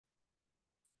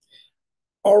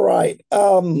All right.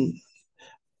 I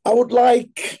would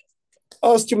like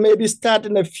us to maybe start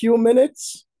in a few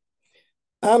minutes.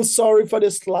 I'm sorry for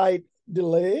the slight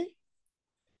delay.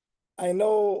 I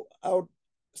know I'll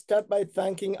start by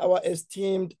thanking our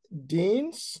esteemed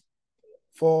deans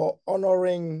for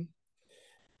honoring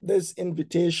this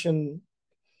invitation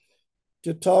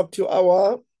to talk to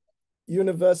our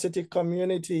university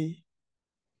community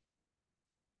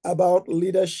about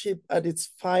leadership at its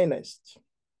finest.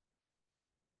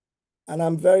 And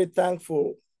I'm very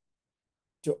thankful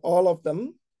to all of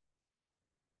them.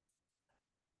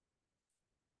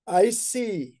 I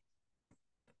see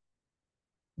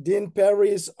Dean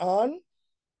Perry is on,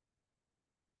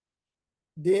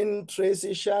 Dean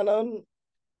Tracy Shannon,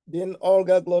 Dean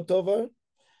Olga Glotova,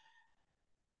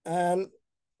 and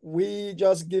we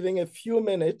just giving a few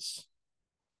minutes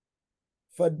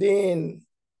for Dean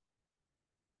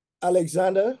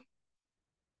Alexander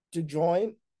to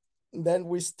join, and then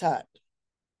we start.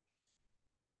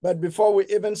 But before we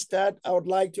even start, I would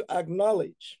like to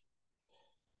acknowledge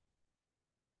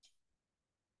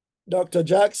Dr.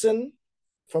 Jackson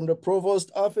from the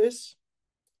Provost office,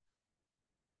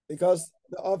 because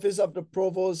the office of the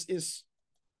Provost is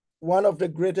one of the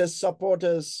greatest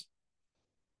supporters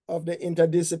of the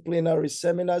interdisciplinary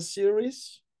seminar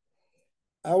series.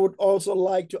 I would also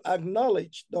like to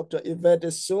acknowledge Dr. Yvette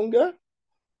Sunga,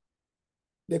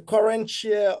 the current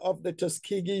chair of the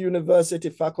Tuskegee University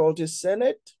Faculty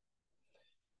Senate,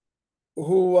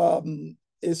 who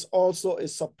is also a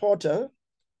supporter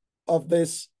of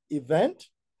this event.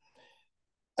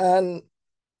 And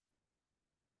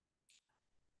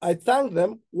I thank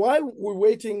them. While we're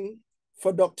waiting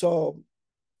for Dr.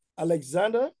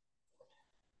 Alexander,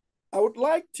 I would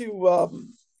like to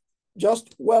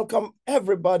just welcome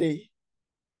everybody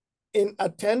in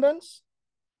attendance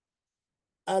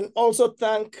and also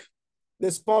thank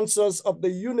the sponsors of the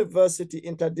University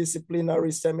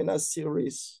Interdisciplinary Seminar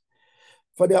Series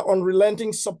for their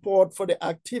unrelenting support for the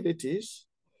activities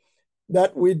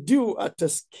that we do at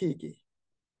Tuskegee.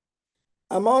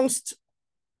 Amongst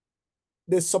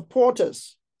the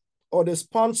supporters or the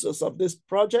sponsors of this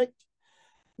project,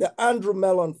 the Andrew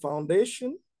Mellon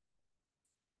Foundation,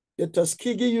 the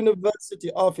Tuskegee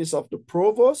University Office of the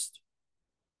Provost,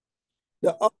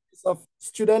 the Office of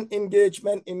Student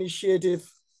Engagement Initiative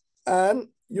and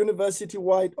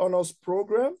University-wide Honors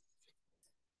Program,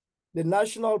 the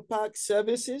National Park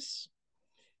Services,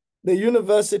 the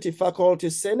University Faculty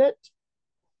Senate,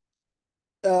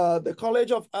 the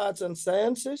College of Arts and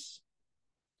Sciences,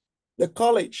 the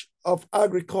College of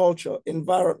Agriculture,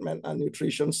 Environment, and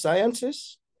Nutrition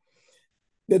Sciences,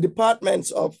 the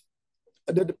Department of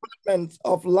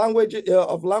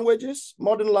Languages,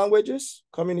 Modern Languages,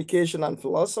 Communication, and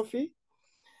Philosophy.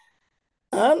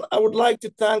 And I would like to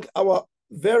thank our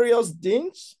various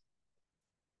deans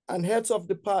and heads of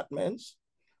departments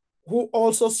who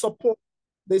also support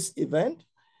this event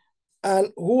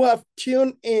and who have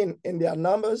tuned in their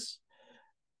numbers.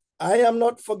 I am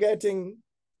not forgetting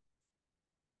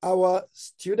our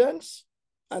students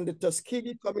and the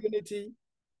Tuskegee community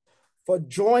for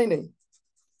joining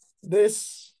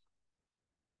this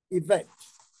event.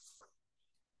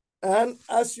 And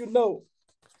as you know,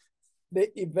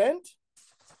 the event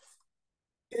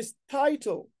is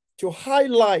titled to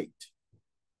highlight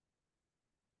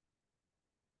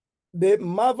the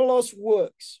marvelous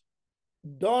works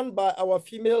done by our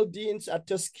female deans at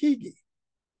Tuskegee.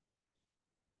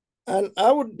 And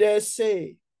I would dare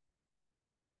say,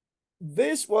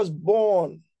 this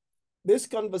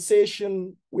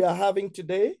conversation we are having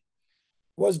today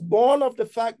was born of the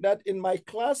fact that in my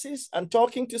classes and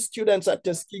talking to students at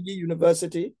Tuskegee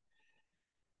University,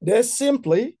 they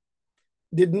simply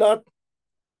did not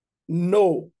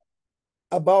know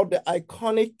about the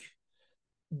iconic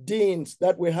deans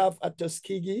that we have at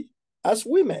Tuskegee as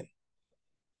women.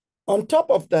 On top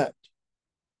of that,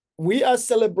 we are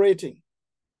celebrating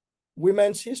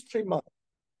Women's History Month.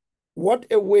 What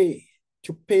a way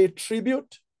to pay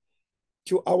tribute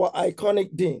to our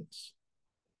iconic deans.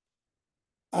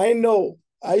 I know,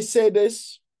 I say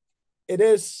this,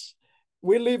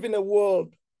 we live in a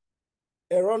world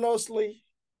erroneously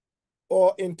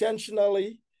or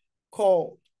intentionally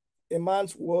called a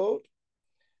man's world,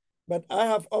 but I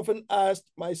have often asked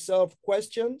myself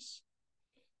questions.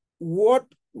 What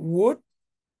would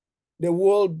the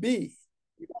world be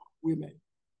without women?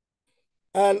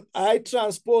 And I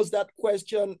transpose that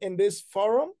question in this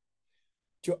forum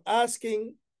to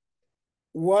asking,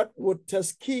 what would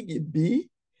Tuskegee be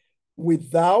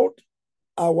without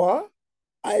our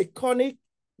iconic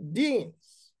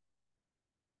deans?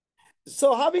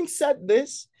 So having said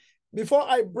this, before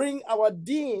I bring our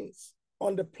deans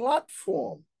on the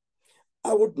platform,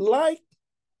 I would like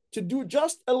to do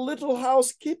just a little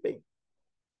housekeeping.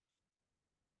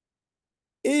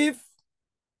 If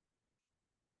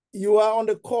you are on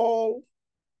the call,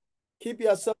 keep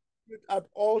yourself muted at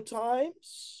all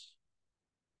times.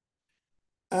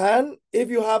 And if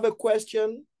you have a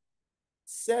question,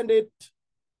 send it.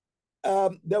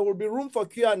 There will be room for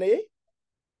Q&A,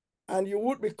 and you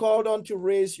would be called on to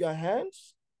raise your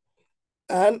hands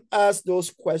and ask those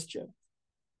questions.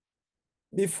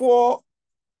 Before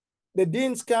the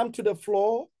deans come to the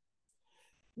floor,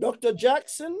 Dr.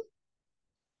 Jackson,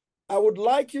 I would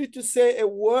like you to say a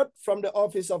word from the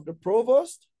office of the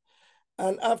provost.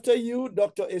 And after you,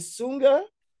 Dr. Esunga,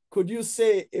 could you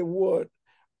say a word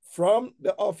from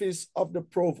the office of the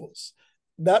provost?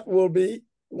 That will be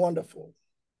wonderful.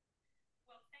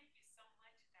 Well, thank you so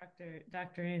much,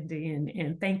 Dr. Indy,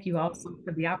 and thank you also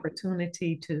for the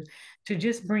opportunity to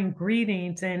just bring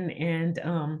greetings. And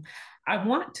I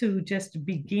want to just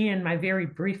begin my very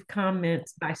brief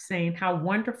comments by saying how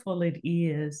wonderful it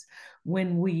is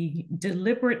when we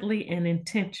deliberately and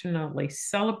intentionally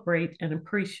celebrate and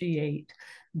appreciate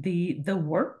the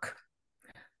work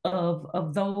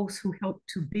of those who help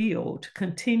to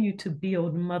continue to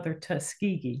build Mother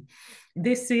Tuskegee.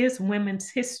 This is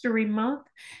Women's History Month,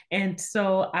 and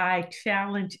so I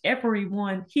challenge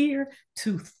everyone here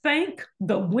to thank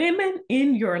the women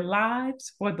in your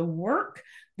lives for the work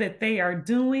that they are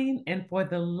doing and for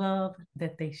the love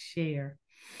that they share.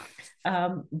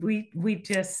 We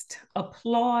just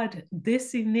applaud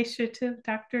this initiative,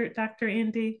 Dr.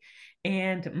 Indy,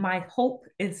 and my hope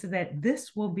is that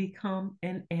this will become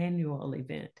an annual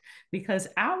event because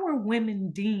our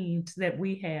women deans that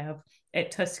we have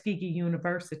at Tuskegee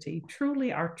University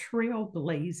truly are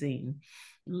trailblazing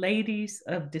ladies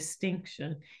of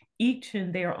distinction, each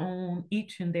in their own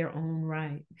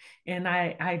right. And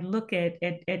I look at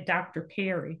Dr.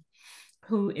 Perry,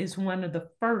 who is one of the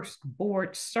first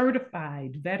board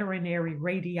certified veterinary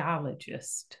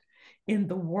radiologists in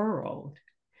the world.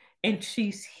 And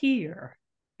she's here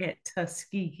at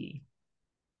Tuskegee.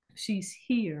 She's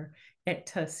here at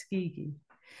Tuskegee.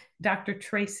 Dr.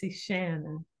 Tracy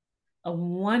Shannon, a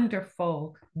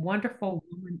wonderful, wonderful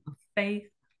woman of faith,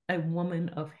 a woman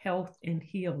of health and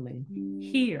healing,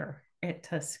 here at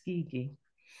Tuskegee.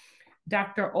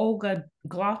 Dr. Olga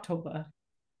Glotova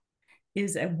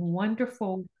is a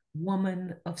wonderful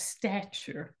woman of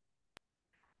stature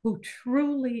who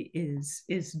truly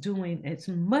is doing as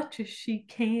much as she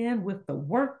can with the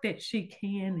work that she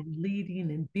can in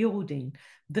leading and building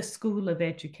the School of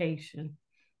Education.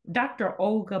 Dr.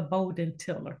 Olga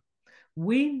Bowden-Tiller.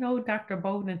 We know Dr.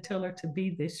 Bowden-Tiller to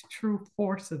be this true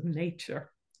force of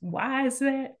nature. Why is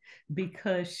that?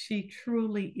 Because she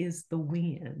truly is the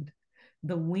wind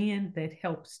that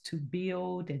helps to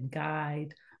build and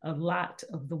guide a lot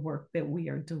of the work that we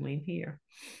are doing here.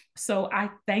 So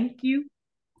I thank you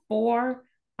for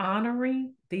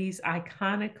honoring these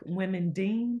iconic women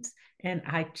deans, and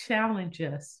I challenge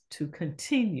us to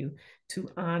continue to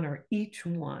honor each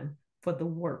one for the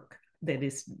work that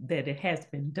it has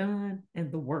been done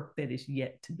and the work that is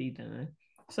yet to be done.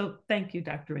 So thank you,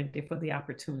 Dr. Indy, for the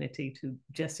opportunity to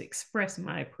just express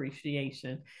my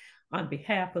appreciation on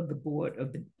behalf of the board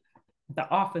of the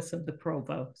office of the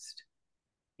provost.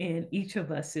 And each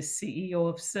of us is CEO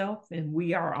of self, and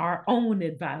we are our own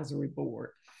advisory board.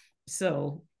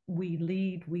 So we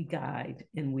lead, we guide,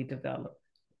 and we develop.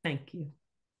 Thank you.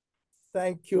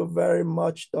 Thank you very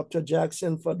much, Dr.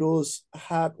 Jackson, for those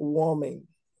heartwarming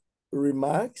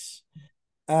remarks.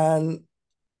 And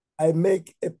I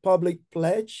make a public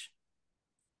pledge.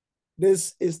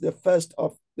 This is the first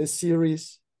of the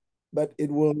series, but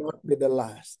it will not be the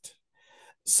last.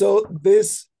 So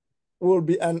this will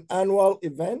be an annual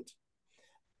event.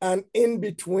 And in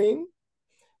between,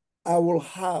 I will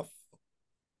have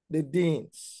the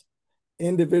deans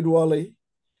individually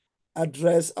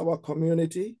address our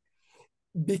community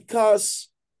because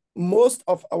most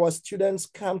of our students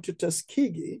come to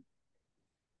Tuskegee,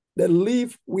 they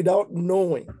leave without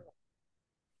knowing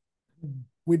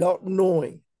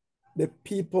the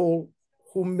people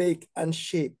who make and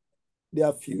shape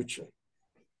their future.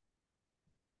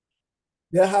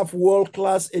 They have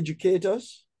world-class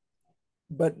educators,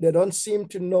 but they don't seem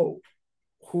to know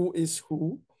who is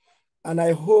who. And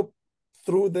I hope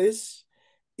through this,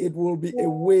 it will be a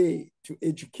way to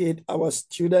educate our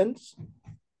students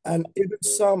and even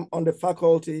some on the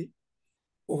faculty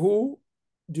who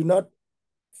do not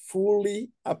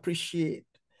fully appreciate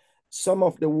some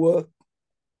of the work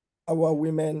our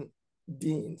women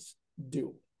deans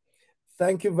do.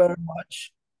 Thank you very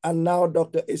much. And now,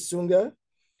 Dr. Esunga,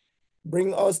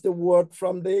 bring us the word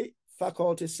from the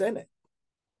Faculty Senate.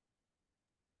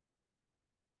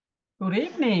 Good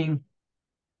evening.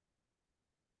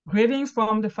 Greetings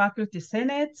from the Faculty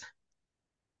Senate.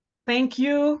 Thank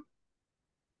you,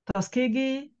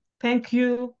 Tuskegee. Thank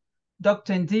you,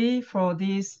 Dr. Ndi, for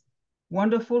this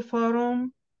wonderful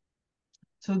forum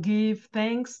to give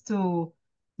thanks to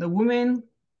the women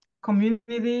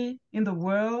community in the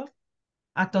world.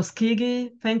 At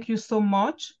Tuskegee, thank you so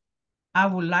much. I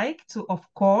would like to, of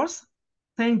course,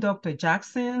 thank Dr.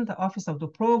 Jackson, the Office of the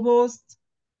Provost.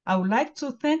 I would like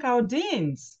to thank our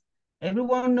deans.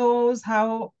 Everyone knows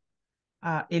how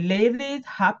elated,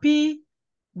 happy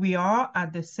we are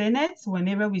at the Senate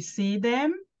whenever we see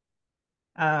them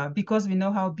because we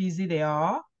know how busy they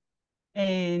are.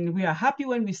 And we are happy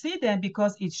when we see them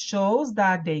because it shows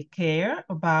that they care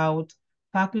about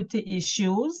faculty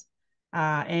issues.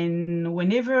 And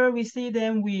whenever we see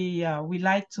them, we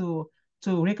like to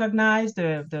recognize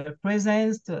the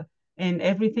presence and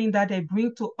everything that they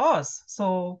bring to us.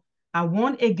 So I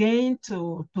want again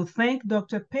to thank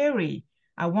Dr. Perry.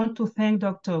 I want to thank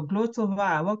Dr. Glotova.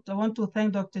 I want to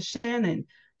thank Dr. Shannon,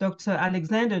 Dr.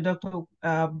 Alexander, Dr.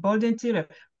 Bolden-Tiller.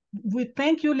 We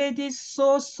thank you, ladies,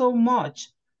 so much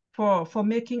for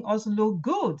making us look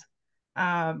good.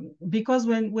 Because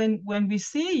when we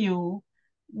see you,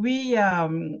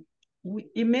 it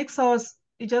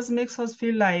just makes us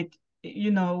feel like,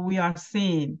 you know, we are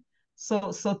seen.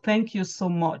 So thank you so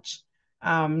much.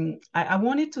 I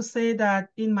wanted to say that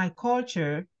in my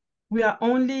culture, we are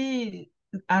only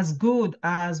as good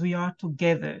as we are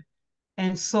together.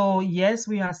 And so, yes,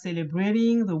 we are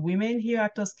celebrating the women here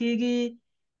at Tuskegee,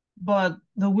 but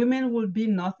the women will be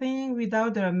nothing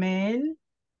without their men.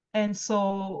 And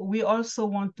so we also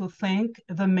want to thank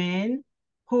the men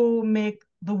who make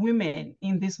the women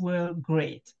in this world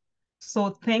great.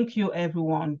 So thank you,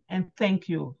 everyone. And thank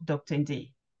you, Dr.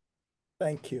 Ndi.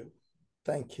 Thank you.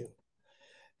 Thank you.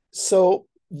 So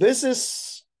this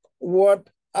is what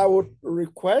I would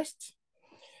request.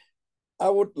 I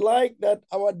would like that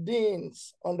our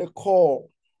deans on the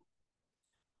call,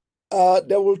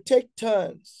 they will take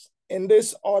turns in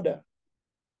this order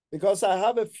because I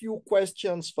have a few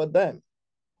questions for them.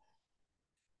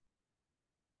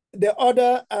 The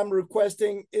order I'm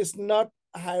requesting is not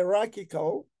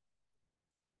hierarchical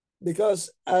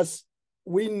because, as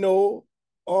we know,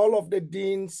 all of the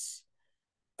deans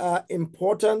are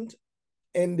important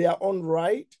in their own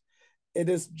right. It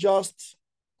is just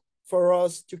for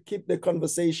us to keep the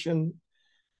conversation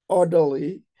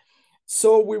orderly.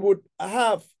 So we would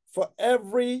have, for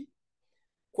every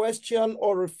question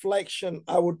or reflection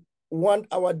I would want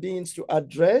our deans to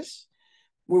address,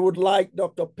 we would like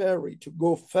Dr. Perry to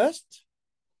go first,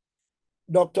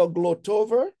 Dr.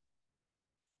 Glotova,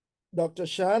 Dr.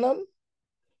 Shannon,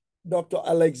 Dr.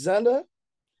 Alexander,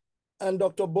 and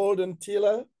Dr.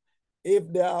 Bolden-Tiller,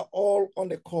 if they are all on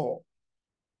the call.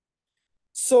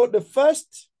 So the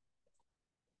first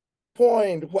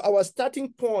point, our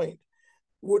starting point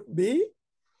would be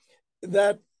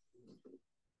that,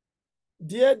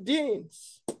 dear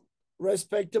deans,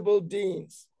 respectable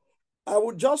deans, I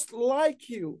would just like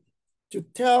you to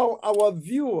tell our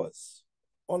viewers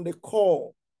on the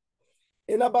call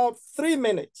in about 3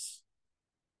 minutes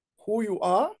who you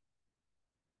are.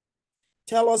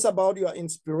 Tell us about your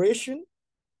inspiration,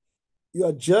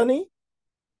 your journey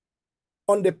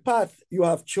on the path you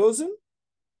have chosen,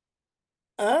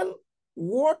 and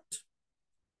what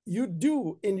you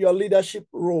do in your leadership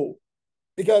role.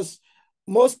 Because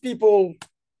most people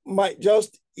might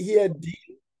just hear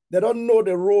dean, they don't know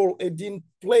the role a dean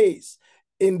plays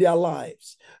in their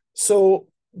lives. So,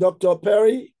 Dr.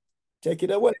 Perry, take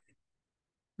it away.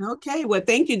 Okay, well,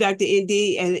 thank you, Dr.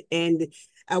 Ndi, and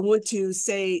I want to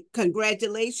say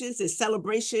congratulations and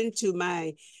celebration to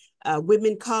my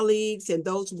women colleagues and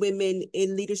those women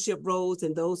in leadership roles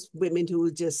and those women who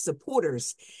are just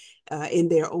supporters in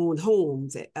their own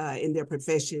homes, in their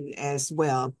profession as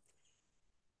well.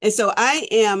 And so I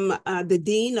am the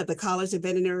Dean of the College of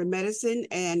Veterinary Medicine,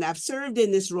 and I've served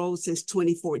in this role since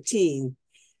 2014.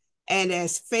 And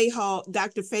as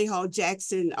Dr. Fayhall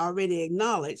Jackson already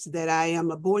acknowledged, that I am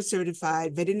a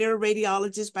board-certified veterinary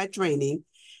radiologist by training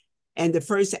and the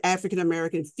first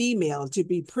African-American female to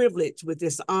be privileged with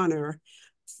this honor,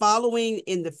 following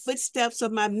in the footsteps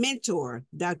of my mentor,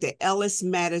 Dr. Ellis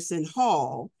Madison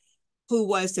Hall, who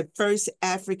was the first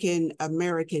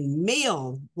African-American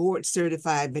male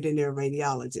board-certified veterinary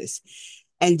radiologist.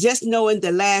 And just knowing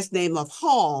the last name of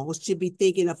Hall should be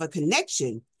thinking of a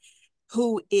connection,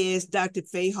 who is Dr.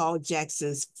 Fayhall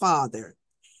Jackson's father,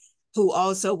 who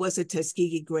also was a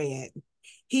Tuskegee grad.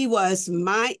 He was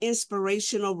my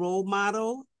inspirational role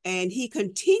model and he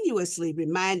continuously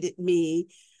reminded me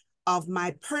of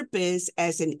my purpose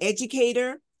as an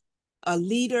educator, a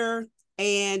leader,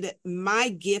 and my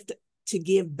gift to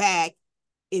give back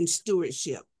in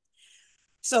stewardship.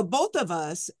 So both of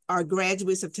us are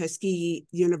graduates of Tuskegee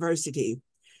University.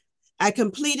 I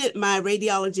completed my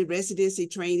radiology residency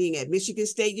training at Michigan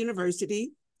State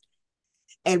University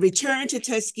and returned to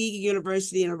Tuskegee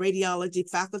University in a radiology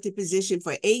faculty position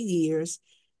for 8 years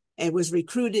and was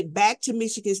recruited back to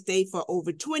Michigan State for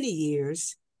over 20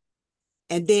 years,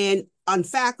 and then on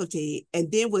faculty,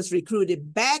 and then was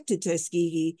recruited back to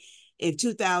Tuskegee in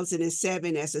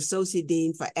 2007 as Associate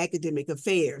Dean for Academic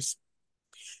Affairs.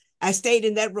 I stayed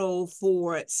in that role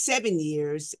for 7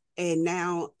 years, and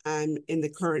now I'm in the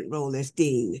current role as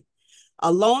Dean.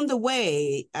 Along the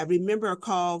way, I remember a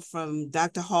call from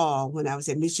Dr. Hall when I was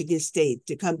at Michigan State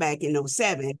to come back in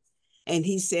 2007, and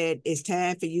he said, "It's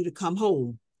time for you to come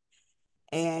home."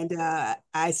 And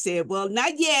I said, "Well,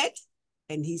 not yet."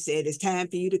 And he said, "It's time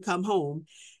for you to come home."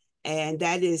 And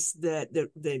that is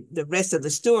the rest of the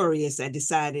story is I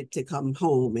decided to come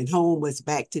home, and home was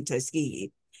back to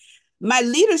Tuskegee. My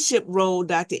leadership role,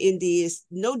 Dr. Indy, is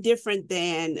no different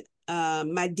than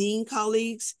my dean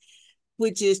colleagues,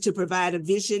 which is to provide a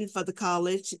vision for the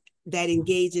college that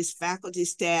engages faculty,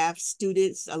 staff,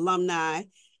 students, alumni,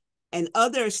 and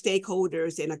other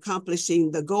stakeholders in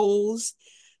accomplishing the goals,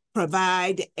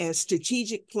 provide a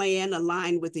strategic plan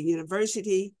aligned with the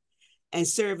university, and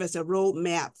serve as a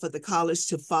roadmap for the college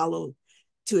to follow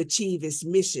to achieve its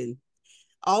mission.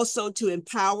 Also to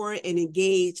empower and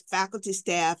engage faculty,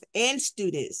 staff, and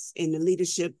students in the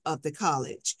leadership of the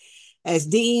college. As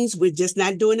deans, we're just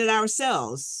not doing it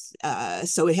ourselves.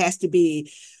 So it has to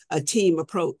be a team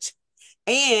approach,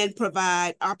 and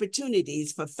provide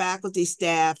opportunities for faculty,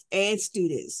 staff, and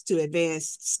students to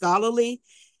advance scholarly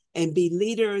and be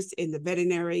leaders in the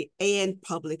veterinary and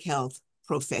public health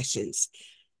professions.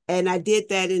 And I did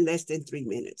that in less than 3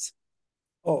 minutes.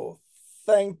 Oh,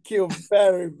 thank you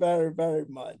very, very, very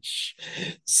much.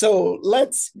 So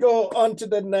let's go on to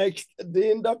the next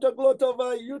Dean. Dr.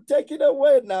 Glotova, you take it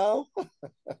away now.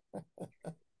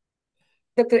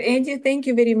 Dr. Andy, thank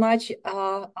you very much.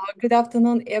 Good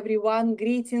afternoon, everyone.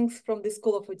 Greetings from the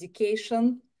School of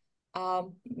Education.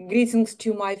 Greetings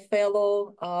to my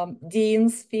fellow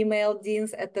deans, female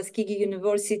deans at Tuskegee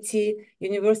University,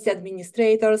 university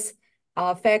administrators,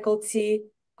 faculty,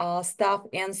 staff,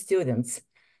 and students.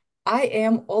 I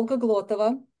am Olga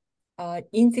Glotova,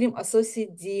 Interim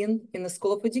Associate Dean in the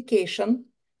School of Education.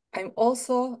 I'm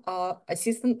also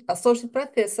Associate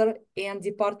Professor and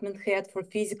Department Head for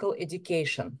Physical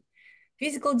Education.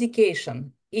 Physical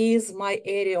education is my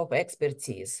area of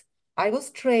expertise. I was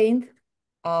trained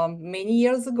many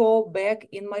years ago back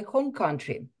in my home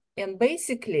country. And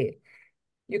basically,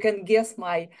 you can guess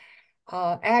my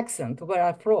accent, where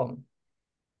I'm from.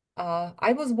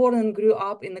 I was born and grew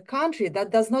up in a country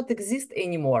that does not exist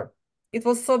anymore. It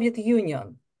was Soviet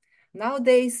Union.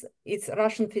 Nowadays, it's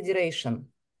Russian Federation.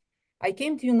 I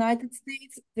came to United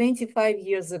States 25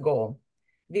 years ago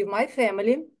with my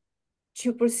family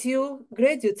to pursue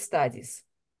graduate studies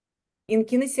in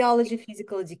kinesiology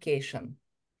physical education.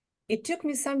 It took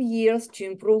me some years to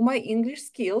improve my English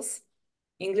skills.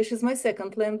 English is my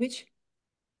second language.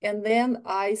 And then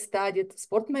I studied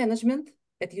sport management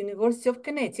at University of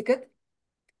Connecticut,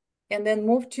 and then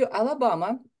moved to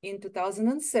Alabama in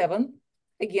 2007,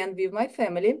 again with my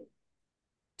family,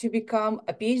 to become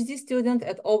a PhD student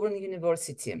at Auburn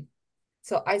University.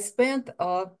 So I spent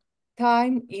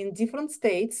time in different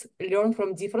states, learn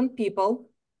from different people,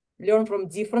 learn from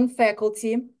different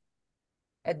faculty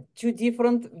at 2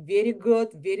 different very good,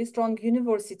 very strong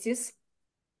universities.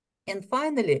 And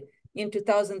finally, in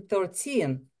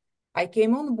 2013, I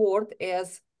came on board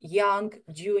as young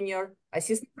junior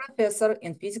assistant professor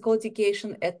in physical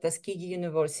education at Tuskegee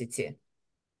University.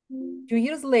 2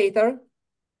 years later,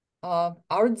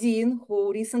 our dean,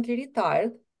 who recently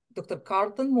retired, Dr.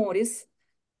 Carlton Morris,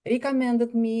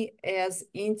 recommended me as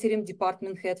interim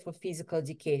department head for physical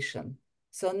education.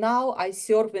 So now I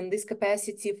serve in this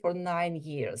capacity for 9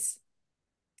 years.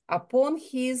 Upon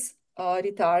his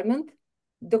retirement,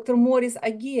 Dr. Morris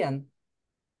again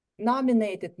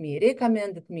nominated me,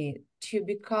 recommended me to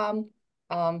become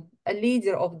a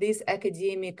leader of this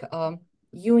academic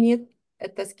unit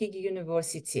at Tuskegee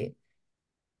University.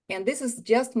 And this is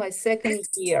just my second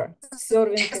year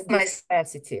serving in this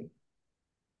capacity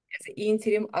as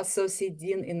interim associate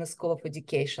dean in the School of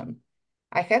Education.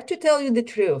 I have to tell you the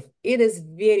truth, it is a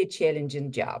very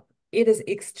challenging job. It is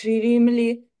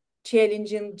extremely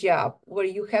challenging job where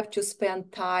you have to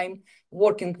spend time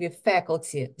working with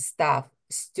faculty, staff,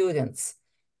 students,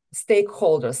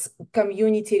 stakeholders,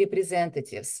 community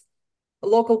representatives,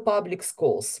 local public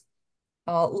schools,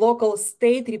 local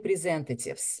state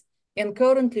representatives. And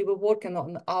currently we're working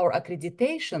on our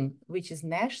accreditation, which is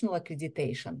national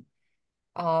accreditation.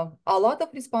 A lot of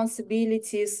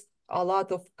responsibilities, a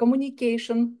lot of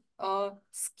communication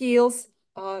skills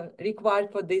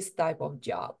required for this type of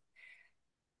job.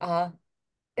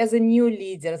 As a new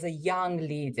leader, as a young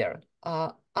leader,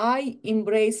 I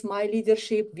embrace my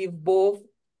leadership with both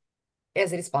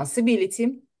as a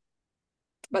responsibility,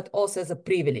 but also as a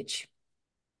privilege.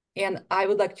 And I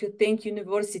would like to thank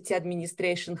university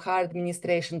administration, higher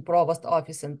administration, provost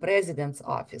office, and president's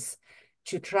office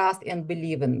to trust and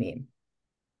believe in me.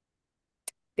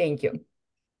 Thank you.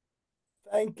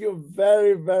 Thank you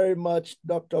very, very much,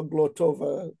 Dr.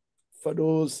 Glotova, for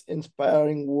those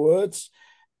inspiring words.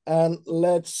 And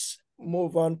let's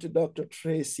move on to Dr.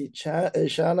 Tracy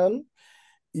Shannon.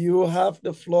 You have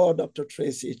the floor, Dr.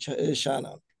 Tracy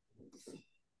Shannon.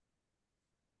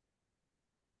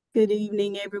 Good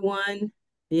evening, everyone.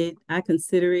 I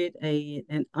consider it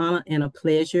an honor and a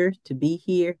pleasure to be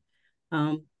here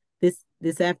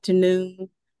this afternoon.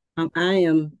 I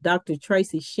am Dr.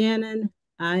 Tracy Shannon.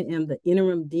 I am the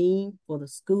interim dean for the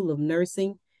School of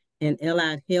Nursing and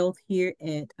Allied Health here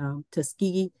at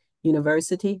Tuskegee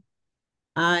University.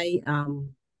 I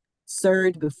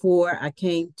served before I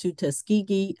came to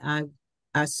Tuskegee.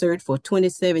 I served for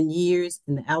 27 years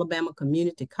in the Alabama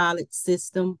Community College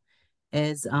system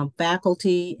as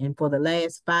faculty, and for the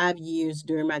last 5 years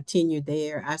during my tenure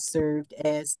there, I served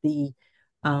as the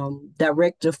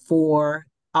director for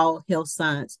all health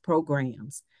science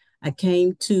programs. I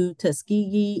came to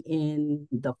Tuskegee in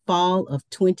the fall of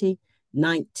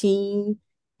 2019,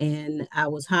 and I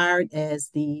was hired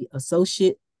as the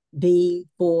associate dean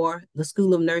for the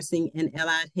School of Nursing and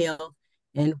Allied Health.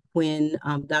 And when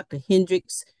Dr.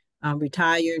 Hendricks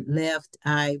retired, left,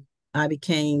 I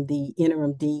became the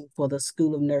interim dean for the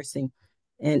School of Nursing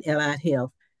and Allied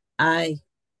Health. I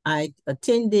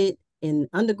attended in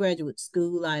undergraduate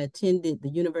school, I attended the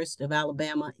University of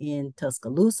Alabama in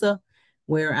Tuscaloosa,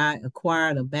 where I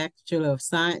acquired a Bachelor of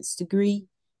Science degree.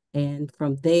 And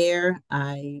from there,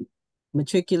 I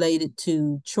matriculated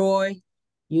to Troy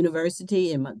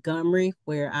University in Montgomery,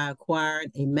 where I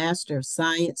acquired a Master of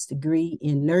Science degree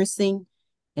in nursing.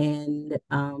 And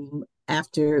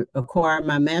after acquiring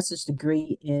my master's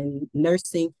degree in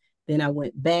nursing, then I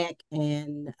went back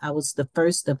and I was the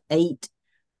first of 8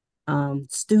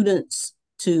 students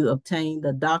to obtain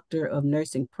the Doctor of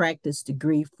Nursing Practice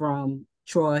degree from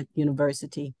Troy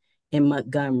University in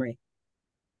Montgomery.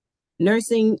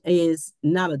 Nursing is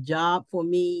not a job for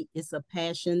me. It's a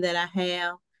passion that I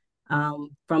have.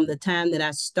 From the time that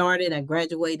I started, I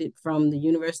graduated from the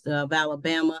University of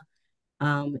Alabama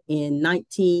in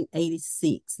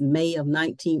 1986, May of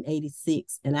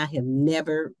 1986, and I have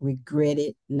never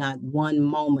regretted not one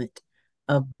moment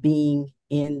of being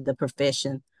in the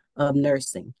profession of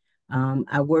nursing.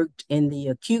 I worked in the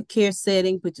acute care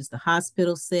setting, which is the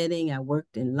hospital setting. I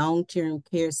worked in long-term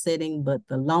care setting, but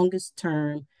the longest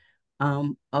term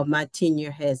of my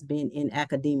tenure has been in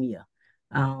academia.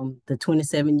 The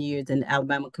 27 years in the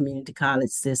Alabama Community College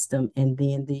system, and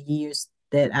then the years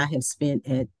that I have spent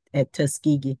at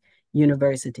Tuskegee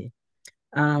University.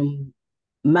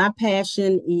 My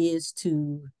passion is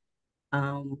to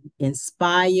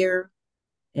inspire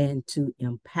and to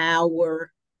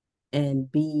empower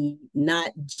and be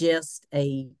not just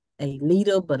a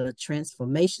leader, but a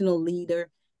transformational leader.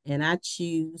 And I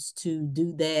choose to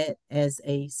do that as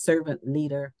a servant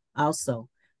leader also.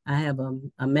 I have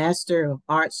a Master of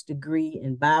Arts degree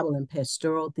in Bible and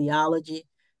Pastoral Theology.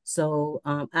 So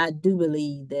I do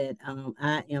believe that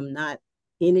I am not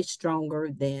any stronger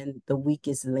than the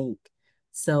weakest link.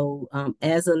 So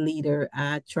as a leader,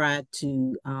 I try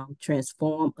to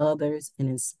transform others and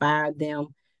inspire them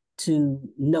to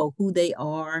know who they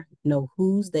are, know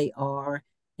whose they are,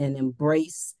 and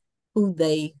embrace who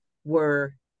they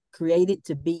were created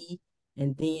to be.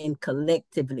 And then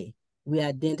collectively, we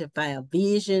identify a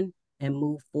vision and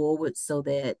move forward so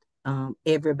that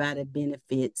everybody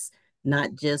benefits,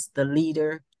 not just the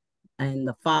leader and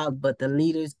the follower, but the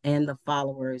leaders and the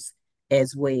followers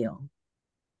as well.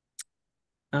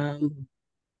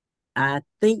 I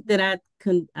think that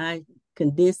I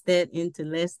condensed that into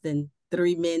less than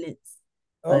 3 minutes,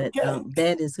 but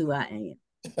that is who I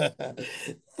am.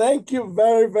 Thank you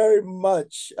very, very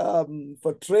much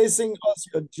for tracing us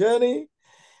your journey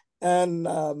and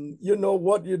you know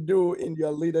what you do in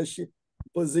your leadership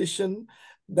position.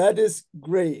 That is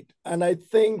great. And I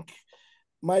think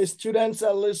my students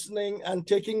are listening and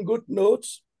taking good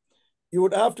notes. You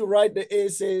would have to write the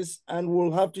essays and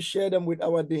we'll have to share them with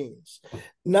our deans.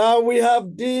 Now we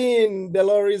have Dean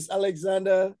Dolores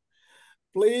Alexander.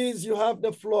 Please, you have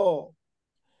the floor.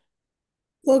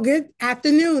 Well, good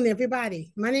afternoon,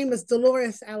 everybody. My name is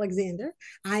Dolores Alexander.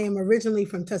 I am originally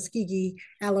from Tuskegee,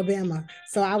 Alabama.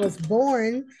 So I was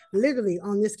born literally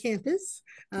on this campus.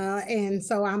 And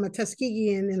so I'm a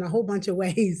Tuskegeean in a whole bunch of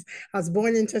ways. I was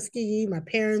born in Tuskegee. My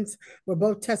parents were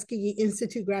both Tuskegee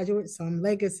Institute graduates, so I'm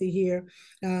legacy here.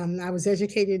 I was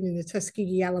educated in the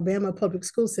Tuskegee, Alabama public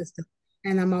school system,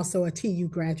 and I'm also a TU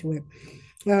graduate.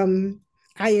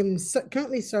 I am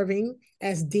currently serving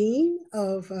as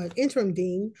interim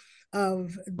dean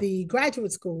of the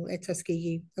graduate school at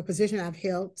Tuskegee, a position I've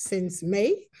held since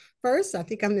May 1st. I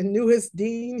think I'm the newest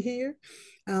dean here.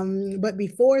 But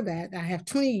before that, I have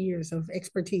 20 years of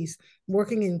expertise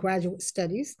working in graduate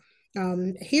studies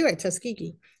here at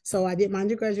Tuskegee. So I did my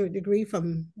undergraduate degree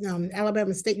from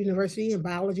Alabama State University in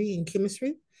biology and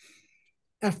chemistry.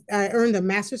 I earned a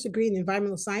master's degree in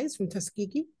environmental science from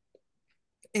Tuskegee.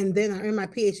 And then I earned my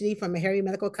PhD from Meharry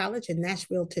Medical College in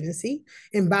Nashville, Tennessee,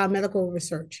 in biomedical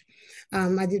research.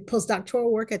 I did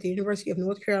postdoctoral work at the University of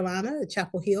North Carolina at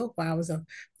Chapel Hill, where I was a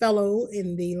fellow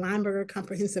in the Lineberger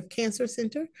Comprehensive Cancer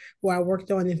Center, where I worked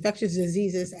on infectious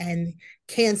diseases and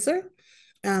cancer.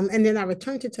 And then I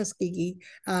returned to Tuskegee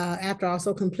after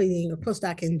also completing a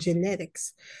postdoc in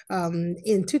genetics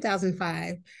in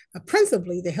 2005,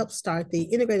 principally to help start the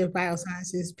Integrative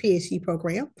Biosciences PhD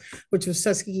program, which was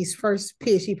Tuskegee's first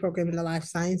PhD program in the life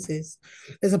sciences.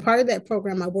 As a part of that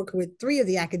program, I worked with 3 of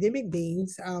the academic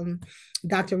deans,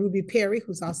 Dr. Ruby Perry,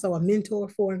 who's also a mentor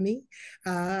for me.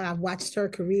 I've watched her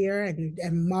career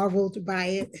and marveled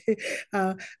by it.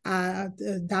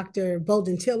 Dr.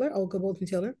 Bolden Tiller, Olga Bolden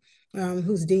Tiller,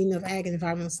 who's Dean of Ag and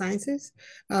Environmental Sciences,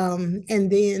 and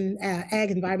then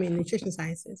Ag, Environment, and Nutrition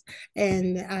Sciences,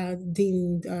 and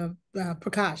Dean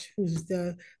Prakash, who's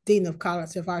the Dean of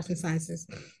College of Arts and Sciences.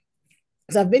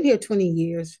 So I've been here 20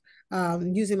 years,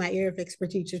 using my area of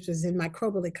expertise, which is in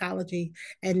microbial ecology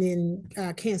and then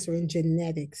cancer and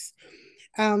genetics.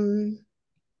 Why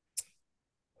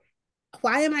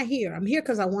am I here? I'm here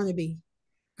because I want to be.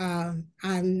 I'm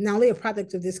not only a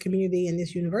product of this community and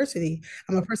this university,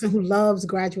 I'm a person who loves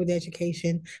graduate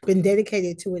education, been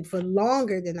dedicated to it for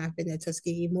longer than I've been at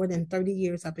Tuskegee. More than 30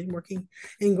 years I've been working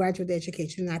in graduate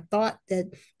education. And I thought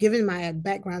that given my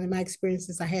background and my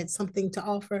experiences, I had something to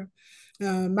offer.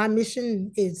 My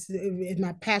mission is,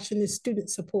 my passion is student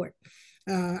support.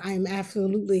 I am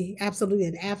absolutely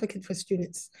an advocate for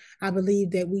students. I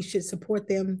believe that we should support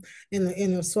them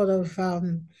in a sort of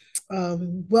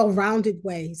well-rounded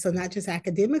way. So not just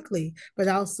academically, but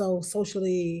also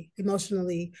socially,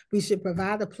 emotionally. We should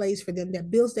provide a place for them that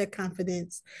builds their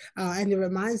confidence and it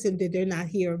reminds them that they're not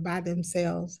here by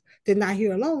themselves. They're not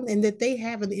here alone, and that they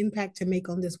have an impact to make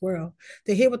on this world.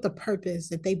 They're here with a purpose,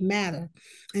 that they matter.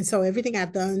 And so everything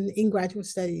I've done in graduate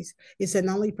studies is to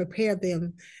not only prepare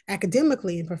them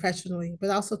academically and professionally,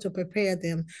 but also to prepare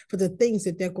them for the things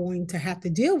that they're going to have to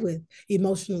deal with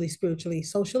emotionally, spiritually,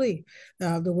 socially.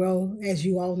 The world, as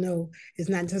you all know, is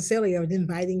not necessarily an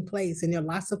inviting place, and there are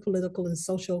lots of political and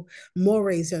social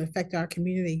mores that affect our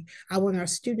community. I want our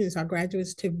students, our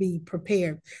graduates, to be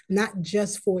prepared, not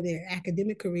just for their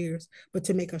academic careers, but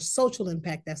to make a social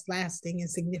impact that's lasting and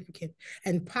significant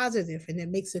and positive, and that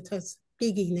makes the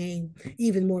Tuskegee name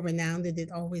even more renowned than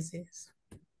it always is.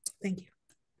 Thank you.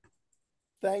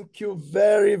 Thank you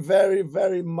very, very,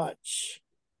 very much.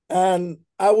 And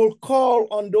I will call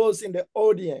on those in the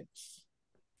audience.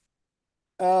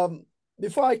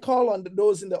 Before I call on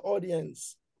those in the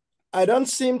audience, I don't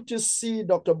seem to see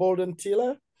Dr. Bolden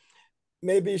Tiller.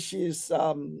 Maybe she's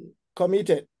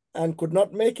committed and could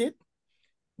not make it,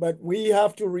 but we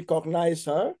have to recognize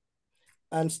her,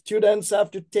 and students have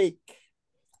to take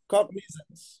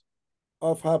cognizance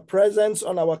of her presence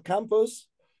on our campus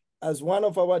as one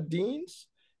of our deans.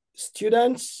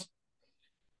 Students,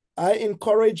 I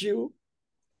encourage you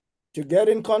to get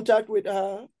in contact with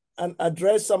her and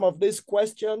address some of these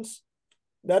questions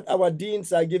that our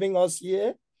deans are giving us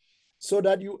here, so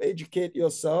that you educate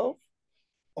yourself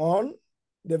on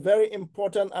the very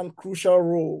important and crucial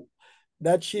role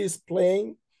that she's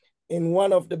playing in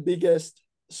one of the biggest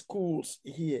schools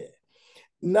here.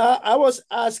 Now, I was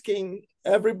asking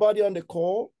everybody on the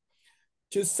call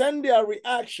to send their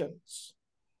reactions,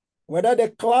 whether they're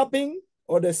clapping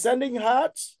or they're sending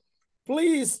hearts.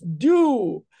 Please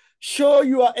do show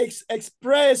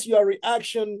express your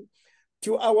reaction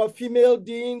to our female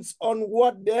deans on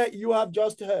what you have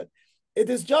just heard. It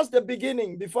is just the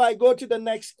beginning. Before I go to the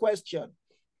next question,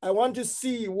 I want to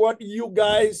see what you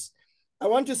guys, I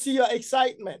want to see your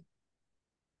excitement.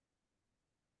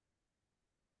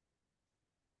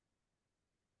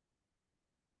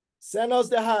 Send us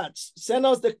the hearts. Send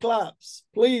us the claps,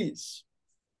 please.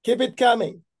 Keep it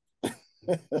coming.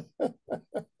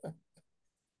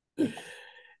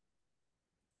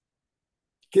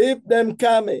 Keep them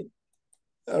coming.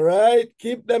 All right,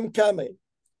 keep them coming.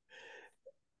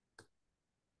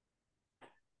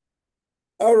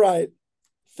 All right.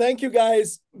 Thank you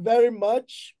guys very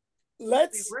much.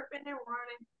 Let's. We're ripping and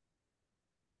running.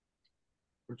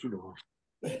 What you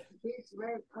doing?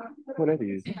 What that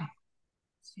is?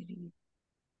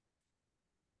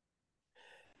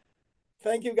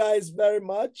 Thank you guys very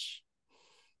much.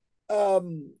 I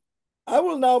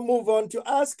will now move on to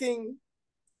asking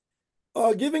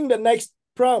or giving the next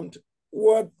prompt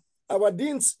what our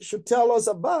deans should tell us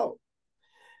about.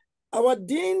 Our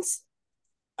deans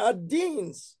are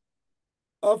deans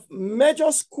of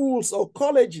major schools or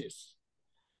colleges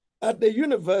at the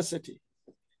university.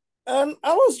 And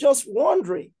I was just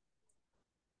wondering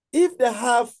if they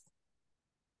have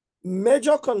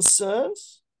major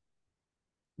concerns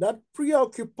that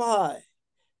preoccupy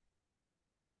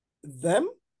them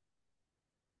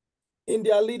in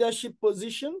their leadership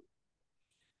position,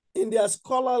 in their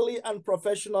scholarly and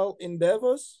professional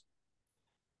endeavors.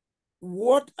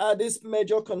 What are these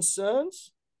major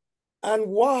concerns? And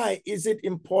why is it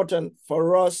important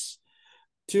for us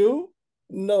to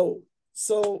know?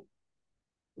 So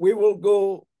we will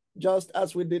go just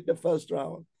as we did the first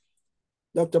round.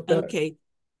 Dr. Perry. Okay.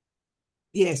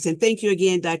 Yes, and thank you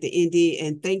again, Dr. Indy,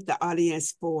 and thank the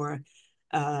audience for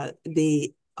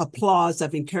the applause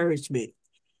of encouragement.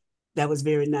 That was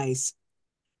very nice.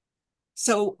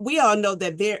 So we all know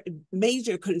that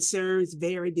major concerns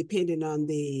vary depending on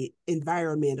the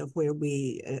environment of where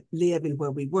we live and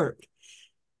where we work.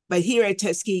 But here at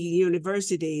Tuskegee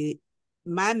University,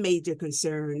 my major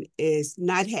concern is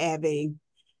not having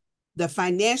the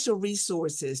financial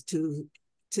resources to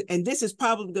and this is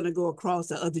probably going to go across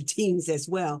the other teams as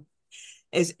well,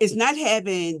 is not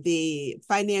having the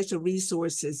financial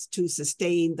resources to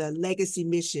sustain the legacy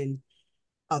mission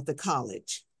of the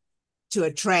college, to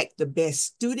attract the best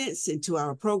students into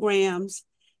our programs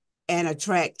and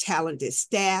attract talented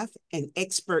staff and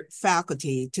expert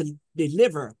faculty to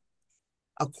deliver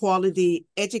a quality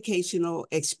educational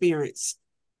experience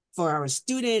for our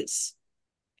students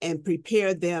and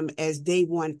prepare them as day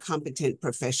one competent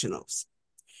professionals.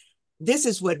 This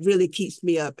is what really keeps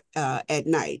me up at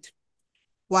night.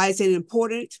 Why is it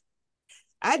important?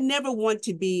 I never want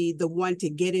to be the one to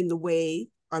get in the way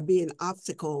or be an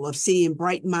obstacle of seeing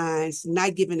bright minds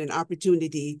not given an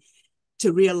opportunity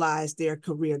to realize their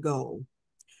career goal.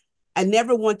 I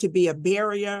never want to be a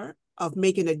barrier of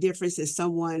making a difference in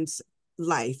someone's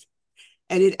life.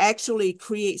 And it actually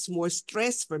creates more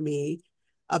stress for me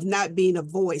of not being a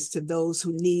voice to those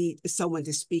who need someone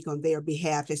to speak on their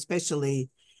behalf, especially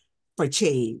for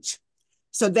change.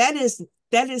 So that is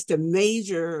the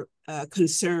major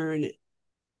concern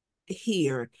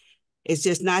here, is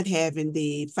just not having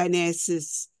the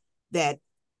finances that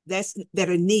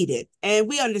are needed. And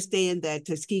we understand that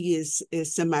Tuskegee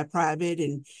is semi-private,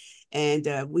 and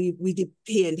we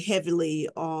depend heavily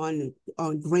on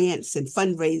grants and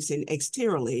fundraising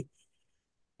externally.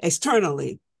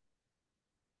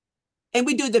 And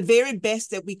we do the very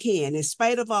best that we can. In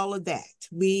spite of all of that,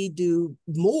 we do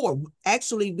more.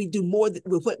 Actually, we do more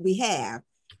with what we have.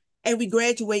 And we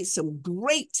graduate some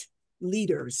great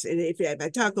leaders. And if I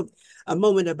talk a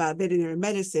moment about veterinary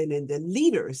medicine, and the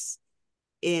leaders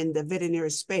in the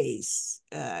veterinary space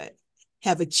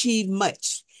have achieved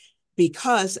much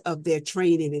because of their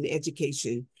training and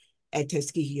education at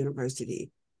Tuskegee University.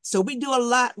 So we do a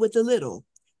lot with a little,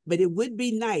 but it would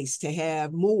be nice to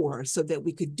have more so that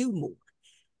we could do more.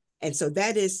 And so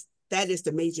that is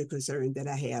the major concern that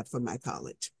I have for my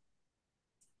college.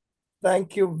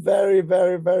 Thank you very,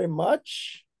 very, very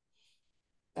much.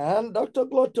 And Dr.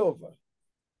 Glotova.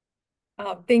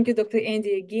 Thank you, Dr.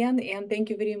 Andy, again, and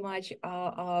thank you very much,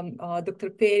 Dr.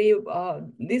 Perry.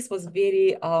 This was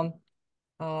very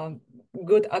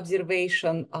good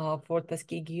observation for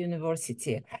Tuskegee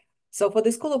University. So for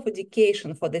the School of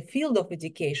Education, for the field of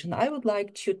education, I would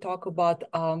like to talk about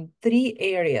 3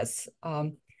 areas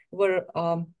where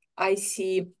I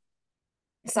see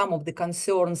some of the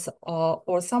concerns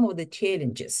or some of the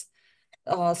challenges.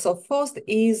 So first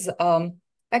is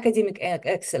academic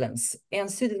excellence and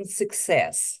student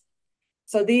success.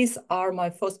 So these are my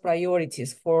first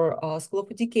priorities for School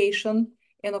of Education,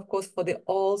 and of course for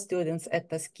all students at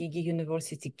Tuskegee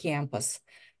University campus.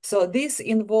 So this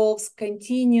involves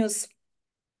continuous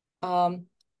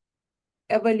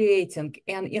evaluating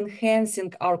and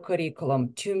enhancing our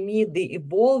curriculum to meet the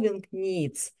evolving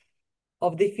needs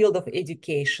of the field of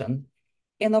education.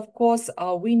 And of course,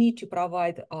 we need to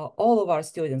provide all of our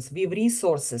students with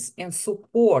resources and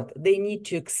support they need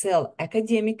to excel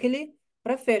academically,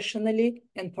 professionally,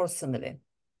 and personally.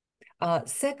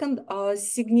 Second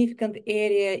significant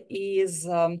area is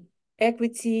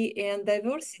equity and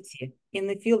diversity in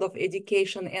the field of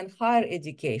education and higher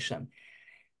education.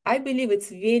 I believe it's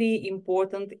very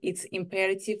important, it's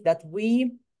imperative that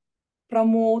we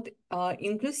promote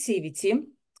inclusivity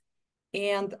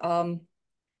and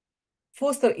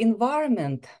foster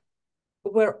environment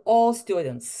where all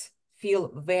students feel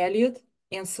valued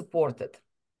and supported.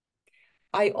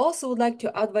 I also would like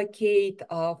to advocate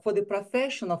for the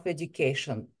profession of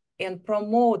education and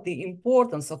promote the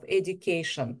importance of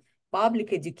education,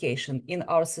 public education in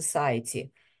our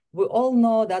society. We all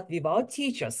know that without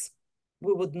teachers,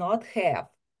 we would not have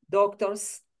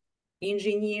doctors,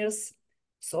 engineers,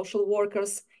 social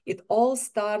workers. It all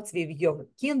starts with your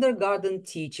kindergarten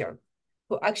teacher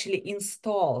who actually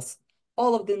installs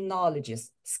all of the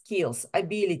knowledges, skills,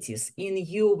 abilities in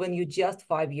you when you're just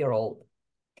 5-year-old.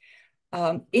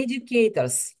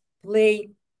 Educators play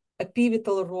a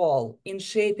pivotal role in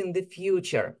shaping the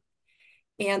future.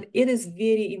 And it is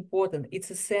very important,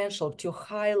 it's essential to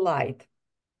highlight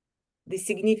the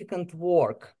significant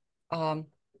work of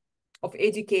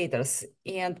educators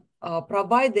and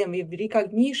provide them with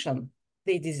recognition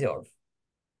they deserve.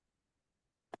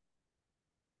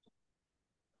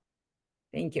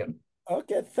 Thank you.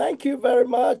 Okay, thank you very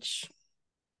much.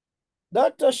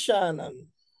 Dr. Shannon.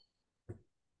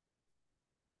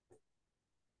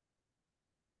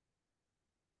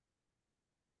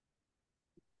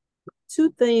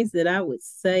 Two things that I would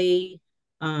say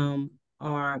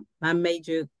are my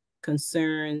major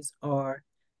concerns are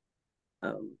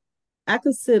I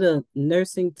consider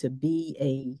nursing to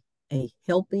be a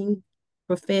helping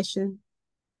profession.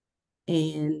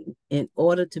 And in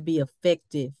order to be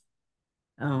effective,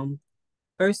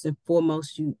 first and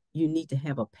foremost, you need to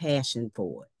have a passion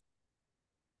for it.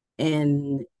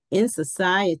 And in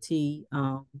society,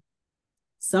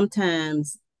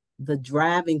 sometimes the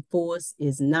driving force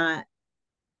is not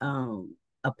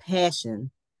a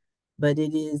passion, but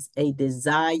it is a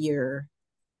desire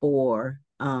for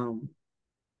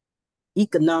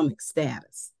economic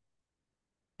status.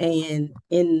 And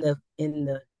in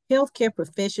the healthcare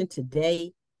profession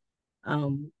today,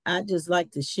 I'd just like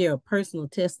to share a personal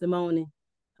testimony.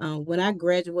 When I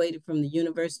graduated from the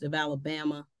University of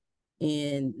Alabama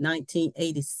in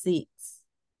 1986,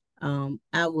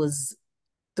 I was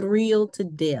thrilled to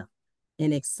death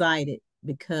and excited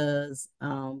because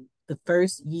the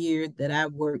first year that I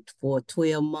worked for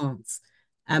 12 months,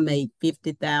 I made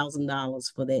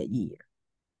 $50,000 for that year.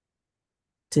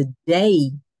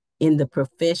 Today, in the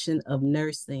profession of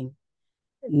nursing,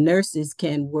 nurses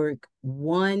can work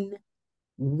 1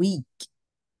 week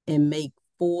and make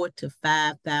 $4,000 to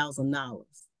 $5,000,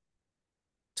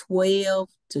 $12,000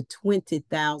 to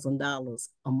 $20,000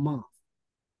 a month.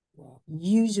 Wow.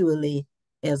 Usually,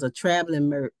 as a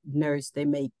traveling nurse, they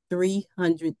make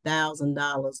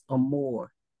 $300,000 or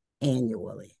more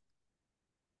annually.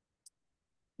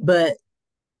 But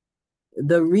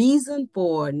the reason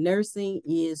for nursing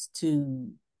is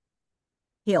to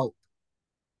help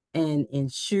and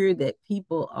ensure that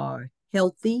people are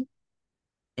healthy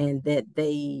and that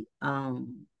they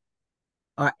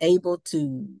are able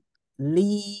to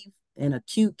leave an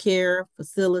acute care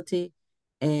facility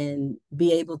and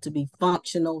be able to be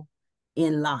functional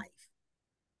in life.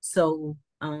 So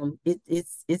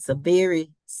it's a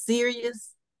very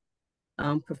serious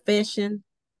profession,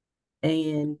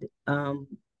 and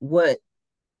what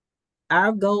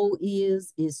our goal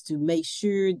is to make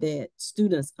sure that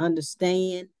students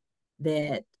understand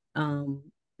that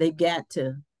they got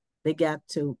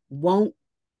to want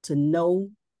to know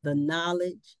the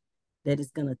knowledge that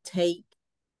it's going to take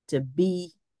to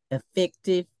be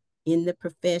effective in the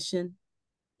profession,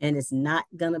 and it's not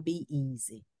going to be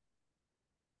easy.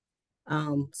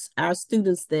 Our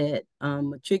students that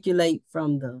matriculate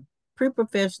from the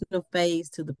pre-professional phase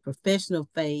to the professional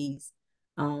phase,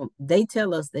 they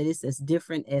tell us that it's as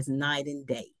different as night and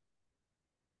day.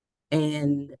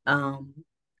 And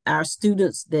our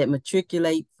students that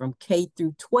matriculate from K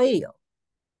through 12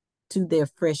 to their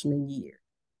freshman year,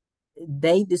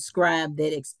 they describe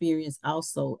that experience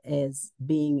also as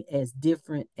being as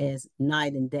different as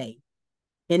night and day.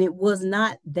 And it was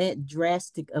not that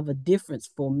drastic of a difference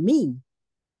for me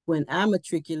when I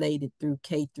matriculated through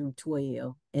K through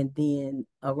 12 and then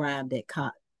arrived at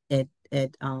the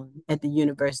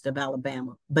University of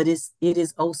Alabama. But it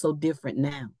is also different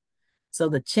now. So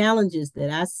the challenges that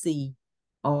I see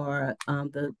are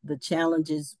the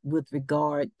challenges with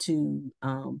regard to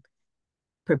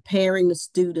preparing the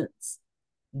students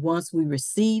once we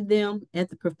receive them at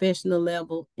the professional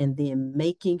level, and then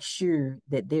making sure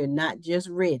that they're not just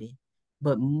ready,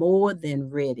 but more than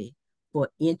ready for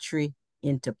entry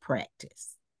into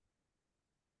practice.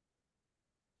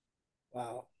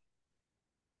 Wow.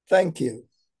 Thank you.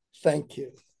 Thank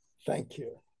you. Thank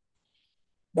you.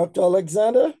 Dr.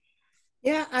 Alexander?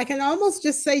 Yeah, I can almost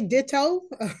just say ditto.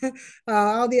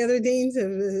 All the other deans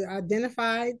have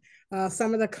identified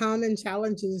some of the common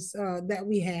challenges that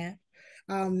we have.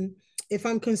 If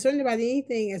I'm concerned about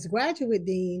anything as graduate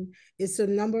dean, it's the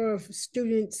number of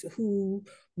students who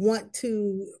want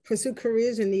to pursue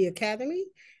careers in the academy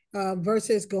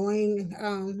versus going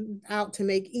out to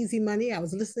make easy money. I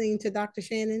was listening to Dr.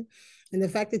 Shannon, and the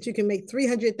fact that you can make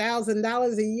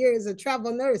 $300,000 a year as a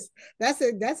travel nurse, that's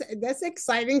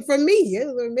exciting for me.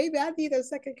 Maybe I need a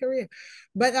second career.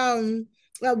 But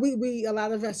we a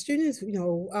lot of our students,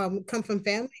 come from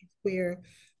families where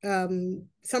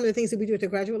some of the things that we do at the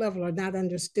graduate level are not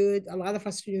understood. A lot of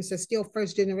our students are still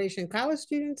first generation college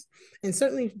students, and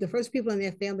certainly the first people in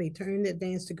their family to earn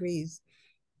advanced degrees.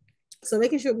 So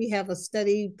making sure we have a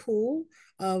steady pool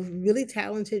of really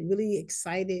talented, really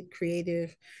excited,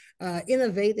 creative,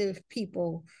 innovative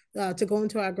people to go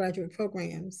into our graduate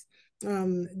programs.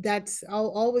 That's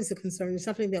always a concern. It's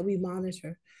something that we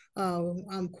monitor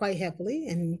quite heavily.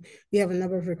 And we have a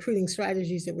number of recruiting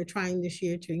strategies that we're trying this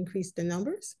year to increase the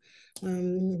numbers.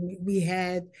 We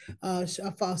had a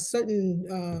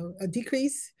certain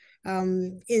decrease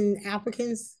in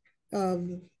applicants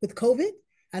with COVID.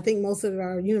 I think most of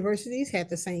our universities had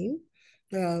the same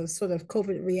sort of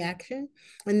COVID reaction.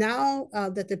 And now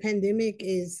that the pandemic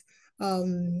is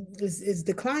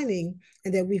declining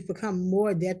and that we've become more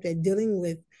adept at dealing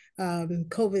with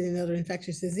COVID and other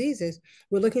infectious diseases,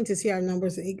 we're looking to see our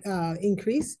numbers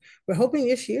increase. We're hoping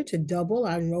this year to double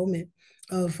our enrollment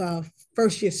of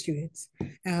first-year students,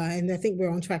 and I think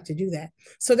we're on track to do that.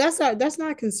 So that's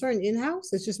not a concern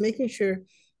in-house. It's just making sure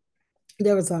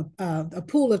there was a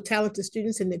pool of talented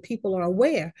students and that people are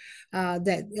aware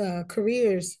that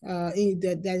careers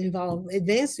that involve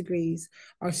advanced degrees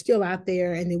are still out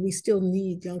there, and that we still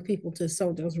need young people to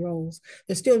serve those roles.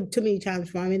 There's still too many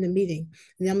times when I'm in a meeting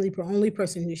and I'm the only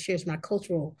person who shares my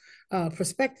cultural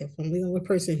perspective. I'm the only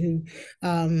person who,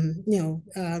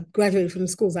 graduated from the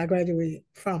schools I graduated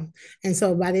from. And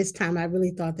so by this time, I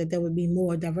really thought that there would be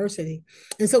more diversity.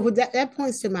 And so with that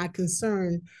points to my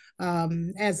concern.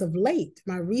 As of late,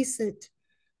 my recent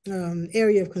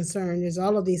area of concern is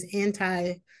all of these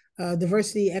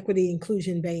anti-diversity, equity,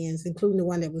 inclusion bans, including the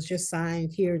one that was just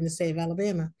signed here in the state of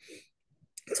Alabama,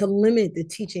 to limit the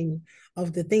teaching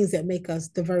of the things that make us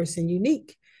diverse and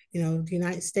unique. The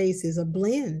United States is a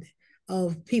blend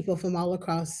of people from all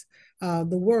across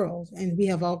the world, and we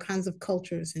have all kinds of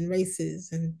cultures and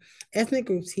races and ethnic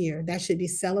groups here that should be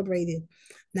celebrated,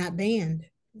 not banned.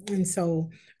 And so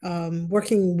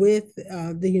working with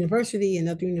the university and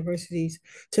other universities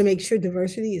to make sure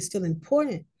diversity is still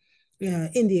important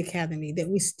in the academy, that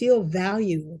we still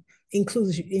value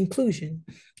inclusion,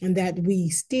 and that we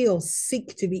still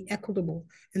seek to be equitable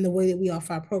in the way that we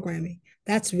offer our programming.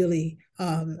 That's really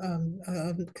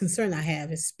a concern I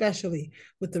have, especially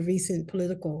with the recent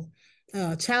political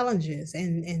challenges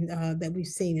and that we've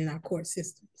seen in our court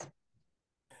systems.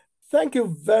 Thank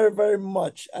you very, very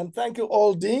much. And thank you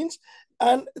all, deans.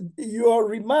 And your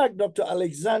remark, Dr.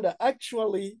 Alexander,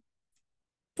 actually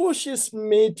pushes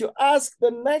me to ask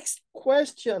the next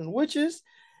question, which is,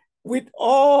 with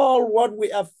all what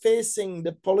we are facing,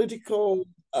 the political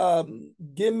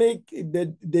gimmick,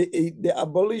 the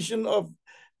abolition of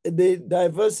the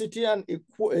diversity and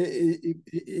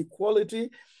equality,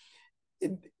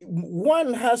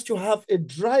 one has to have a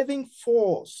driving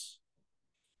force.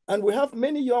 And we have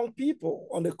many young people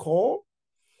on the call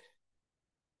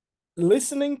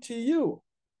listening to you.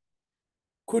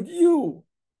 Could you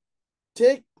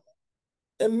take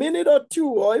a minute or two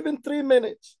or even 3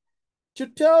 minutes to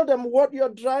tell them what your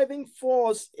driving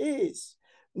force is,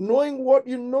 knowing what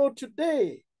you know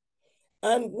today?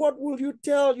 And what will you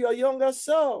tell your younger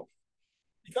self?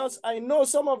 Because I know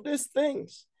some of these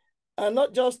things are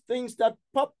not just things that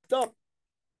popped up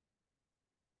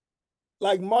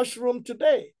like mushroom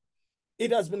today.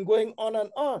 It has been going on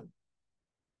and on.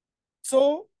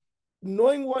 So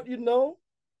knowing what you know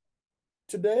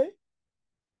today,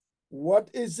 what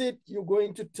is it you're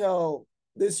going to tell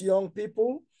these young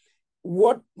people?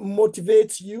 What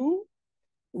motivates you?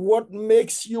 What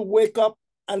makes you wake up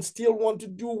and still want to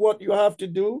do what you have to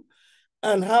do?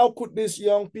 And how could these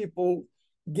young people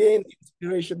gain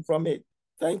inspiration from it?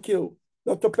 Thank you.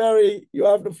 Dr. Perry, you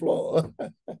have the floor.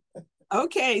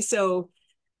 Okay, so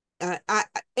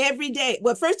every day.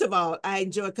 Well, first of all, I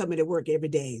enjoy coming to work every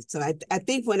day. So I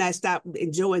think when I stop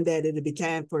enjoying that, it'll be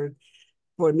time for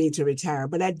me to retire.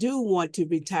 But I do want to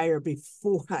retire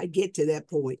before I get to that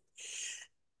point.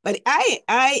 But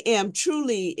I am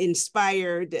truly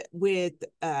inspired with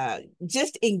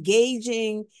just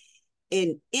engaging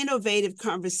in innovative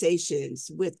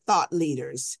conversations with thought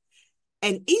leaders.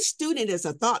 And each student is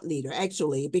a thought leader,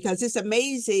 actually, because it's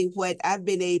amazing what I've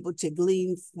been able to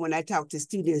glean when I talk to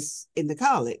students in the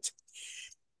college.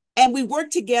 And we work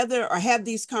together or have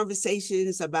these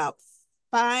conversations about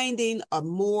finding a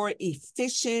more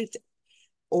efficient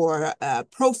or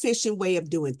proficient way of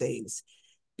doing things.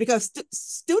 Because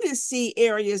students see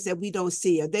areas that we don't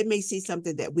see, or they may see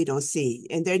something that we don't see.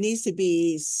 And there needs to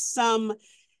be some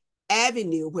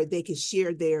avenue where they can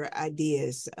share their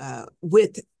ideas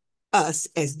with us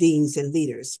as deans and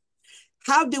leaders.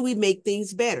 How do we make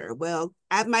things better? Well,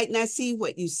 I might not see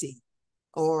what you see,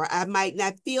 or I might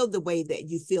not feel the way that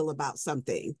you feel about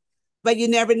something. But you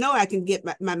never know. I can get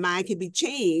my mind can be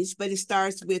changed, but it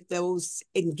starts with those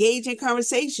engaging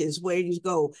conversations where you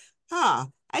go,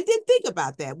 I didn't think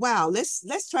about that. Wow,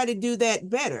 let's try to do that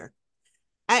better.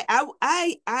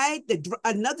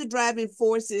 Another driving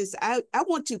force is I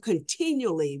want to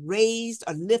continually raise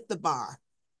or lift the bar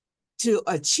to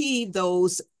achieve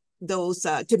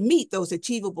to meet those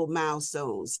achievable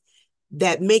milestones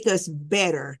that make us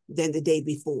better than the day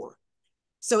before.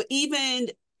 So even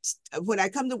when I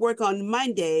come to work on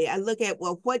Monday, I look at,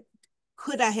 well, what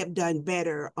could I have done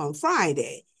better on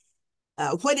Friday?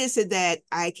 What is it that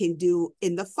I can do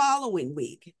in the following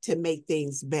week to make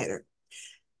things better?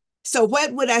 So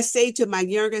what would I say to my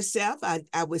younger self?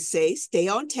 I would say, stay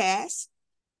on task,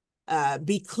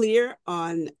 be clear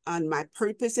on my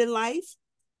purpose in life,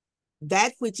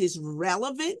 that which is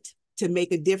relevant to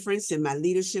make a difference in my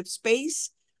leadership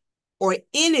space or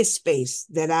any space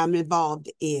that I'm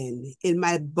involved in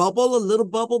my bubble, a little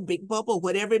bubble, big bubble,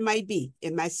 whatever it might be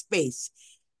in my space.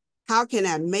 How can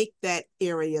I make that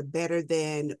area better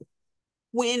than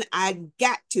when I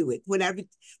got to it,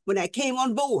 when I came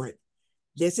on board?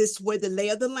 This is where the lay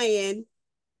of the land.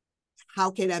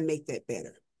 How can I make that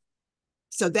better?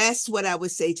 So that's what I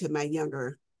would say to my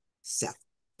younger self.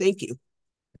 Thank you.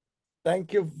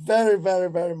 Thank you very, very,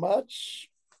 very much.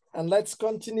 And let's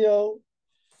continue.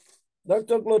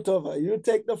 Dr. Glotova, you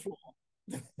take the floor.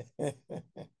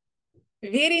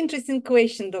 Very interesting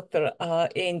question, Dr.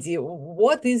 Andy.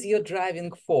 What is your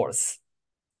driving force?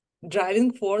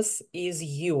 Driving force is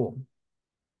you.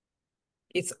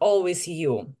 It's always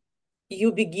you.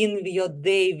 You begin your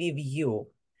day with you.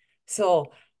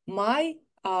 So my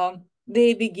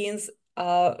day begins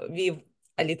with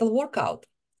a little workout.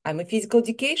 I'm a physical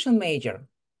education major.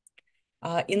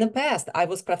 In the past, I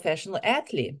was a professional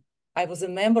athlete. I was a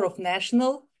member of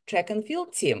national track and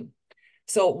field team.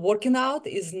 So working out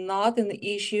is not an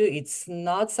issue. It's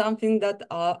not something that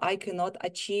I cannot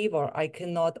achieve or I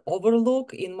cannot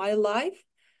overlook in my life.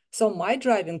 So my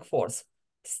driving force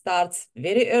starts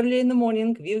very early in the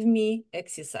morning with me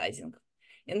exercising.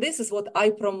 And this is what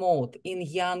I promote in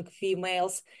young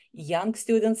females, young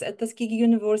students at Tuskegee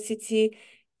University,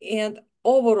 and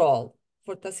overall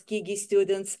for Tuskegee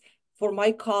students, for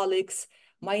my colleagues,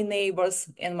 my neighbors,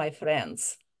 and my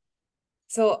friends.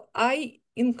 So I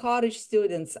encourage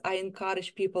students, I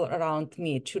encourage people around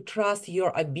me to trust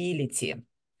your ability.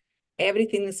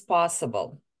 Everything is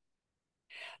possible.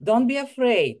 Don't be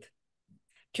afraid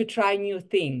to try new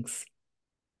things.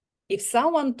 If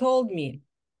someone told me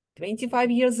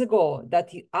 25 years ago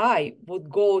that I would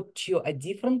go to a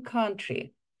different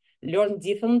country, learn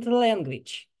different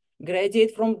language,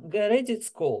 graduate from graduate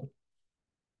school,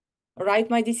 write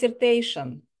my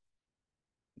dissertation,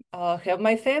 have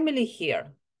my family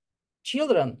here,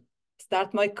 children,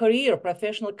 start my career,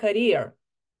 professional career,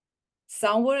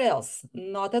 somewhere else,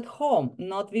 not at home,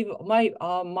 not with my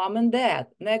mom and dad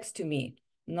next to me,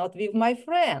 not with my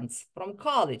friends from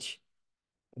college,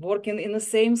 working in the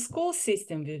same school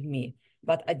system with me,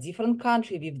 but a different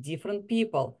country with different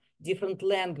people, different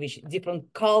language,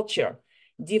 different culture,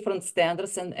 different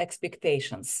standards and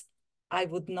expectations. I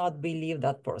would not believe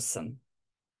that person.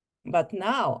 But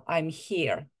now I'm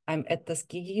here. I'm at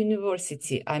Tuskegee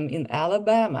University. I'm in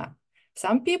Alabama.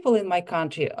 Some people in my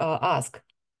country ask,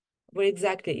 where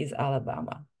exactly is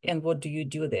Alabama? And what do you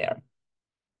do there?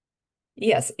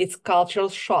 Yes, it's cultural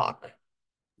shock,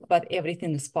 but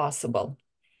everything is possible.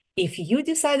 If you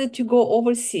decided to go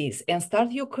overseas and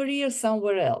start your career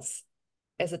somewhere else,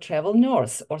 as a travel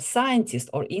nurse or scientist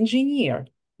or engineer,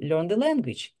 learn the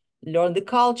language, learn the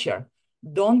culture.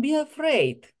 Don't be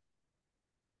afraid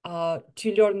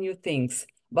to learn new things,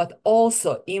 but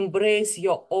also embrace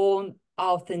your own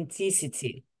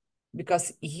authenticity,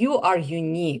 because you are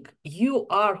unique. You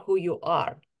are who you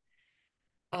are.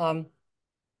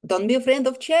 Don't be afraid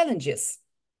of challenges.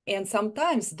 And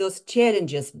sometimes those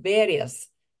challenges, barriers,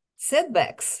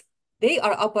 setbacks, they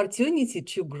are opportunity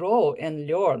to grow and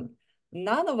learn.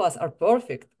 None of us are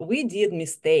perfect. We did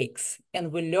mistakes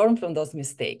and we learn from those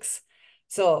mistakes.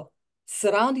 So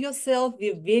surround yourself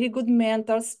with very good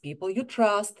mentors, people you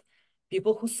trust,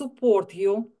 people who support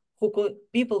you,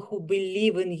 people who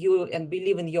believe in you and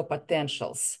believe in your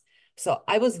potentials. So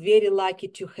I was very lucky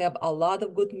to have a lot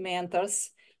of good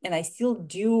mentors, and I still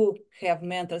do have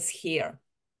mentors here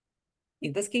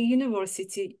in Tuskegee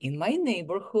University, in my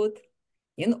neighborhood,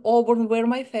 in Auburn, where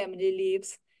my family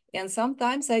lives. And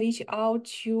sometimes I reach out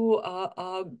to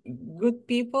good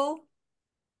people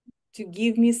to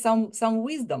give me some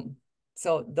wisdom.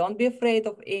 So don't be afraid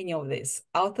of any of this.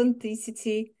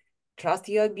 Authenticity, trust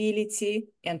your ability,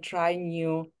 and try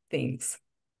new things.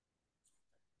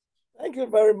 Thank you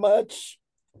very much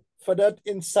for that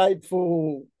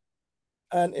insightful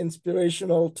and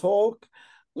inspirational talk.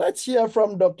 Let's hear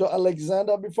from Dr.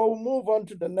 Alexander before we move on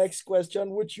to the next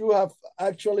question, which you have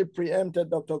actually preempted,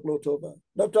 Dr. Glotova.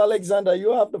 Dr. Alexander,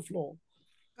 you have the floor.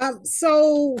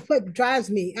 So what drives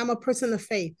me, I'm a person of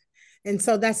faith. And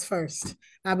so that's first.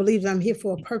 I believe I'm here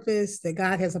for a purpose, that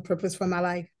God has a purpose for my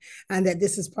life, and that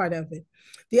this is part of it.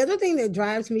 The other thing that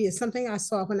drives me is something I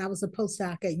saw when I was a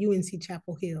postdoc at UNC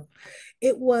Chapel Hill.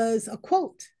 It was a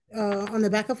quote on the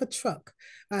back of a truck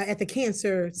at the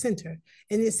cancer center.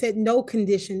 And it said, no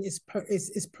condition is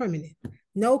permanent.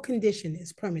 No condition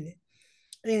is permanent.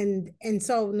 And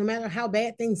so no matter how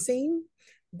bad things seem,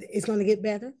 it's going to get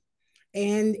better.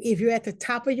 And if you're at the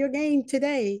top of your game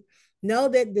today, know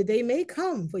that the day may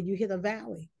come where you hit a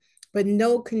valley, but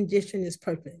no condition is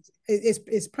perfect.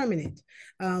 It's permanent.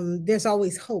 There's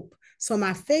always hope. So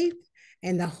my faith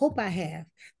and the hope I have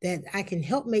that I can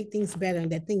help make things better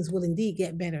and that things will indeed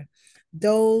get better,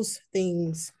 those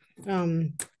things are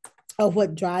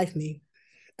what drive me.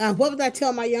 What would I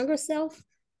tell my younger self?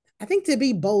 I think to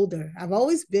be bolder. I've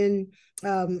always been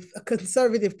a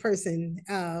conservative person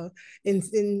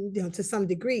to some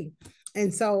degree.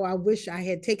 And so I wish I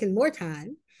had taken more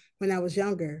time when I was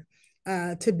younger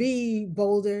to be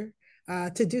bolder,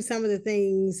 to do some of the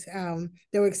things that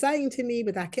were exciting to me,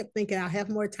 but I kept thinking I'll have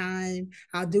more time,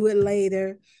 I'll do it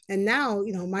later. And now,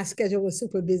 my schedule was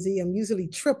super busy. I'm usually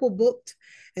triple booked.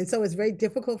 And so it's very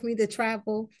difficult for me to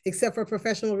travel, except for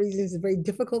professional reasons. It's very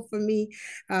difficult for me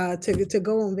to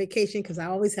go on vacation because I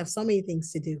always have so many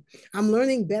things to do. I'm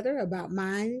learning better about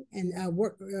mind and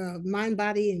mind,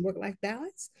 body, and work-life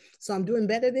balance. So I'm doing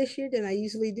better this year than I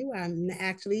usually do. I'm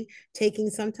actually taking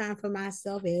some time for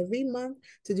myself every month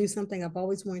to do something I've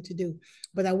always wanted to do.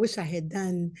 But I wish I had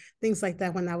done things like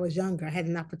that when I was younger. I had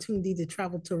an opportunity to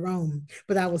travel to Rome,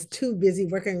 but I was too busy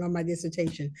working on my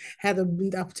dissertation. Had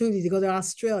the opportunity to go to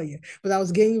Australia, but I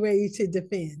was getting ready to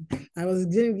defend. Had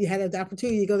the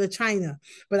opportunity to go to China,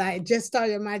 but I just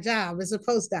started my job as a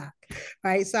postdoc,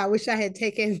 right? So I wish I had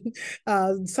taken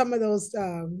some of those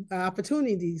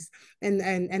opportunities,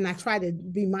 and I try to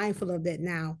be mindful of that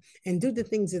now and do the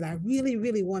things that I really,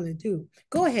 really want to do.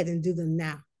 Go ahead and do them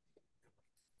now.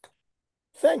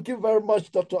 Thank you very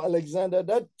much, Dr. Alexander.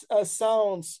 That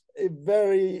sounds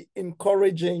very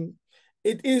encouraging.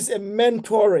 It is a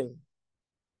mentoring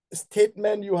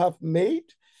statement you have made.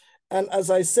 And as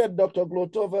I said, Dr.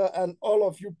 Glotova and all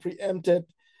of you preempted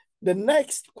the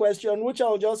next question, which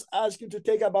I'll just ask you to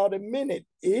take about a minute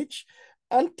each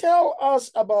and tell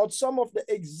us about some of the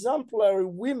exemplary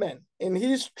women in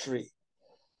history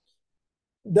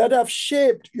that have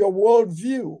shaped your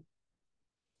worldview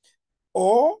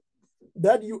or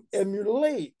that you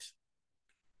emulate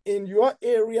in your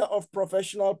area of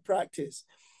professional practice.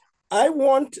 I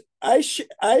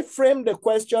frame the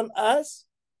question as,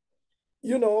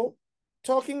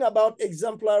 talking about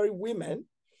exemplary women.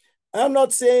 I'm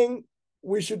not saying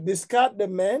we should discard the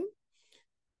men,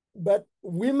 but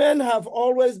women have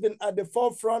always been at the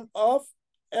forefront of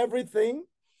everything,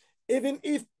 even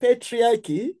if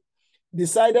patriarchy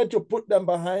decided to put them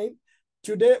behind.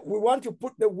 Today, we want to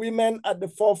put the women at the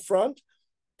forefront.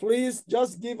 Please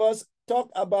just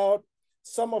talk about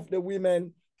some of the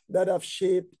women that have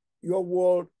shaped your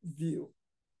world view.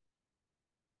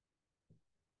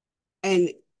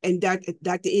 And Dr.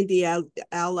 Indy, I'm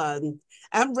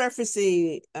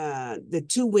referencing the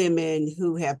two women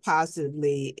who have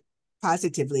positively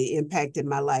impacted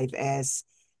my life as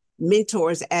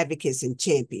mentors, advocates, and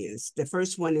champions. The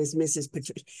first one is Mrs.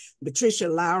 Patricia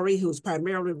Lowry, who's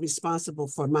primarily responsible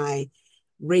for my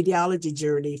radiology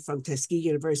journey from Tuskegee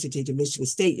University to Michigan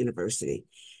State University.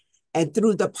 And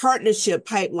through the partnership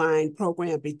pipeline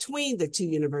program between the two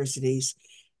universities,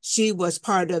 she was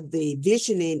part of the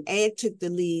visioning and took the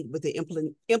lead with the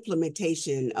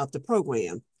implementation of the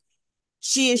program.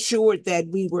 She ensured that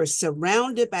we were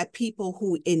surrounded by people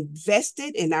who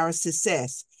invested in our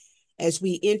success as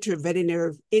we enter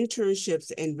veterinary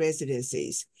internships and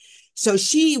residencies. So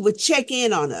she would check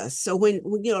in on us. So when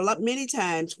many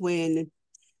times when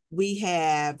we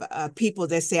have people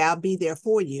that say, I'll be there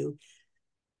for you,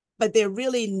 but they're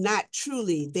really not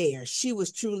truly there. She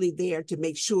was truly there to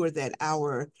make sure that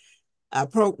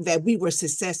that we were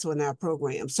successful in our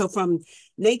program. So from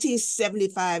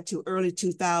 1975 to early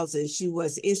 2000, she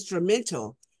was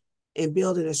instrumental in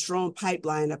building a strong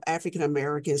pipeline of African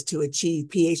Americans to achieve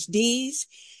PhDs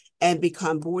and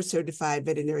become board certified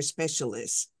veterinary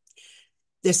specialists.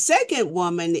 The second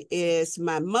woman is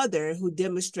my mother, who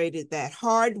demonstrated that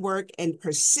hard work and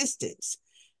persistence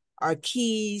are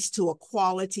keys to a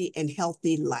quality and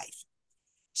healthy life.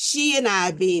 She and I,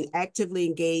 being actively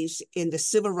engaged in the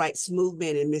civil rights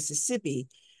movement in Mississippi,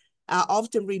 I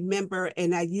often remember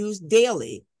and I use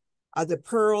daily the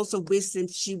pearls of wisdom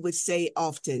she would say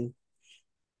often.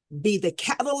 Be the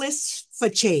catalyst for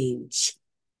change.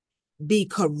 Be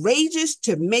courageous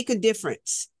to make a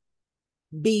difference.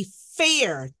 Be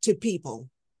fair to people.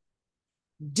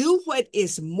 Do what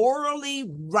is morally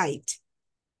right.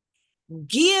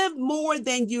 Give more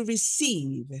than you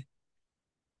receive,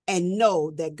 and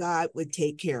know that God would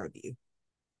take care of you.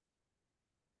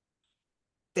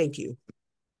 Thank you.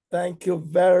 Thank you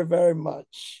very, very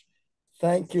much.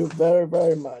 Thank you very,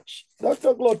 very much.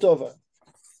 Dr. Glotova,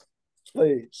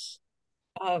 please.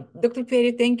 Dr.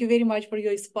 Perry, thank you very much for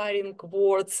your inspiring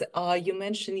words. You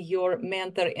mentioned your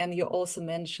mentor and you also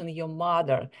mentioned your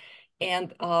mother.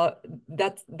 And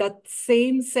that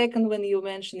same second when you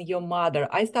mentioned your mother,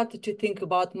 I started to think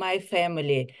about my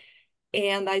family.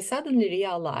 And I suddenly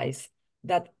realized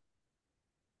that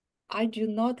I do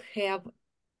not have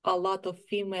a lot of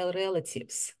female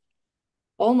relatives.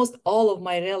 Almost all of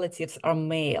my relatives are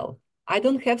male. I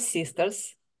don't have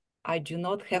sisters. I do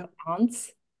not have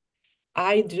aunts.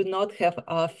 I do not have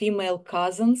female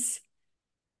cousins.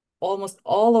 Almost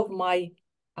all of my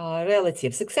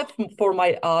relatives, except for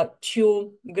my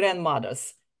two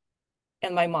grandmothers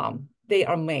and my mom, they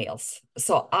are males.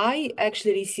 So I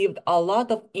actually received a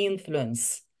lot of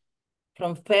influence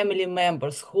from family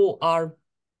members who are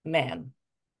men.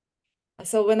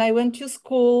 So when I went to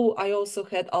school, I also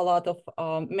had a lot of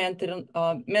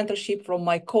mentorship from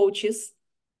my coaches,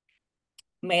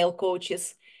 male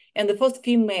coaches. And the first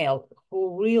female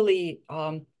who really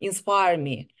inspired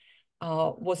me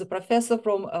was a professor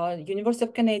from University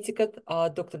of Connecticut,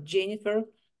 Dr. Jennifer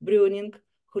Bruning,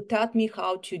 who taught me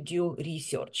how to do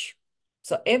research.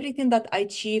 So everything that I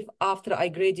achieved after I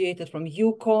graduated from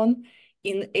UConn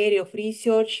in area of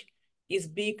research is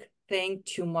big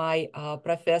thanks to my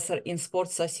professor in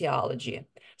sports sociology.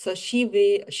 So she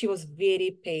was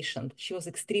very patient. She was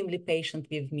extremely patient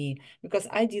with me because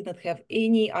I did not have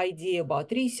any idea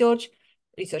about research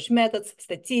methods,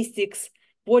 statistics,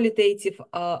 qualitative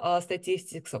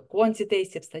statistics or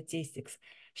quantitative statistics.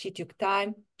 She took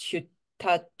time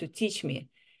to teach me.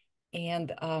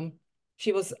 And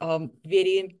she was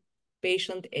very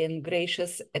patient and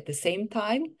gracious at the same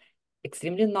time,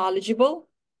 extremely knowledgeable.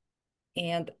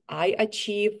 And I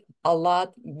achieved a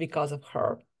lot because of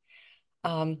her.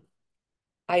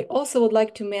 I also would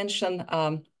like to mention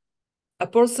a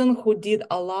person who did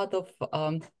a lot of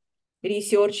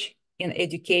research in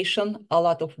education, a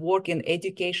lot of work in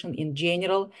education in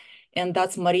general, and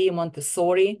that's Maria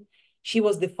Montessori. She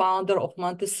was the founder of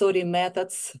Montessori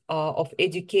methods of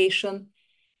education,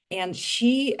 and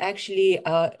she actually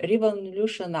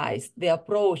revolutionized the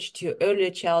approach to early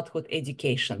childhood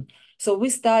education. So we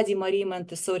study Maria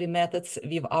Montessori methods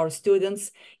with our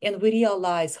students, and we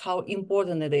realize how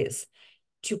important it is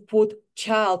to put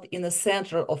child in the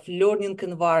center of learning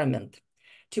environment,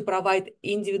 to provide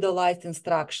individualized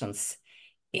instructions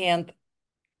and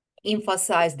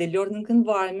emphasize the learning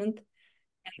environment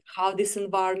and how this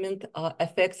environment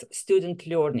affects student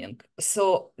learning.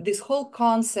 So this whole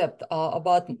concept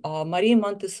about Maria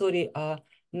Montessori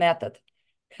method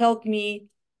helped me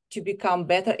to become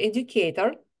better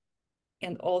educator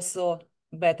and also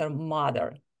better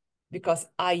mother because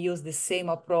I use the same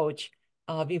approach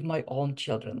with my own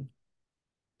children.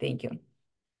 Thank you.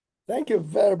 Thank you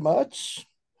very much.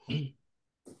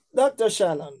 Dr.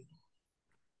 Shannon.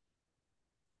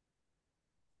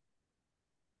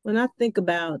 When I think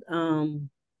about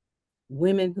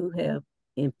women who have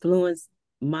influenced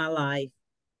my life,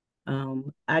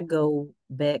 I go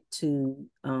back to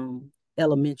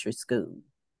elementary school.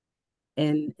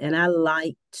 And I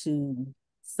like to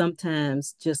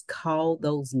sometimes just call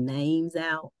those names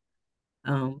out.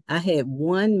 I had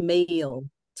one male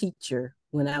teacher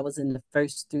when I was in the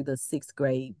first through the sixth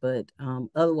grade, but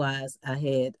otherwise I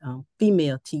had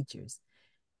female teachers,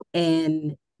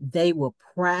 and they were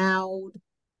proud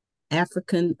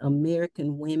African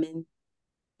American women,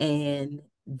 and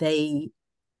they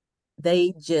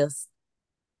just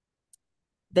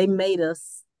they made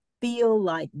us feel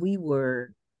like we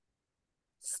were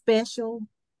special,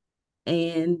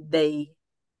 and they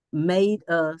made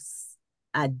us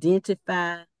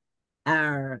identify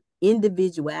our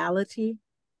individuality,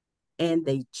 and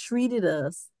they treated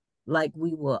us like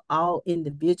we were all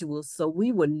individuals. So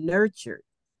we were nurtured.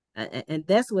 And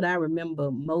that's what I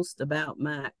remember most about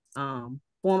my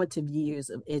formative years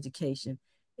of education,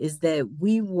 is that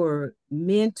we were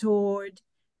mentored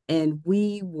and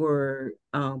we were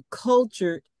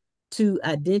cultured to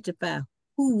identify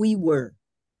who we were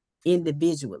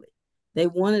individually. They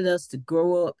wanted us to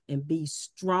grow up and be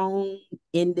strong,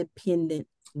 independent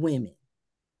women.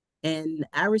 And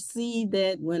I received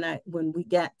that when we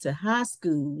got to high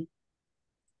school.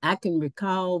 I can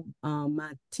recall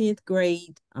my 10th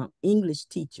grade English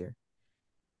teacher.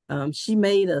 She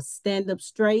made us stand up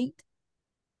straight.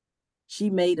 She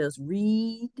made us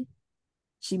read.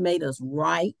 She made us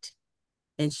write.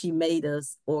 And she made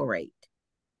us orate.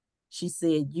 She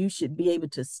said, you should be able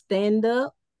to stand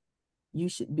up. You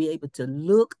should be able to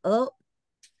look up.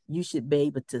 You should be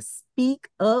able to speak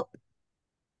up.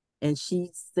 And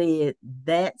she said,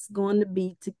 that's going to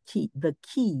be the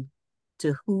key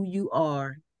to who you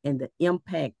are and the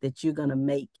impact that you're going to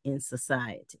make in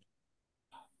society.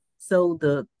 So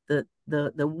the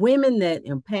women that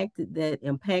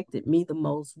impacted me the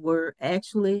most were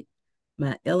actually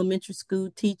my elementary school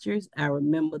teachers. I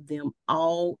remember them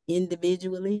all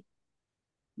individually.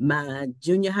 My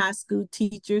junior high school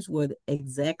teachers were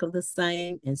exactly the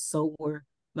same, and so were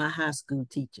my high school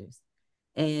teachers.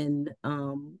 And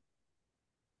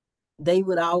they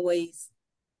would always,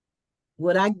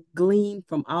 what I gleaned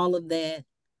from all of that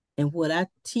and what I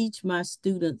teach my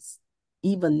students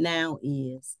even now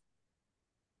is,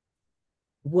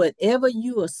 whatever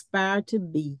you aspire to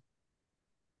be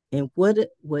and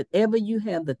whatever you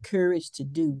have the courage to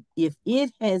do, if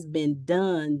it has been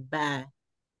done by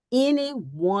any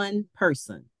one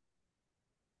person,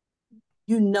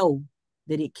 you know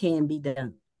that it can be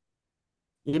done.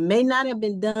 It may not have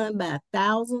been done by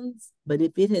thousands, but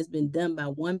if it has been done by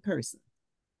one person,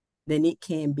 then it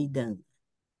can be done.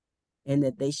 And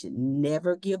that they should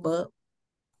never give up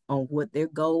on what their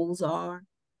goals are.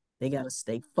 They got to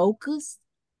stay focused.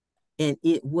 And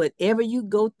whatever you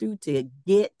go through to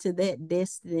get to that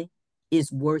destiny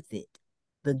is worth it.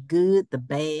 The good, the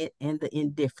bad, and the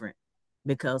indifferent.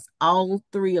 Because all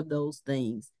three of those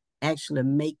things actually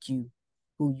make you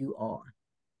who you are.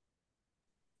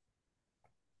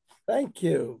 Thank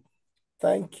you.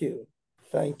 Thank you.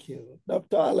 Thank you.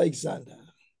 Dr. Alexander.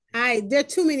 There are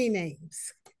too many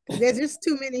names. There's just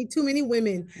too many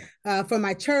women from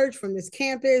my church, from this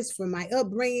campus, from my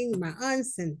upbringing, my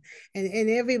aunts and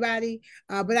everybody.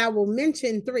 But I will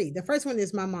mention three. The first one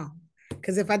is my mom.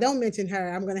 Because if I don't mention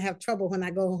her, I'm going to have trouble when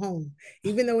I go home.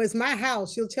 Even though it's my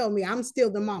house, she'll tell me I'm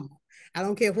still the mama. I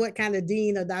don't care what kind of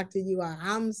dean or doctor you are,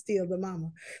 I'm still the mama.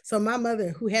 So my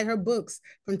mother, who had her books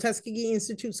from Tuskegee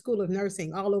Institute School of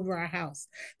Nursing all over our house,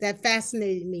 that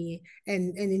fascinated me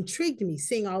and intrigued me,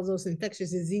 seeing all those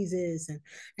infectious diseases.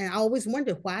 And I always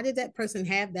wondered, why did that person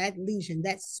have that lesion,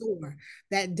 that sore,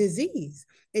 that disease?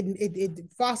 It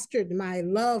fostered my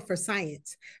love for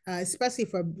science, especially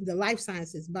for the life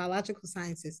sciences, biological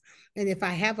sciences. And if I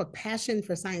have a passion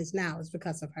for science now, it's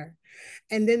because of her.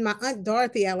 And then my aunt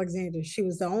Dorothy Alexander, she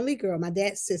was the only girl, my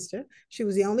dad's sister. She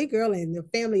was the only girl in the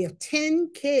family of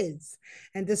 10 kids.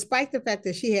 And despite the fact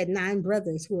that she had 9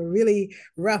 brothers who were really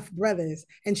rough brothers,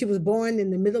 and she was born in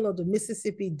the middle of the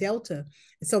Mississippi Delta,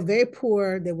 so very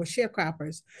poor, they were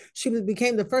sharecroppers. She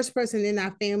became the first person in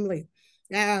our family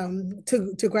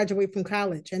to graduate from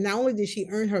college. And not only did she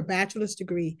earn her bachelor's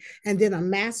degree and then a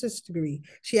master's degree,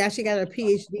 she actually got a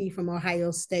PhD from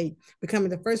Ohio State, becoming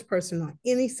the first person on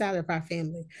any side of our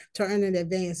family to earn an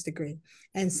advanced degree.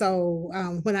 And so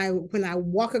when I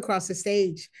walk across the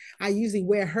stage, I usually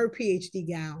wear her PhD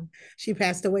gown. She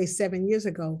passed away 7 years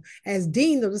ago as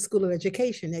Dean of the School of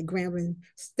Education at Grambling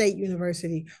State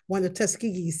University, one of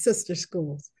Tuskegee's sister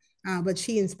schools. But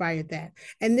she inspired that.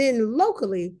 And then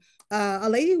locally, a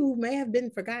lady who may have been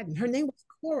forgotten. Her name was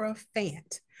Cora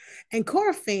Fant. And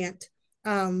Cora Fant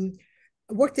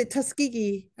worked at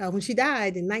Tuskegee when she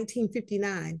died in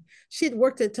 1959. She had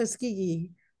worked at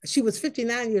Tuskegee She was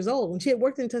 59 years old and she had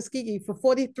worked in Tuskegee for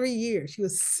 43 years. She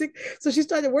was sick. So she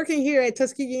started working here at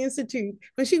Tuskegee Institute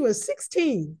when she was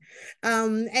 16.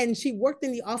 And she worked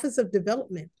in the Office of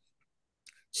Development.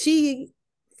 She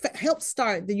helped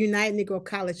start the United Negro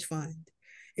College Fund.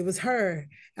 It was her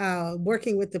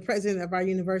working with the president of our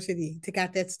university to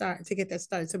get that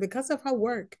started. So because of her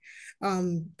work,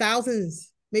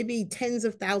 thousands, maybe tens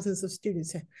of thousands of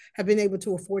students have been able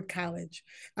to afford college.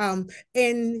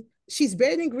 And she's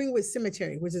buried in Greenwood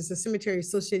Cemetery, which is a cemetery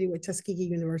associated with Tuskegee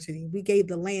University. We gave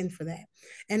the land for that.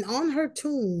 And on her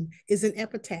tomb is an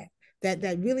epitaph that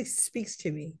really speaks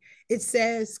to me. It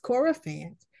says Cora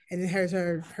Fant, and it has she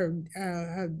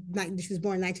was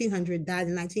born in 1900, died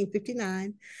in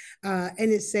 1959.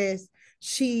 And it says,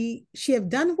 she have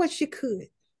done what she could.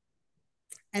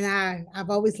 And I've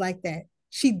always liked that.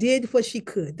 She did what she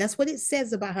could. That's what it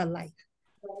says about her life.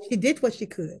 She did what she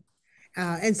could.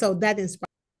 And so that inspired.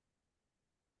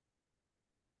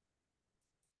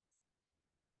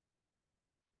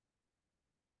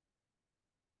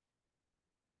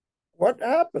 What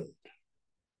happened?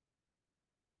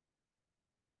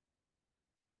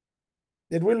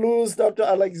 Did we lose Dr.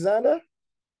 Alexander?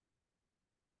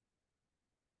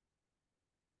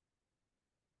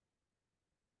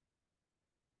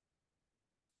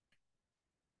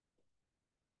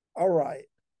 All right.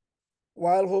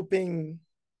 While hoping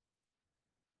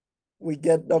we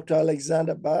get Dr.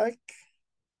 Alexander back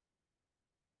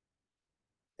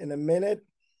in a minute.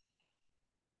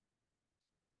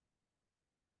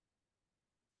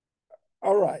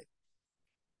 All right.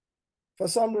 For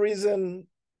some reason,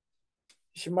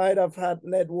 she might have had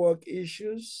network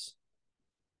issues.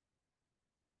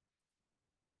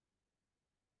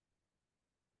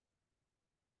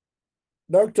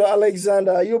 Dr.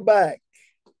 Alexander, are you back?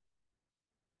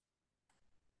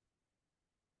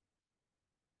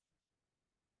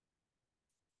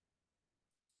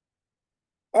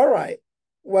 All right.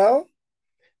 Well,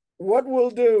 what we'll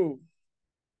do,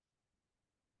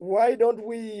 why don't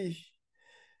we,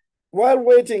 while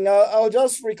waiting, I'll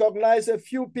just recognize a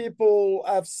few people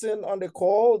I've seen on the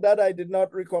call that I did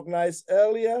not recognize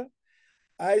earlier.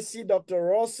 I see Dr.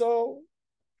 Russell.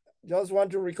 Just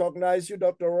want to recognize you,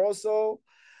 Dr. Russell.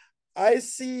 I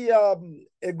see a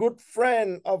good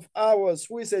friend of ours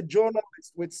who is a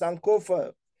journalist with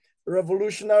Sankofa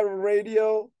Revolutionary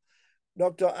Radio,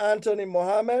 Dr. Anthony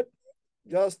Mohammed,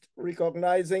 just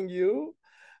recognizing you.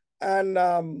 And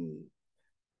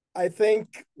I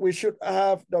think we should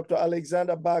have Dr.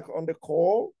 Alexander back on the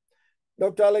call.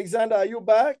 Dr. Alexander, are you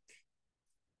back?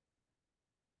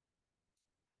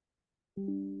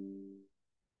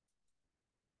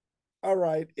 All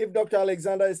right, if Dr.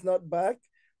 Alexander is not back,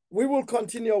 we will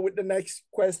continue with the next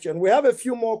question. We have a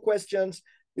few more questions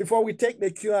before we take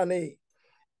the Q&A.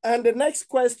 And the next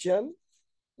question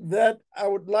that I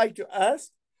would like to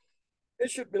ask,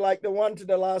 it should be like the one to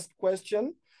the last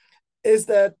question, is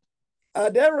that are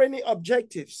there any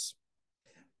objectives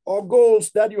or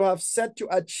goals that you have set to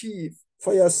achieve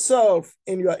for yourself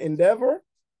in your endeavor?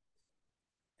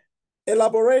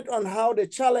 Elaborate on how the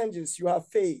challenges you have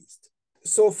faced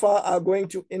so far are going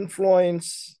to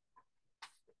influence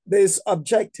these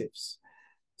objectives.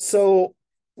 So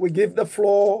we give the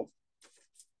floor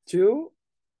to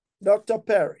Dr.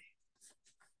 Perry.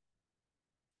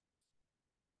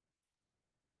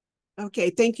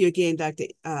 Okay, thank you again, Dr.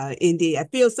 Indy. I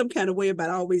feel some kind of way about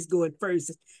always going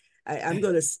first. I'm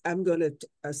gonna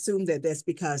assume that that's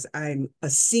because I'm a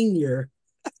senior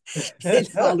in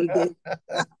all of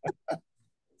this.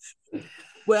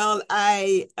 Well,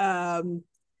 I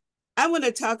want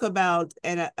to talk about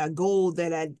a goal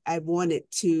that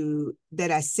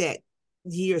I set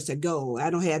years ago.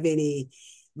 I don't have any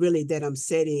really that I'm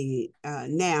setting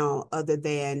now, other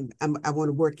than I want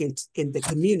to work in the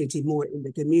community, more in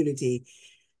the community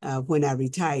when I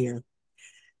retire.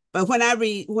 But when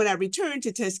I returned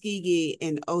to Tuskegee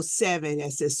in 2007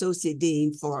 as the Associate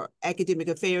Dean for Academic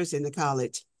Affairs in the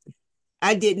college,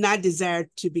 I did not desire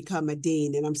to become a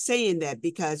dean. And I'm saying that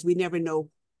because we never know,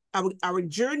 our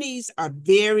journeys are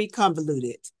very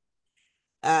convoluted.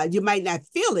 You might not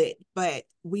feel it, but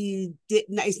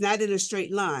it's not in a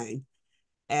straight line.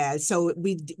 So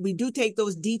we do take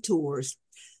those detours.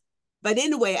 But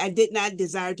anyway, I did not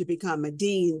desire to become a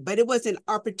dean, but it was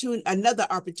another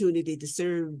opportunity to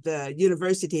serve the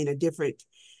university in a different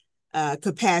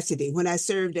capacity. When I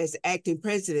served as acting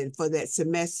president for that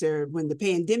semester, when the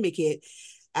pandemic hit,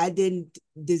 I didn't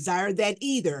desire that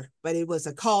either, but it was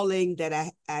a calling that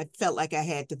I felt like I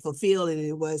had to fulfill, and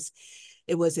it was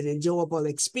an enjoyable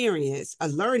experience, a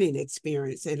learning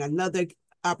experience, and another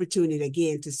opportunity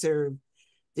again to serve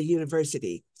the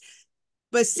university.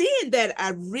 But seeing that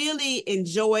I really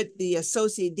enjoyed the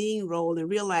associate dean role and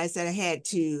realized that I had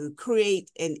to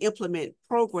create and implement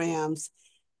programs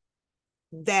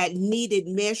that needed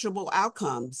measurable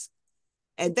outcomes.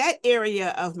 And that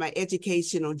area of my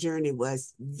educational journey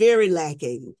was very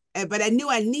lacking, but I knew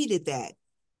I needed that.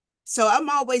 So I'm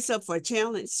always up for a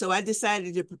challenge. So I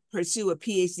decided to pursue a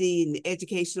PhD in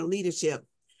educational leadership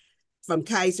from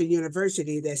Kaiser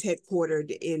University that's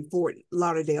headquartered in Fort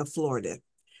Lauderdale, Florida.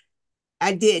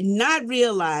 I did not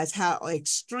realize how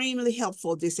extremely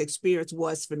helpful this experience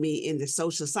was for me in the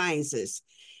social sciences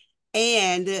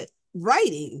and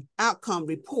writing outcome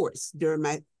reports during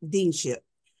my deanship.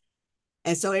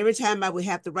 And so every time I would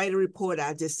have to write a report,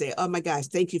 I'd just say, oh my gosh,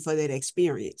 thank you for that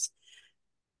experience.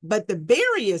 But the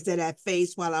barriers that I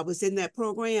faced while I was in that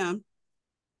program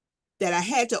that I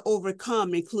had to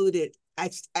overcome included, I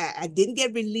didn't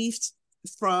get released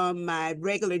from my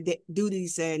regular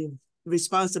duties and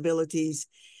responsibilities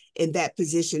in that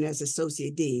position as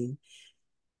associate dean.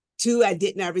 2, I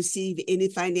did not receive any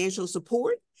financial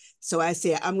support. So I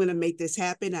said, I'm going to make this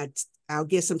happen. I'll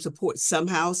get some support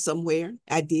somehow, somewhere.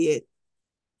 I did.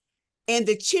 And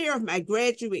the chair of my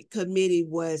graduate committee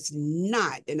was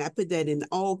not, and I put that in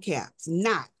all caps,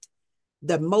 not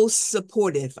the most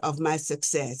supportive of my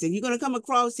success. And you're going to come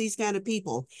across these kind of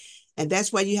people. And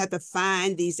that's why you have to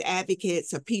find these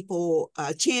advocates or people,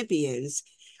 champions.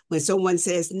 When someone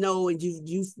says no, and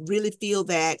you really feel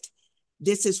that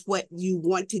this is what you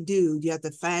want to do, you have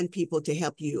to find people to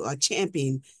help you or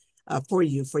champion for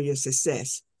you, for your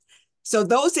success. So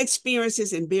those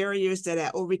experiences and barriers that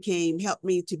I overcame helped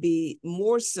me to be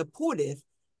more supportive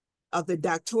of the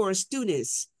doctoral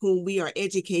students whom we are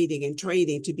educating and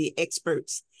training to be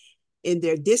experts in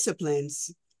their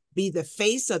disciplines, be the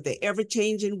face of the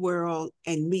ever-changing world,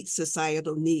 and meet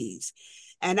societal needs.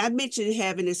 And I mentioned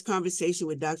having this conversation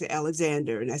with Dr.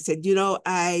 Alexander, and I said, you know,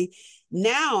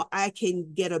 now I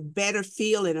can get a better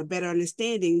feel and a better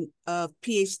understanding of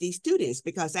PhD students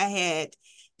because I had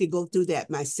to go through that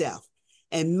myself.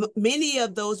 And many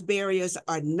of those barriers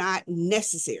are not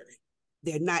necessary.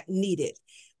 They're not needed.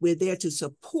 We're there to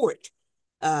support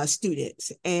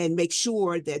students and make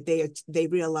sure that they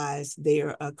realize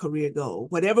their career goal.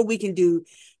 Whatever we can do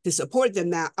to support them.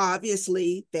 Now,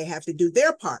 obviously, they have to do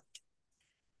their part.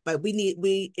 But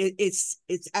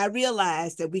I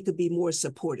realize that we could be more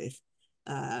supportive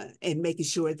and making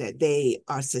sure that they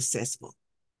are successful.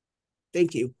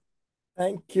 Thank you.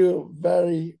 Thank you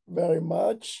very, very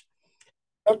much.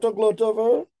 Dr.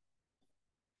 Glotova?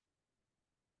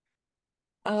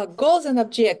 Goals and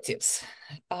objectives.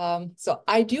 So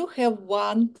I do have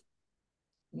one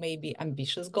maybe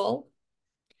ambitious goal,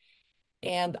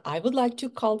 and I would like to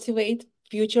cultivate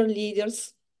future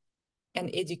leaders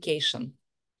and education,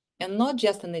 and not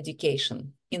just in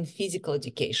education, in physical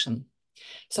education.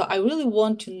 So I really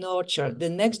want to nurture the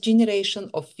next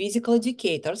generation of physical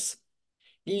educators,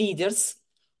 leaders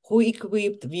who are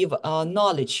equipped with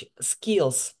knowledge,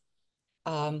 skills,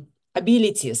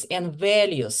 abilities, and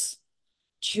values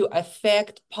to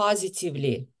affect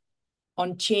positively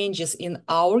on changes in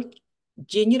our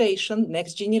generation,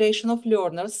 next generation of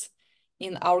learners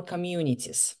in our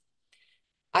communities.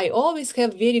 I always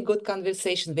have very good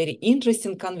conversation, very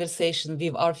interesting conversation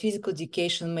with our physical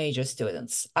education major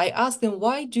students. I ask them,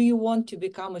 why do you want to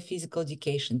become a physical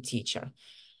education teacher?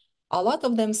 A lot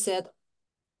of them said,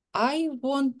 I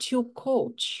want to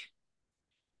coach,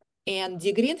 and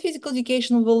degree in physical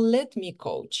education will let me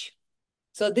coach.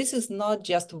 So this is not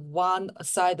just one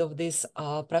side of this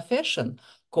profession.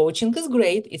 Coaching is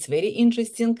great, it's very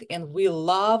interesting, and we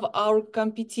love our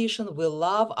competition, we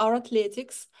love our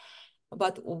athletics,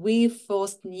 but we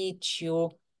first need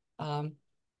to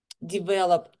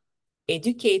develop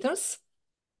educators,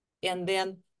 and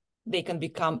then they can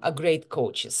become a great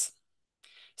coaches.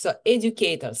 So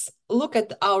educators, look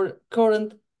at our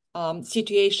current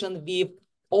situation with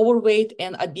overweight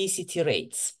and obesity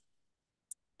rates.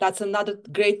 That's another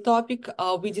great topic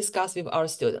we discuss with our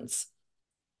students.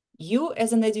 You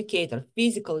as an educator,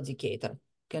 physical educator,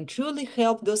 can truly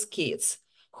help those kids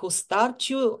who start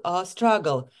to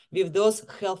struggle with those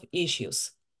health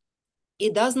issues.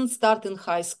 It doesn't start in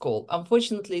high school.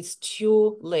 Unfortunately, it's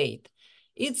too late.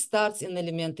 It starts in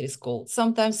elementary school.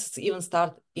 Sometimes it's even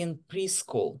start in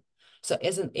preschool. So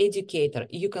as an educator,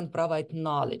 you can provide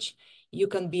knowledge. You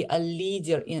can be a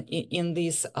leader in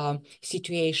this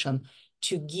situation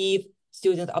to give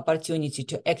student opportunity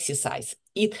to exercise,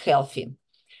 eat healthy,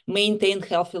 maintain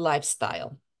healthy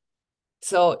lifestyle.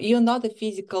 So you're not a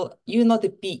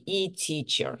PE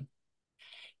teacher.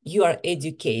 You are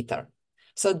educator.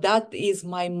 So that is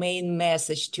my main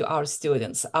message to our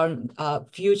students, our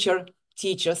future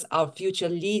teachers, our future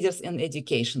leaders in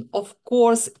education. Of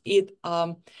course, it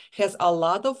has a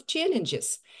lot of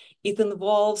challenges. It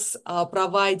involves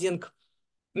providing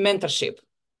mentorship,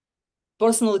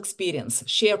 personal experience,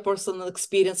 share personal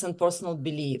experience and personal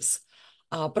beliefs,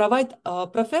 provide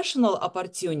professional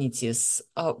opportunities,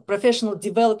 professional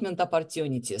development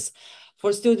opportunities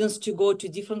for students to go to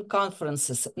different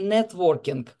conferences,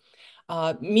 networking,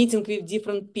 meeting with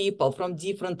different people from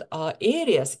different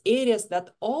areas that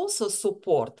also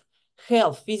support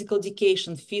health, physical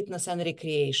education, fitness, and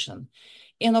recreation.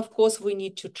 And of course, we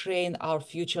need to train our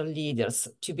future leaders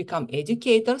to become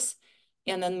educators,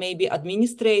 and then maybe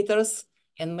administrators,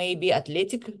 and maybe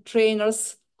athletic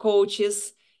trainers,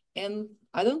 coaches, and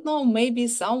I don't know, maybe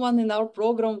someone in our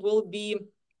program will be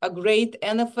a great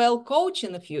NFL coach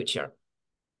in the future.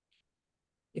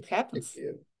 It happens.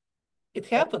 It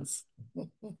happens.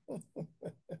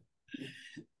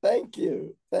 Thank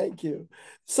you. Thank you.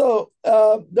 So,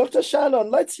 Dr.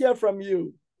 Shannon, let's hear from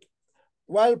you.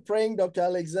 While praying, Dr.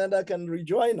 Alexander can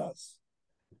rejoin us.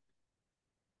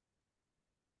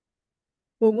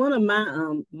 Well, one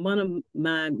of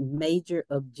my major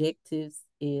objectives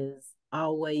is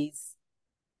always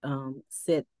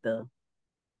set the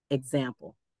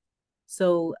example.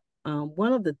 So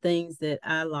one of the things that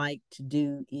I like to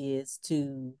do is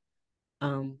to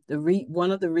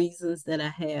one of the reasons that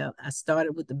I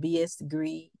started with the BS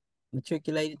degree,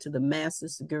 matriculated to the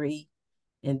master's degree,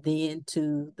 and then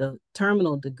to the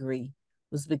terminal degree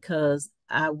was because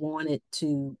I wanted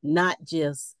to not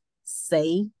just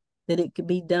say that it could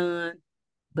be done,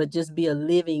 but just be a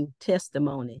living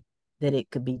testimony that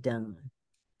it could be done.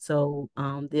 So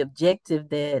the objective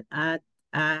that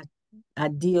I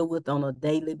deal with on a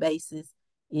daily basis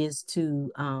is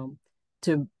to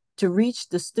reach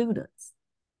the students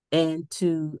and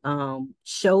to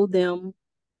show them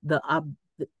the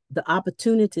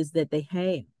opportunities that they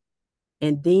have,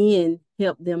 and then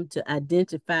help them to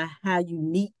identify how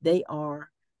unique they are,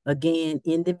 again,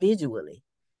 individually,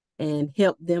 and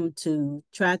help them to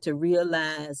try to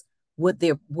realize what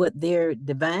their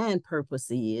divine purpose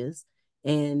is,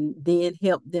 and then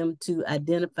help them to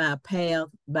identify a path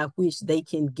by which they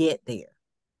can get there.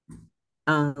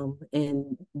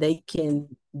 And they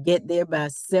can get there by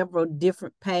several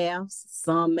different paths.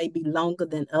 Some may be longer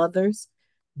than others,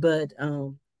 but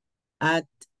I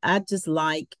just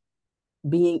like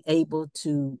being able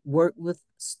to work with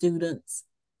students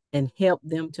and help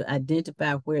them to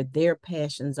identify where their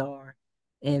passions are,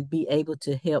 and be able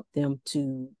to help them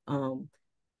to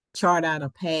chart out a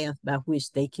path by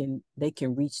which they can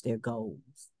reach their goals.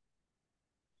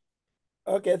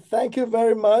 Okay, thank you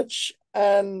very much.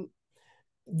 And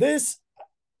this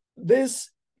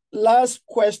last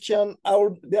question,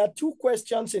 there are two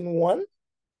questions in one,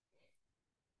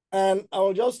 and I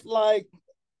would just like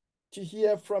to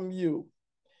hear from you.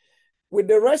 With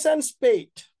the recent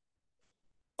spate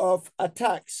of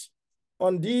attacks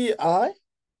on DEI,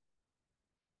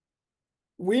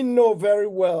 we know very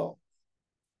well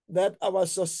that our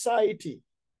society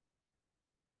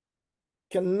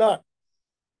cannot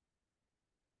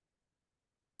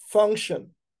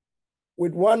function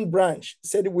with one branch,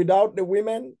 said without the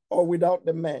women or without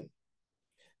the men.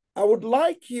 I would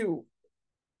like you,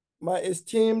 my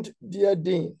esteemed dear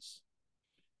deans,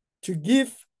 to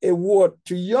give a word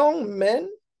to young men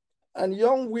and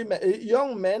young women,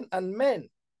 young men and men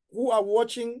who are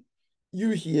watching you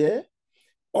here,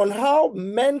 on how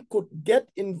men could get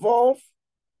involved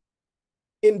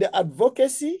in the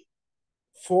advocacy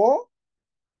for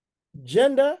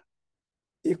gender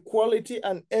equality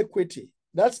and equity.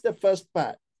 That's the first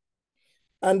part.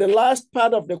 And the last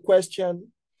part of the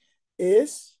question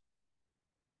is,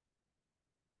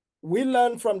 we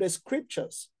learn from the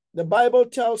scriptures. The Bible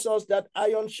tells us that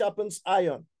iron sharpens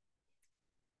iron.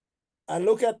 And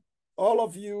look at all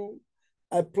of you.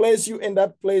 I place you in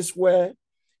that place where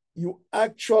you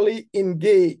actually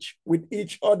engage with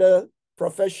each other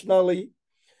professionally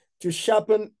to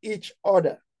sharpen each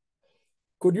other.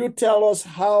 Could you tell us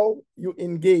how you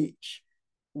engage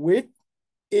with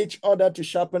each other to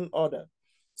sharpen other?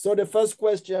 So the first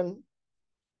question,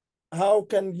 how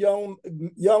can young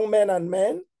men and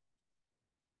men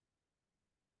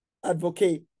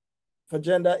advocate for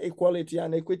gender equality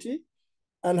and equity?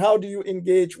 And how do you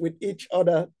engage with each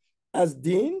other as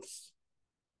deans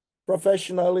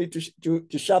professionally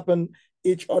to sharpen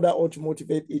each other or to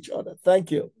motivate each other? Thank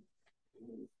you.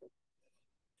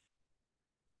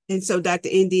 And so Dr.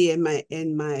 Indy and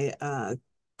my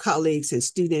colleagues and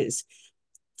students,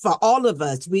 for all of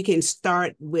us, we can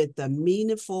start with a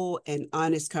meaningful and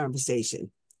honest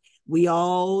conversation. We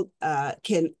all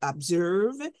can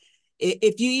observe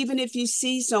Even if you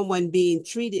see someone being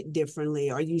treated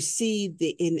differently, or you see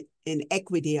the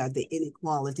inequity or the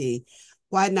inequality,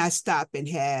 why not stop and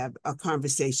have a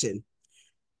conversation?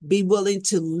 Be willing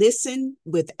to listen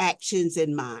with actions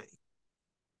in mind.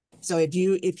 So if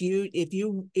you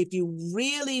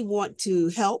really want to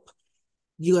help,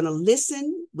 you're going to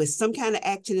listen with some kind of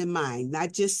action in mind,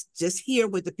 not just hear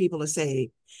what the people are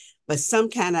saying, but some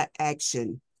kind of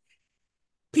action.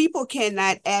 People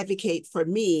cannot advocate for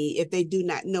me if they do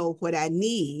not know what I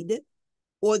need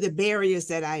or the barriers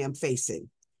that I am facing.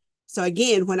 So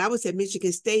again, when I was at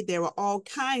Michigan State, there were all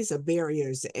kinds of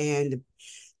barriers and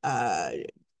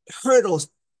hurdles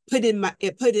put in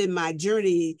my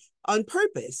journey on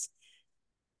purpose.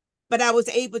 But I was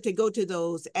able to go to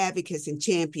those advocates and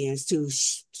champions to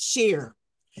share.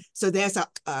 So there's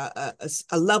a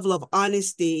level of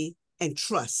honesty and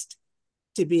trust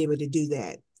to be able to do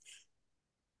that.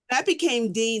 When I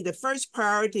became dean, the first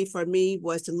priority for me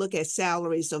was to look at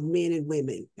salaries of men and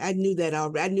women. I knew that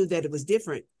already. I knew that it was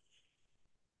different.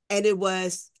 And it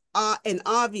was an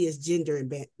obvious gender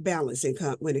imbalance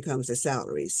when it comes to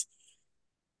salaries.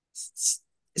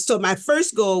 So my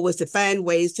first goal was to find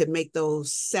ways to make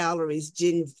those salaries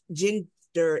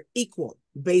gender equal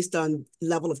based on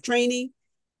level of training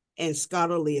and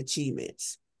scholarly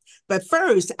achievements. But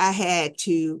first, I had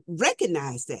to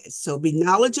recognize that. So be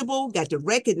knowledgeable, got to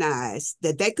recognize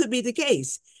that that could be the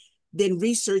case, then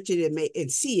research it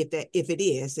and see if it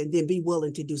is, and then be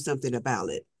willing to do something about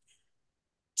it.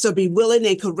 So be willing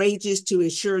and courageous to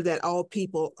ensure that all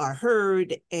people are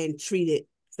heard and treated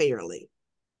fairly.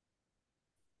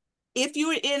 If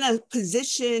you're in a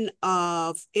position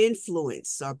of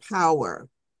influence or power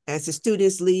as the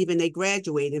students leave and they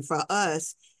graduate, and for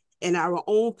us in our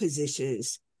own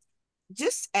positions,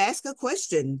 just ask a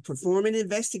question, perform an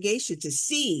investigation to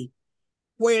see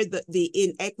where the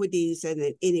inequities and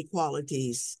the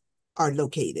inequalities are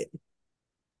located.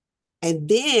 And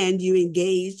then you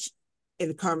engage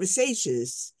in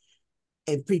conversations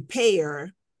and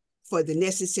prepare for the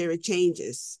necessary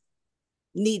changes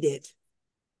needed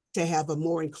to have a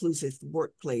more inclusive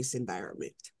workplace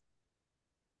environment.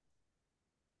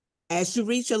 As you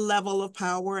reach a level of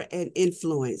power and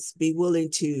influence, be willing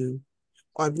to,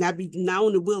 or not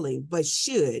only willing, but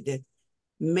should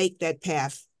make that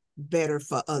path better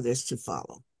for others to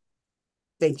follow.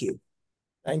 Thank you.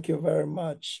 Thank you very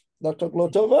much. Dr.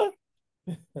 Glotova?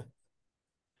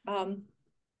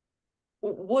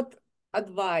 What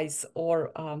advice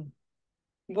or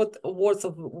what words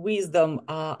of wisdom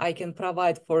I can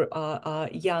provide for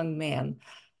young men?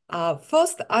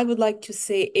 First, I would like to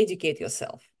say, educate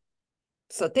yourself.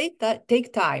 So take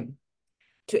time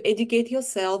to educate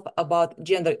yourself about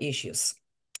gender issues,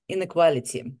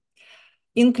 inequality,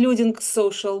 including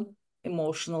social,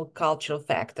 emotional, cultural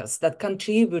factors that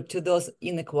contribute to those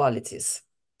inequalities.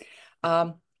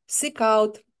 Seek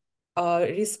out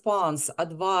response,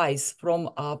 advice from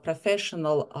a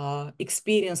professional,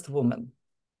 experienced woman.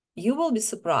 You will be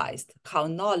surprised how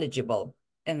knowledgeable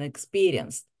and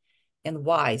experienced and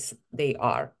wise they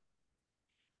are.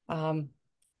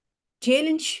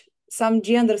 Challenge some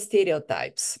gender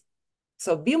stereotypes.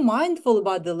 So be mindful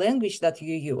about the language that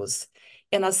you use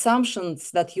and assumptions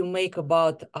that you make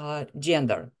about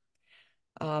gender.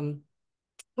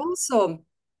 Also,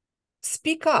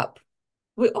 speak up.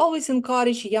 We always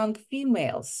encourage young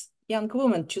females, young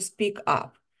women to speak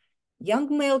up.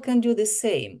 Young male can do the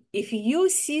same. If you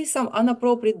see some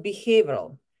inappropriate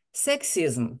behavioral,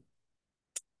 sexism,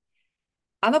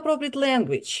 inappropriate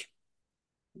language,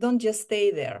 don't just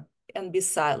stay there and be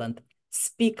silent.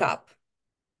 Speak up.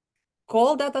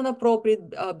 Call that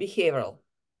inappropriate behavioral.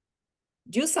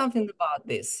 Do something about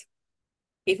this.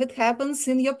 If it happens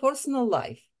in your personal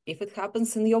life, if it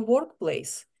happens in your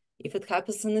workplace, if it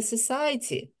happens in a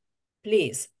society,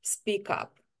 please speak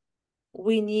up.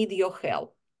 We need your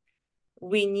help.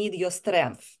 We need your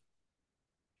strength.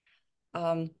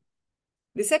 The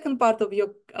second part of your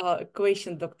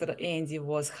question, Dr. Andy,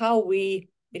 was how we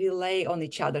rely on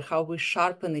each other, how we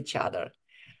sharpen each other.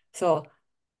 So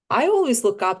I always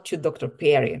look up to Dr.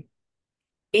 Perry.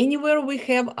 Anywhere we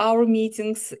have our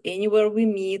meetings, anywhere we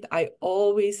meet, I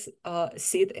always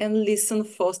sit and listen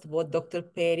first what Dr.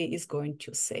 Perry is going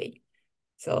to say.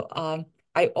 So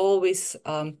I always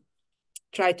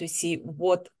try to see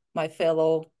what my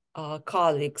fellow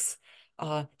colleagues,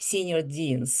 senior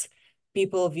deans,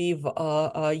 people with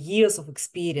years of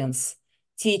experience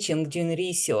teaching, doing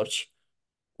research,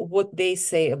 what they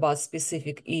say about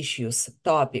specific issues,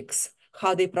 topics,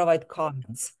 how they provide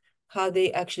comments, how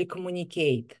they actually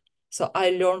communicate. So I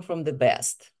learn from the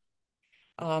best.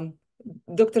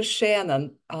 Dr.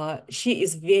 Shannon, she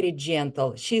is very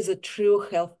gentle. She's a true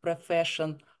health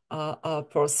profession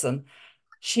person.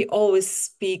 She always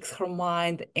speaks her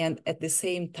mind, and at the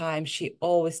same time, she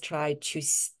always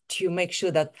tries to make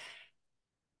sure that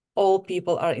all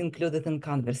people are included in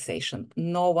conversation.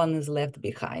 No one is left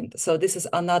behind. So this is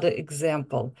another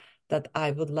example that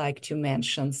I would like to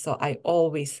mention. So I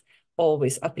always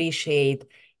appreciate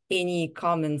any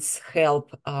comments,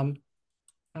 help,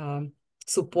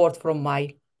 support from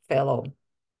my fellow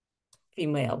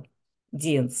female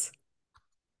deans.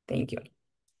 Thank you.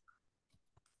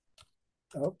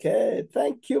 Okay,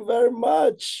 thank you very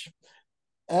much.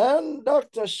 And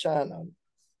Dr. Shannon.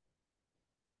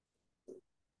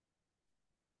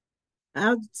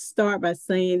 I'll start by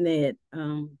saying that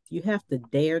you have to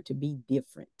dare to be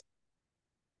different.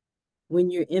 When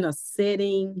you're in a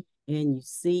setting and you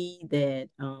see that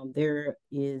there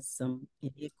is some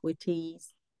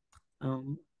inequities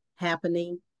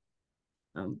happening,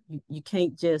 you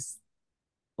can't just,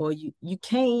 or you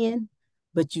can,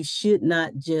 but you should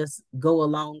not just go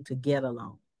along to get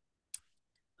along.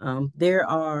 There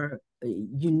are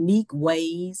unique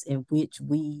ways in which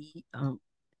we,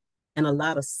 in a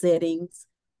lot of settings,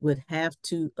 would have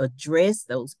to address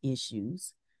those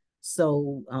issues.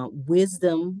 So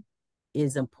wisdom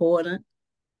is important.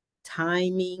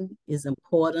 Timing is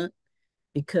important,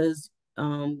 because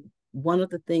one of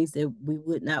the things that we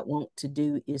would not want to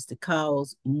do is to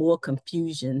cause more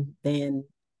confusion than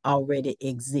already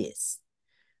exists.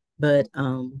 But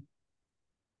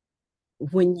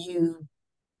when you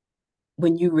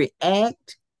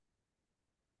react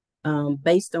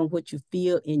based on what you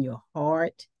feel in your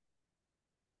heart,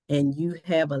 and you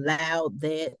have allowed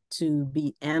that to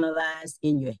be analyzed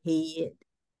in your head,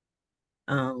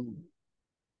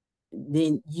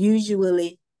 then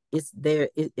usually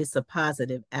it's a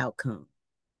positive outcome.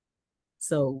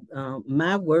 So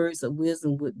my words of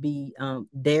wisdom would be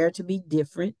dare to be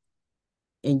different,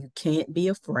 and you can't be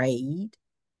afraid.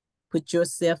 Put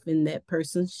yourself in that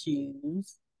person's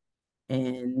shoes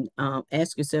and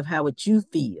ask yourself, how would you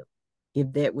feel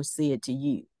if that was said to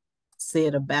you,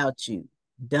 said about you,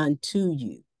 done to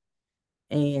you?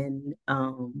 And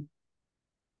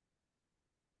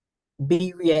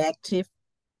be reactive,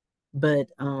 but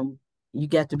you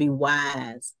got to be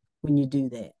wise when you do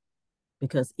that,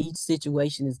 because each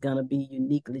situation is going to be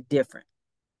uniquely different.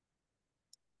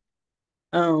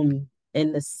 And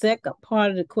the second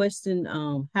part of the question,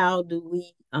 how do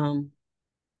we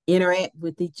interact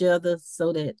with each other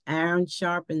so that iron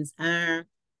sharpens iron?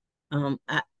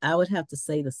 I would have to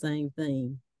say the same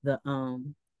thing. The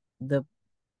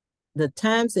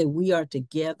times that we are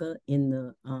together in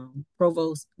the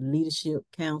Provost Leadership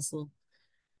Council,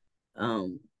 I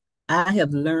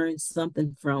have learned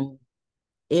something from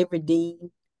every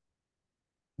dean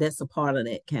that's a part of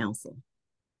that council.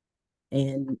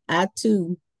 And I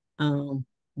too, Dr.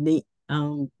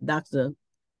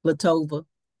 Latova,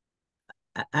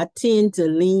 I tend to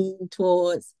lean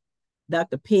towards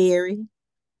Dr. Perry,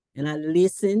 and I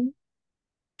listen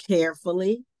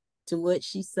carefully to what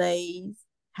she says,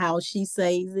 how she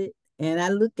says it, and I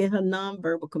look at her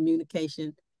nonverbal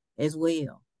communication as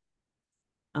well.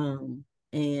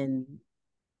 And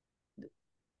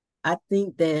I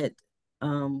think that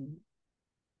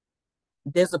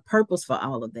there's a purpose for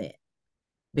all of that,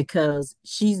 because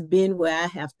she's been where I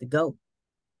have to go.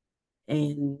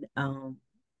 And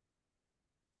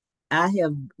I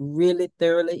have really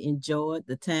thoroughly enjoyed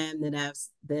the time that I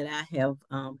have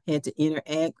had to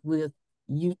interact with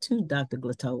you too, Dr.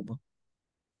 Glatoba,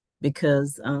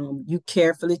 because you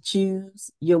carefully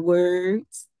choose your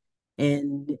words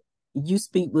and you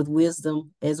speak with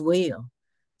wisdom as well.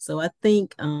 So I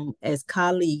think as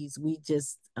colleagues, we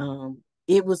just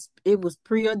it was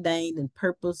preordained and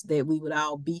purpose that we would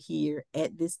all be here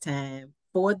at this time,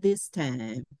 for this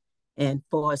time, and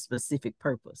for a specific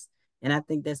purpose. And I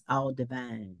think that's all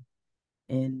divine.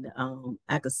 And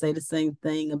I could say the same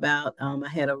thing about, I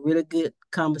had a really good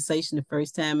conversation the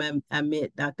first time I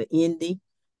met Dr. Indy.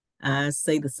 I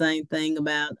say the same thing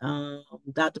about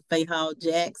Dr. Faye Hall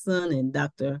Jackson and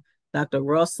Dr.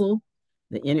 Russell.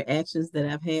 The interactions that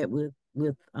I've had with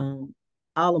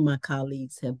all of my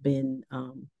colleagues have been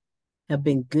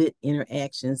good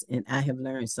interactions, and I have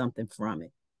learned something from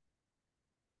it.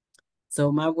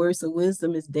 So my words of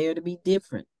wisdom is dare to be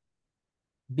different.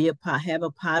 Have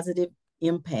a positive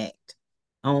impact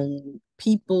on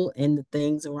people and the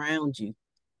things around you.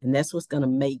 And that's what's going to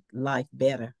make life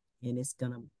better, and it's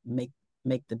going to make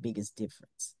the biggest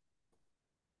difference.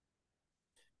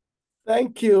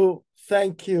 Thank you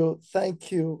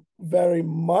very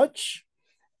much.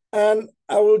 And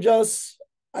I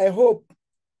hope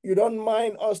you don't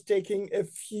mind us taking a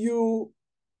few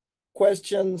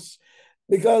questions,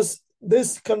 because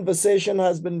this conversation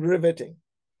has been riveting.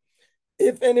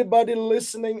 If anybody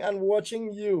listening and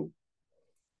watching you,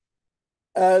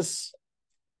 as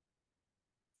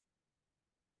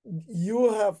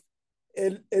you have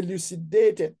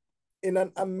elucidated in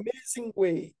an amazing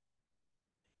way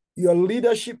your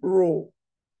leadership role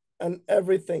and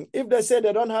everything, if they say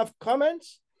they don't have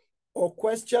comments or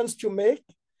questions to make,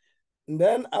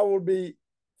 then I will be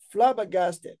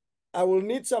flabbergasted. I will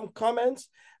need some comments.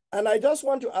 And I just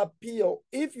want to appeal,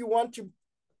 if you want to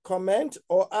comment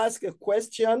or ask a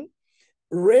question,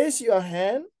 raise your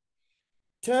hand,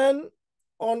 turn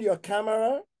on your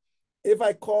camera. If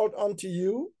I called onto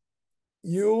you,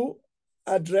 you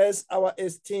address our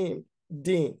esteemed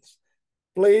deans.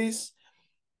 Please,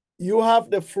 you have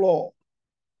the floor.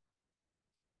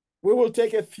 We will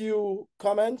take a few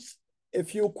comments, a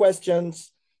few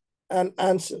questions and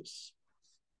answers.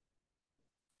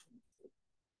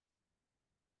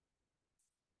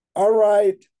 All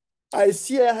right. I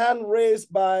see a hand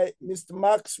raised by Mr.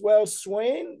 Maxwell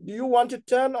Swain. Do you want to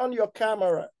turn on your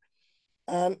camera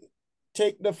and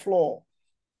take the floor?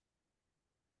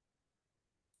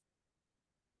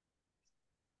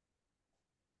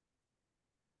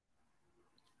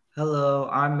 Hello,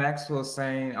 I'm Maxwell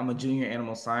Swain. I'm a junior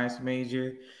animal science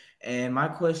major. And my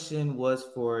question was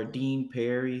for Dean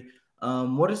Perry.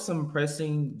 What are some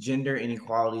pressing gender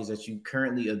inequalities that you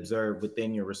currently observe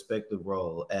within your respective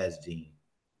role as dean?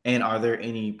 And are there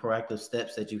any proactive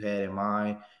steps that you had in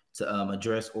mind to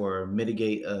address or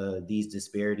mitigate these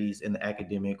disparities in the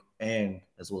academic and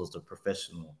as well as the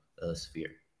professional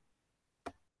sphere?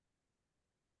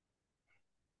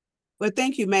 Well,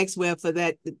 thank you, Maxwell, for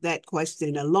that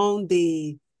question. Along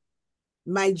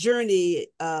my journey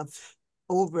of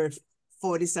over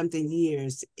 40-something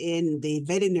years in the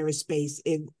veterinary space,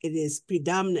 it is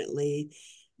predominantly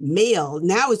male.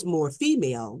 Now it's more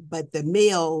female, but the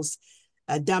males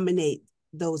dominate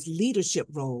those leadership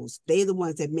roles. They're the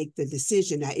ones that make the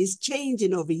decision. Now, it's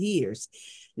changing over years.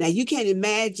 Now, you can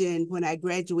imagine when I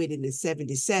graduated in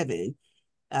 77,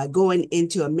 going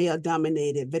into a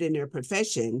male-dominated veterinary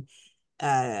profession.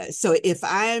 So if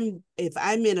I'm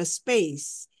in a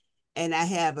space and I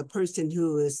have a person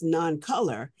who is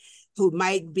non-color, who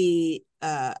might be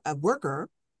a worker,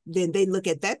 then they look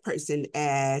at that person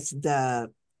as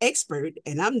the expert,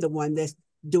 and I'm the one that's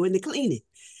doing the cleaning.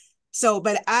 So,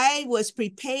 but I was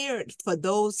prepared for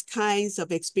those kinds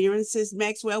of experiences,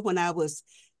 Maxwell, when I was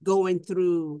going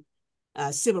through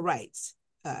civil rights.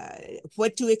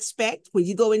 What to expect when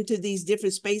you go into these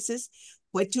different spaces,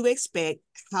 what to expect,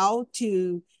 how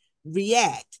to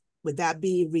react without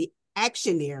being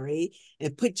reactionary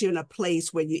and put you in a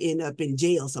place where you end up in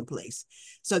jail someplace.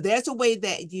 So there's a way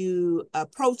that you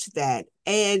approach that.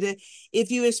 And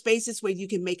if you're in spaces where you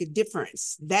can make a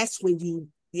difference, that's when you're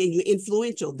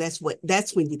influential. That's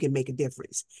when you can make a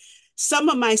difference. Some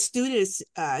of my students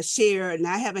share, and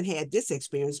I haven't had this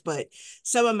experience, but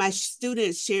some of my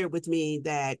students share with me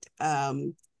that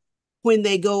when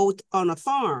they go on a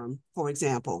farm, for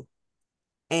example,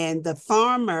 and the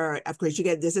farmer, of course,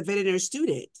 there's a veterinary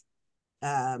student,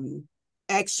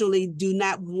 actually do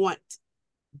not want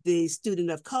the student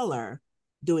of color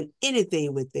doing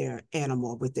anything with their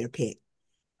animal, with their pet.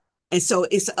 And so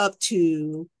it's up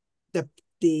to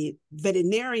the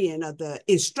veterinarian or the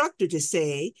instructor to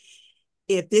say,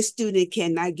 if this student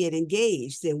cannot get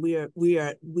engaged, then we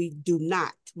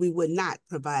would not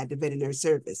provide the veterinary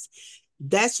service.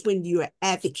 That's when you're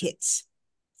advocates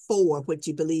for what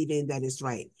you believe in that is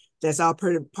right. That's all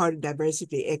part of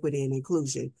diversity, equity, and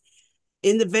inclusion.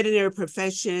 In the veterinary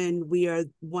profession, we are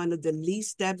one of the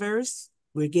least diverse.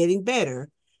 We're getting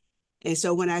better. And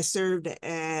so when I served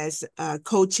as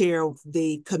co-chair of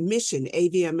the commission,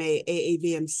 AVMA,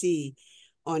 AAVMC,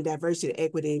 on diversity,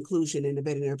 equity, and inclusion in the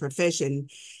veterinary profession,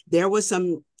 there was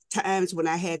some times when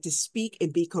I had to speak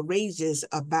and be courageous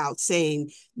about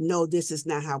saying, no, this is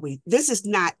not right,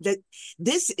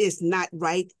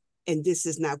 and this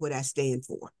is not what I stand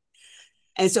for.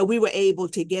 And so we were able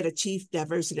to get a chief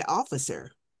diversity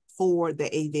officer for the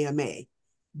AVMA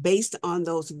based on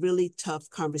those really tough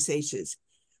conversations.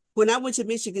 When I went to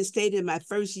Michigan State in my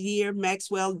first year,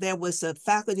 Maxwell, there was a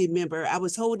faculty member, I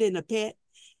was holding a pet,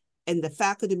 and the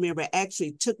faculty member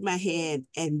actually took my hand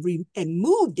and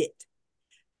moved it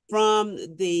from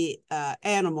the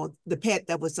animal, the pet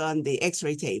that was on the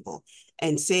x-ray table,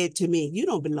 and said to me, you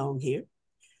don't belong here.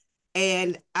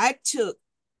 And I took,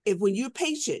 when you're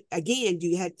patient, again,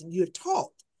 you're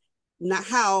taught not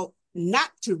how not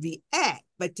to react,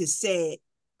 but to say,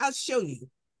 I'll show you.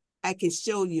 I can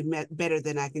show you better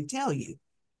than I can tell you.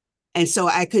 And so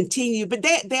I continued, but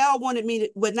they all wanted me to,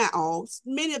 well, not all,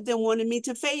 many of them wanted me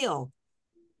to fail.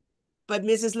 But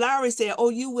Mrs. Lowry said, oh,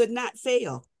 you would not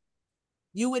fail.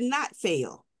 You would not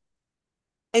fail.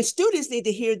 And students need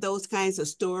to hear those kinds of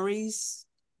stories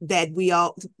that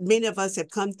many of us have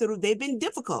come through. They've been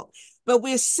difficult, but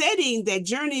we're setting that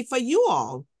journey for you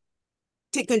all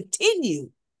to continue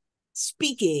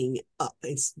speaking up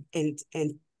and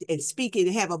speaking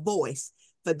and have a voice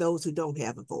for those who don't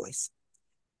have a voice.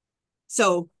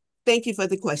 So thank you for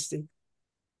the question.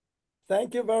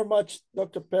 Thank you very much,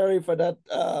 Dr. Perry, for that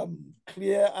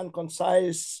clear and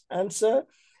concise answer.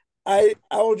 I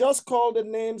will just call the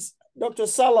names. Dr.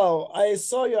 Salau, I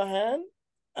saw your hand.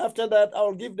 After that,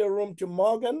 I'll give the room to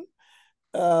Morgan.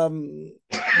 Barclay.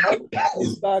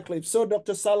 So,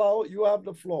 Dr. Salau, you have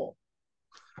the floor.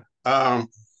 My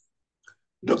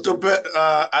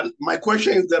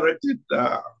question is directed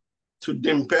to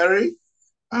Dean Perry.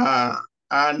 I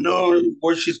know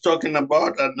what she's talking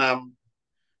about, and I'm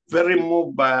very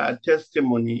moved by her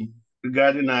testimony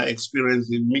regarding her experience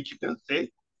in Michigan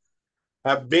State.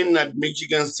 I've been at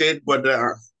Michigan State, but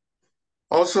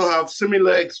also have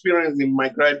similar experience in my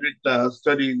graduate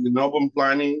studies in urban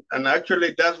planning. And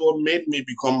actually, that's what made me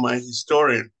become my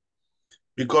historian,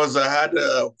 because I had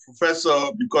a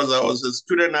professor, because I was a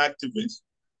student activist,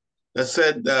 that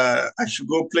said I should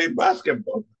go play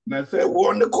basketball. And I said, we're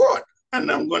on the court,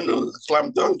 and I'm going to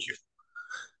slam dunk you.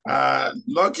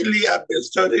 Luckily, I've been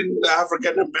studying the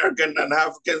African-American and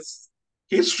African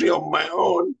history on my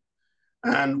own.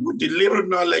 And with the little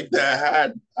knowledge that I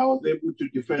had, I was able to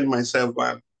defend myself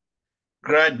and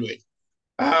graduate.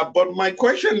 But my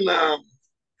question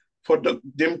for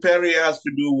Dean Perry has to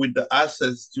do with the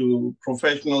access to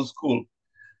professional school.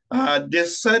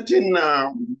 There's certain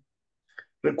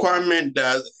requirement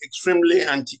that's extremely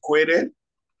antiquated,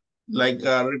 like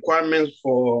requirements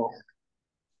for,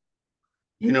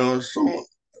 I know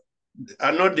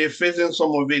they're phasing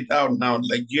some of it out now,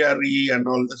 like GRE and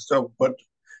all that stuff, but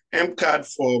MCAT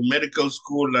for medical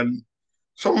school and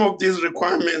some of these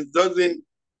requirements a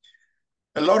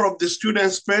lot of the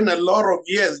students spend a lot of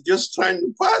years just trying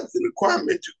to pass the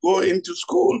requirement to go into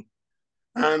school.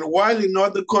 And while in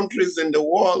other countries in the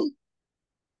world,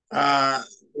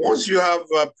 once you have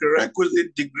a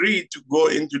prerequisite degree to go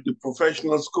into the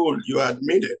professional school, you are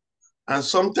admitted. And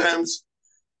sometimes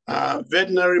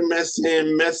veterinary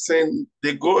medicine,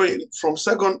 they go from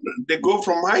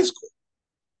high school.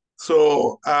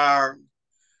 So I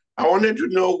wanted to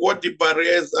know what the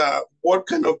barriers are, what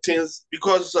kind of things,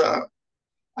 because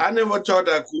I never thought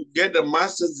I could get a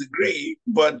master's degree,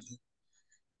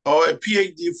 or a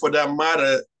PhD for that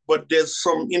matter, but there's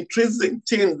some intrinsic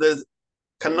things that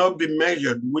cannot be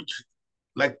measured, which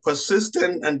like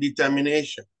persistence and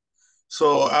determination.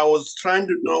 So I was trying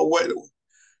to know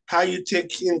how you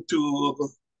take into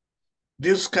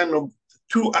this kind of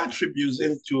two attributes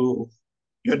into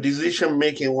your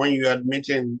decision-making when you're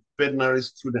admitting veterinary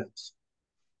students.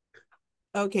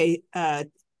 Okay,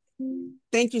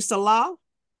 thank you, Salah.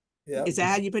 Yeah. Is that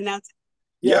how you pronounce it?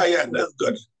 Yeah, that's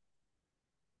good.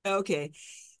 Okay,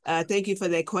 thank you for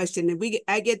that question. And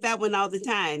I get that one all the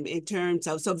time in terms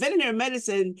of, so veterinary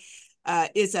medicine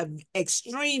is an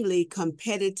extremely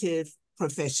competitive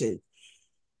profession.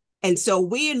 And so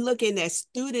we're looking at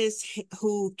students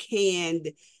who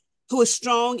are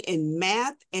strong in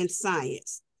math and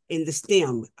science in the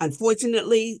STEM.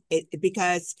 Unfortunately,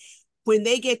 because when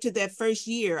they get to that first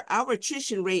year, our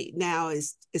attrition rate now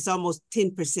is almost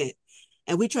 10%.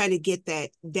 And we're trying to get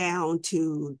that down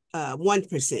to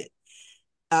 1%,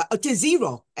 to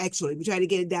zero, actually. We're trying to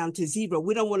get it down to zero.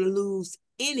 We don't want to lose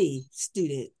any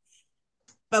student.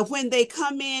 But when they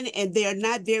come in and they're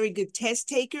not very good test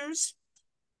takers,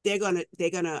 they're gonna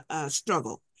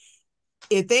struggle.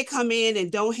 If they come in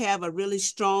and don't have a really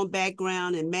strong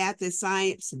background in math and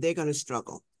science, they're going to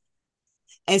struggle.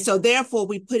 And so therefore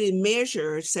we put in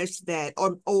measures such that,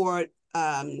 or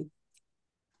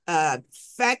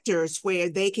factors where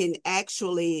they can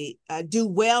actually do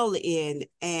well in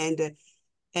and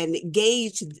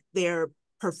gauge their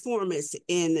performance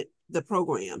in the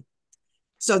program.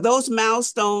 So those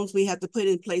milestones we have to put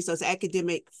in place, those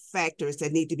academic factors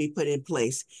that need to be put in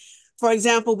place. For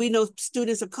example, we know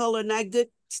students of color are not good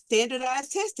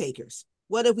standardized test takers.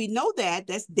 Well, if we know that,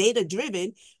 that's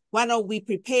data-driven, why don't we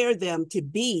prepare them to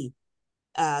be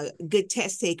good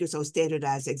test takers on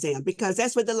standardized exam? Because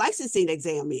that's what the licensing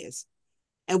exam is.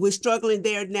 And we're struggling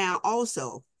there now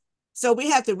also. So we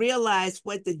have to realize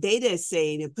what the data is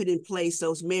saying and put in place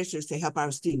those measures to help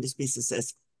our students be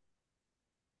successful.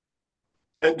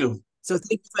 Thank you. So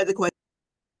thank you for the question.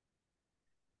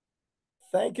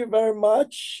 Thank you very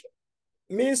much.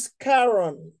 Miss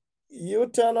Karen, you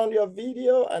turn on your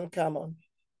video and come on.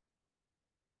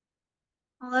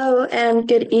 Hello and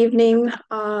good evening.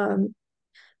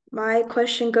 My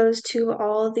question goes to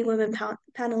all the women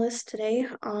panelists today.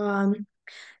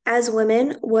 As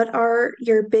women, what are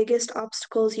your biggest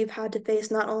obstacles you've had to face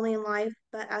not only in life,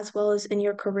 but as well as in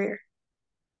your career?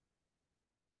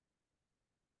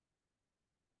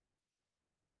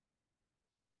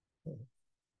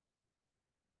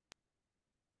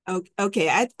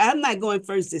 Okay, I'm not going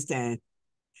first this time.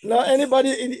 No,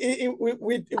 anybody,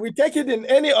 we take it in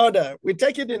any order. We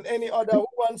take it in any order. Who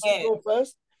wants to go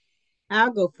first?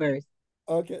 I'll go first.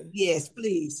 Okay. Yes,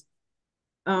 please.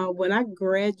 When I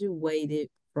graduated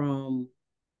from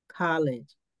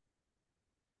college,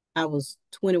 I was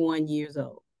 21 years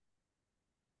old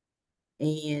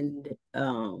and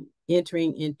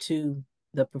entering into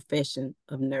the profession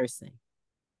of nursing.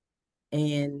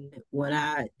 And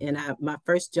my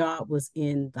first job was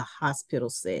in the hospital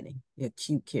setting, the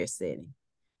acute care setting.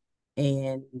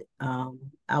 And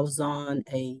I was on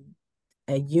a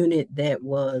unit that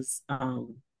was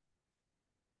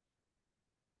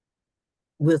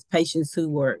with patients who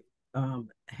were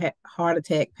heart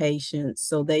attack patients.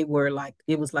 So they were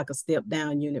it was like a step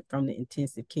down unit from the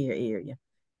intensive care area.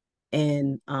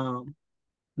 And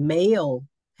male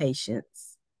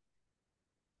patients,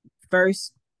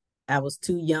 first, I was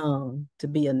too young to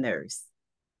be a nurse.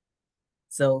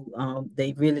 So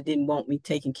they really didn't want me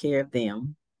taking care of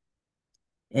them.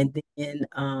 And then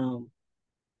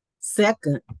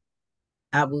second,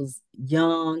 I was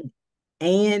young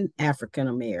and African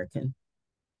American.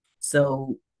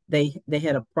 So they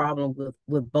had a problem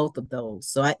with both of those.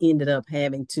 So I ended up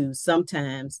having to,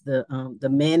 sometimes the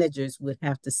managers would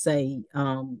have to say,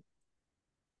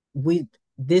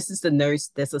 this is the nurse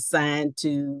that's assigned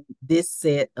to this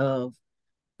set of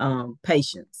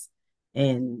patients,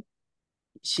 and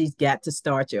she's got to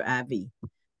start your IV.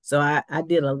 So I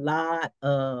did a lot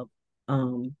of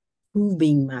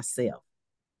proving myself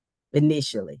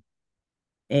initially.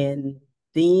 And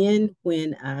then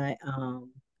when I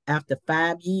after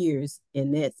 5 years,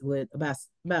 and that's what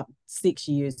about 6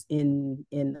 years in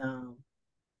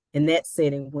that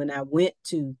setting, when I went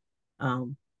to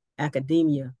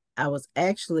academia, I was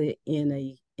actually in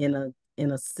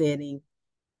a setting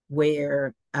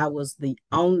where I was the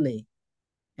only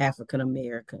African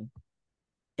American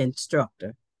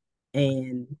instructor,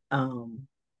 and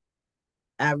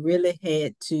I really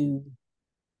had to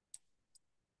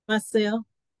myself,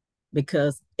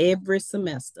 because every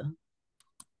semester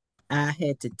I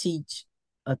had to teach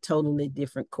a totally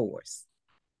different course.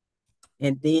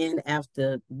 And then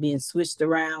after being switched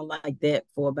around like that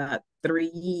for about 3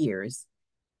 years,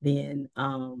 then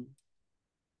and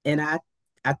I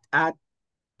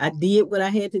did what I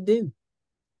had to do.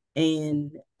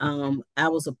 And I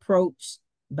was approached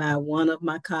by one of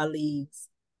my colleagues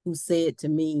who said to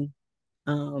me,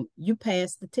 you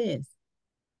passed the test.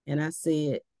 And I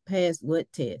said, passed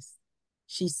what test?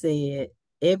 She said,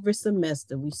 every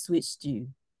semester we switched you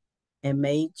and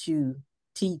made you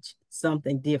teach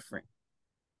something different.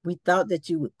 We thought that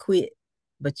you would quit,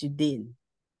 but you didn't.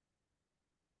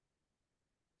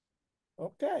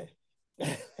 Okay.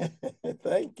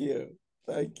 Thank you.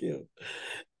 Thank you.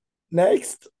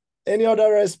 Next, any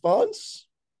other response?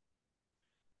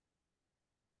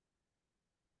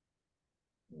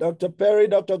 Dr. Perry,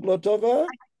 Dr. Glotova?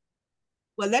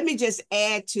 Well, let me just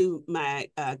add to my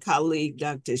colleague,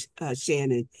 Dr.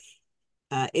 Shannon,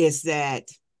 is that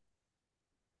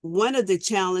one of the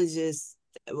challenges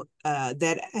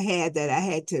that I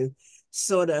had to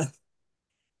sort of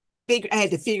figure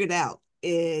it out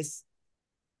is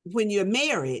when you're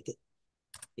married,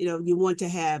 you want to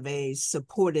have a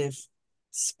supportive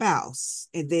spouse,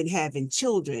 and then having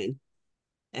children,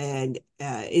 and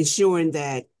ensuring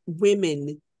that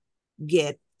women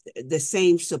get the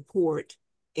same support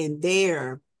in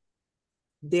their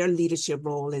leadership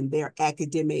role and their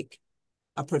academic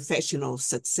professional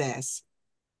success,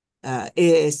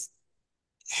 is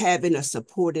having a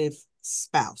supportive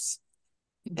spouse.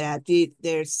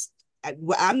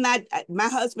 I'm not, my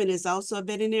husband is also a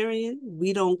veterinarian.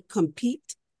 We don't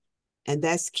compete, and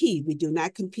that's key. We do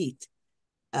not compete.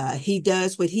 He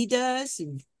does what he does,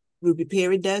 and Ruby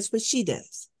Perry does what she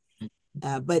does.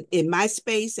 But in my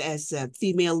space as a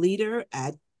female leader,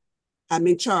 I'm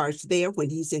in charge there. When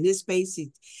he's in his space,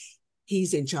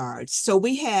 he's in charge. So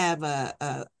we have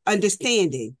a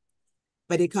understanding,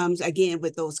 but it comes again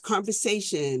with those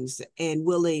conversations and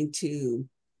willing to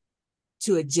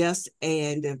adjust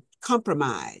and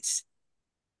compromise.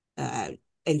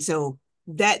 And so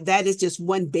that is just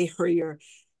one barrier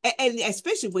and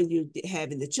especially when you're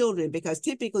having the children, because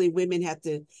typically women have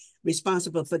to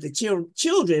responsible for the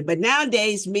children, but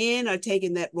nowadays men are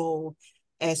taking that role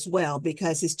as well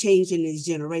because it's changing these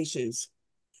generations.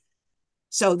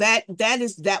 So that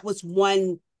was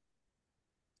one.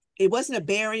 It wasn't a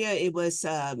barrier. It was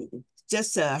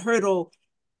just a hurdle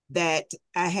that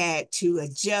I had to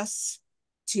adjust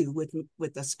to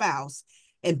with a spouse,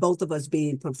 and both of us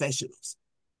being professionals.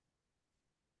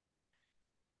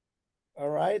 All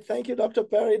right. Thank you, Dr.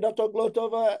 Perry. Dr.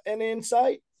 Glotova, any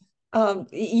insight?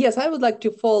 Yes, I would like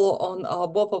to follow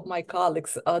on both of my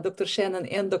colleagues, Dr. Shannon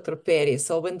and Dr. Perry.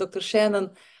 So when Dr. Shannon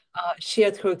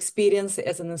shared her experience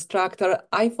as an instructor,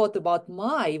 I thought about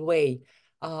my way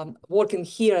working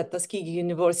here at Tuskegee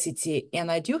University.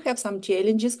 And I do have some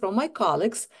challenges from my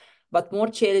colleagues, but more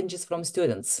challenges from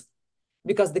students.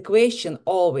 Because the question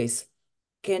always,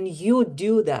 can you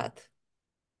do that?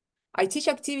 I teach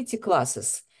activity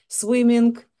classes,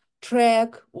 swimming,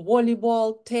 track,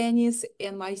 volleyball, tennis,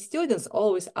 and my students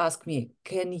always ask me,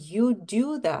 can you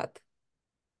do that?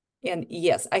 And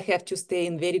yes, I have to stay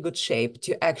in very good shape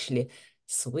to actually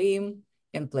swim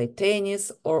and play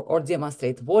tennis or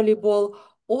demonstrate volleyball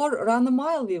or run a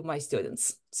mile with my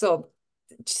students. So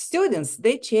students,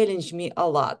 they challenge me a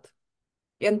lot.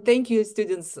 And thank you,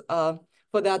 students,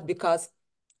 for that, because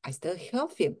I still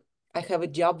healthy. I have a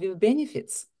job with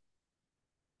benefits.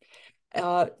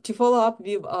 To follow up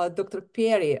with Dr.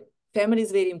 Perry, family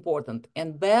is very important,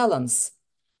 and balance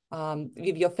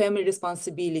with your family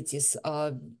responsibilities,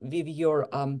 with your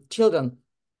children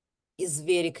is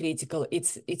very critical.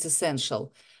 It's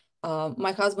essential.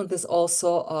 My husband is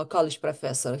also a college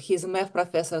professor. He's a math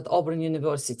professor at Auburn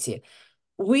University.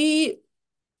 We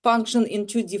function in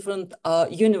two different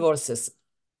universes,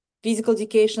 physical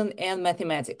education and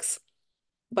mathematics.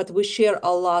 But we share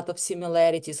a lot of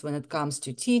similarities when it comes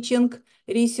to teaching,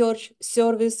 research,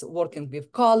 service, working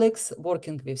with colleagues,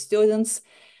 working with students.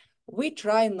 We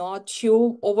try not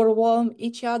to overwhelm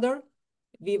each other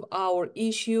with our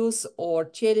issues or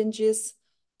challenges,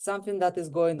 something that is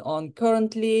going on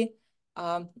currently.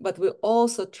 But we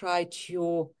also try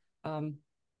to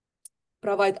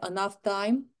provide enough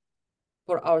time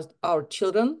for our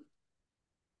children,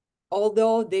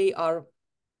 although they are,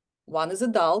 one is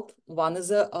adult, one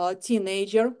is a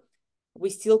teenager, we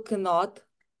still cannot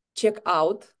check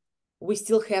out. We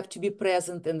still have to be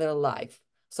present in their life.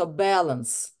 So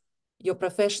balance your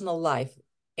professional life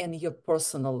and your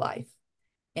personal life.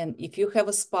 And if you have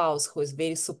a spouse who is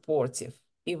very supportive,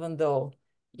 even though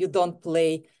you don't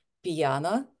play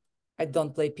piano, I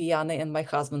don't play piano and my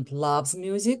husband loves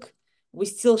music, we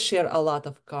still share a lot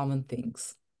of common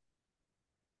things.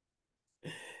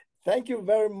 Thank you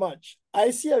very much.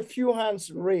 I see a few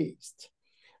hands raised,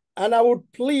 and I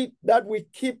would plead that we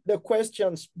keep the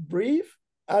questions brief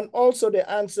and also the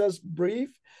answers brief,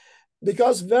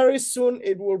 because very soon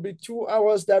it will be 2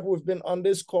 hours that we've been on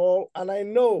this call, and I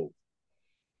know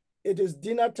it is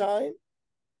dinner time.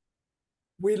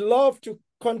 We love to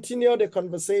continue the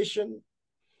conversation,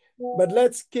 but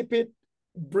let's keep it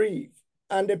brief.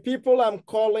 And the people I'm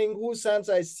calling whose hands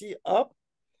I see up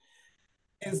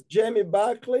is Jamie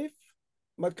Barcliffe,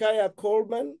 Micaiah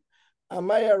Coleman,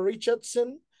 Amaya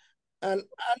Richardson, and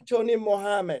Anthony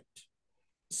Mohammed.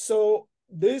 So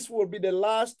this will be the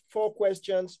last 4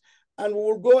 questions, and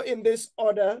we'll go in this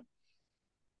order.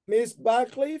 Ms.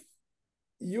 Barcliffe,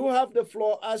 you have the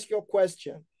floor. Ask your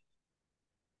question.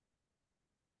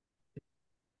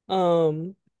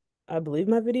 I believe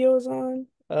my video is on.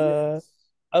 Yes.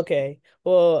 Okay.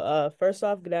 Well, first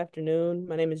off, good afternoon.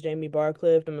 My name is Jamie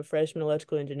Barcliffe. I'm a freshman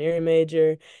electrical engineering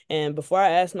major. And before I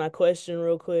ask my question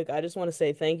real quick, I just want to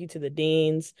say thank you to the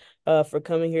deans for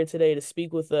coming here today to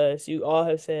speak with us. You all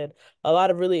have said a lot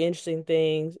of really interesting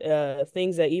things,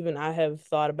 things that even I have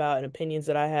thought about and opinions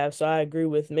that I have. So I agree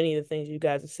with many of the things you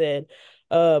guys have said.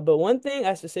 But one thing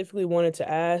I specifically wanted to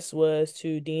ask was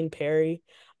to Dean Perry.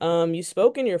 You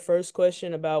spoke in your first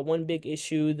question about one big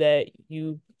issue that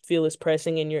you feel is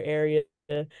pressing in your area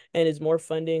and is more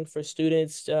funding for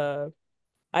students,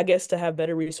 I guess, to have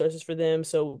better resources for them.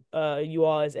 So you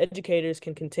all as educators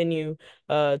can continue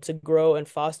to grow and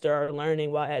foster our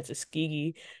learning while at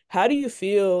Tuskegee. How do you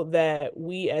feel that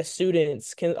we as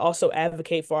students can also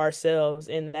advocate for ourselves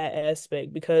in that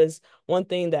aspect? Because one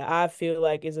thing that I feel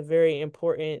like is a very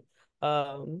important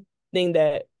thing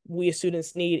that we as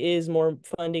students need is more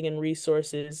funding and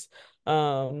resources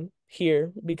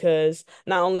here, because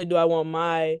not only do I want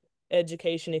my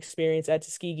education experience at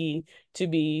Tuskegee to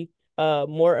be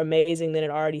more amazing than it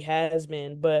already has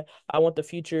been, but I want the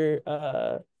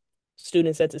future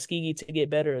students at Tuskegee to get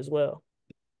better as well.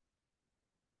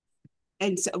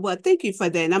 And so, well, thank you for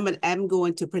that. And I'm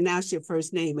going to pronounce your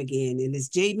first name again. And it's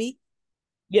Jamie?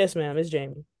 Yes, ma'am. It's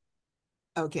Jamie.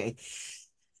 Okay.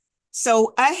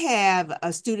 So I have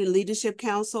a student leadership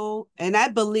council, and I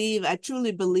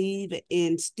truly believe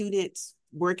in students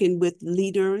working with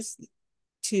leaders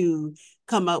to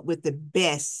come up with the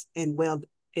best and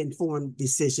well-informed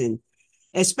decision,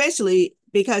 especially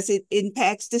because it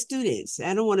impacts the students.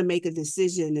 I don't want to make a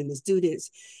decision and the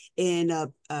students in a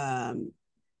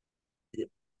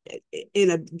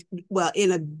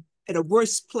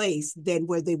worse place than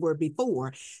where they were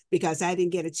before, because I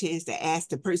didn't get a chance to ask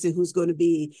the person who's going to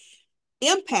be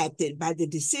impacted by the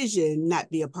decision not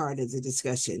be a part of the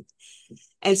discussion.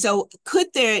 And so could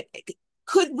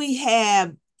we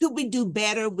do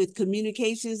better with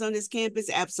communications on this campus?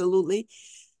 Absolutely.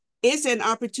 Is there an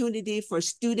opportunity for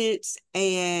students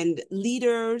and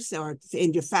leaders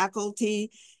and your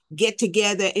faculty get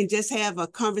together and just have a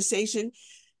conversation?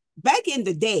 Back in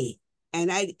the day,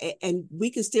 and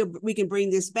we can bring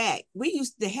this back. We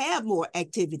used to have more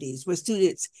activities where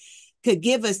students could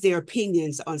give us their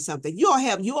opinions on something. You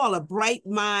all are bright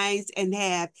minds and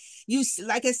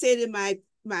like I said in my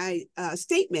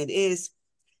statement, is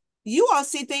you all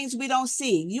see things we don't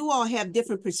see. You all have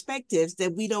different perspectives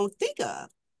that we don't think of.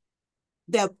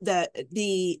 Not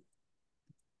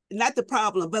the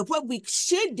problem, but what we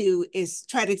should do is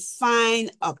try to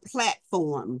find a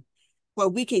platform where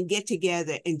we can get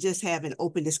together and just have an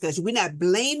open discussion. We're not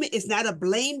blaming, it's not a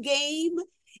blame game.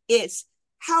 It's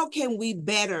how can we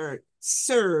better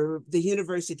serve the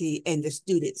university and the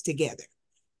students together?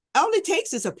 All it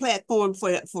takes is a platform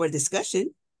for a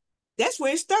discussion. That's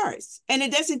where it starts. And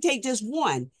it doesn't take just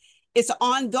one. It's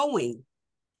ongoing.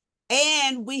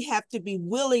 And we have to be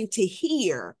willing to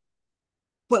hear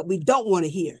what we don't want to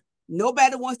hear.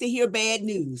 Nobody wants to hear bad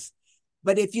news.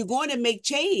 But if you're going to make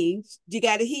change, you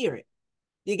got to hear it.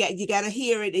 You got to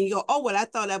hear it and you go, oh, well, I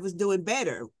thought I was doing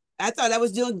better. I thought I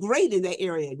was doing great in that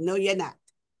area. No, you're not.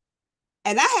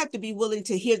 And I have to be willing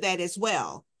to hear that as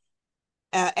well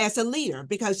as a leader,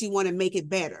 because you want to make it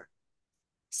better.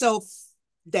 So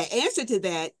the answer to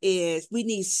that is we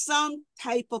need some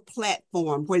type of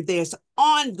platform where there's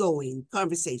ongoing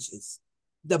conversations.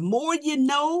 The more you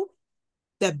know,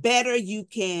 the better you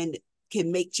can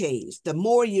make change. The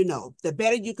more you know, the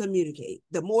better you communicate,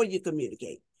 the more you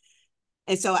communicate.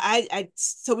 And so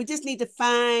so we just need to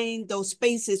find those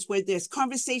spaces where there's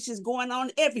conversations going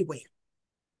on everywhere.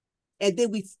 And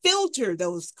then we filter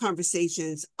those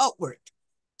conversations upward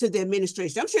to the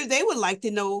administration. I'm sure they would like to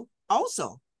know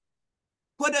also,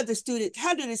 how do the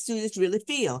students really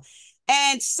feel?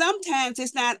 And sometimes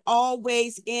it's not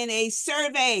always in a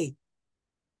survey.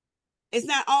 It's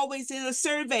not always in a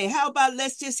survey. How about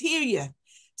let's just hear you?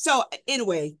 So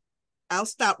anyway, I'll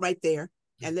stop right there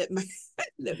and let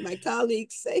my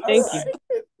colleagues say.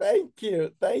 Thank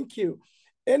you.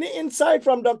 Any insight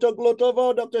from Dr. Glotova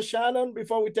or Dr. Shannon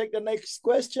before we take the next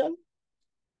question?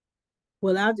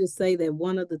 Well, I'll just say that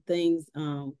one of the things,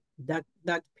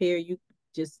 Dr. Perry, you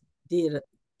just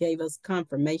gave us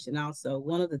confirmation also.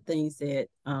 One of the things that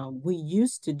we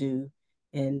used to do,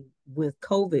 and with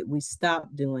COVID, we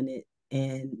stopped doing it,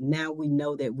 and now we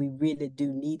know that we really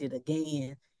do need it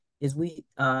again, is we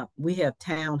have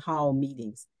town hall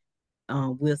meetings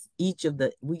with each of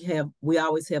we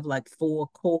always have like 4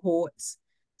 cohorts.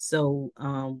 So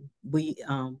we're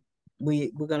going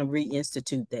to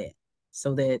reinstitute that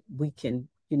so that we can,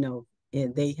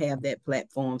 and they have that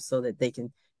platform so that they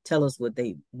can tell us what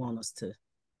they want us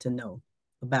to know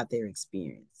about their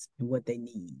experience and what they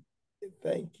need.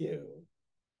 Thank you.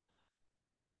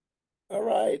 All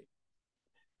right.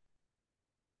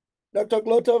 Dr.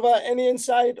 Glotova, any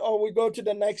insight, or we go to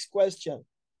the next question?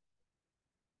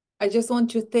 I just want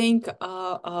to thank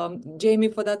Jamie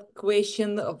for that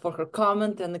question, for her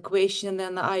comment and the question.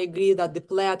 And I agree that the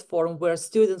platform where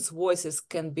students' voices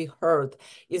can be heard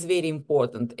is very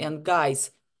important. And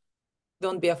guys,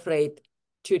 don't be afraid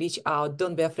to reach out.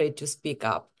 Don't be afraid to speak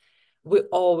up. We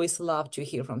always love to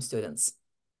hear from students.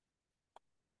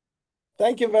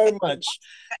 Thank you very much.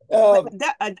 Dr.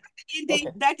 Indy,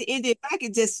 if I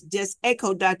could just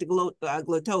echo Dr.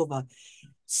 Glotova.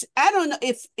 I don't know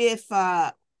if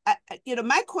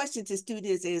my question to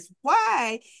students is,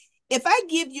 why, if I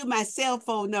give you my cell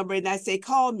phone number and I say,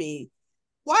 call me,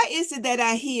 why is it that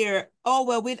I hear, oh,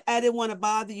 well, I didn't want to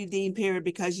bother you, Dean Perry,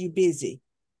 because you're busy?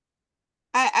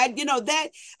 That,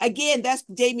 again, that's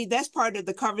Jamie, that's part of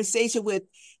the conversation with,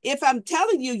 if I'm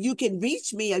telling you, you can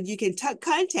reach me or you can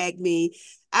contact me,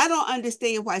 I don't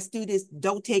understand why students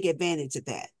don't take advantage of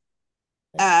that.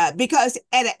 Because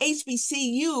at an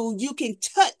HBCU, you can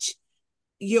touch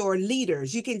your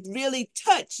leaders. You can really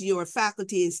touch your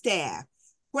faculty and staff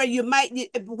where you may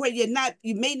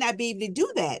not be able to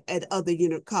do that at other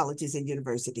colleges and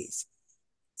universities.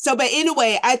 So, but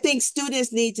anyway, I think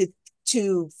students need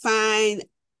to find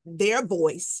their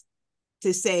voice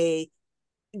to say,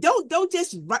 don't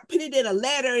just put it in a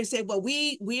letter and say, well,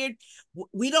 we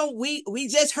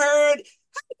just heard.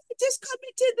 Just come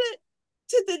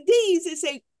to the deans and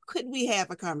say, could we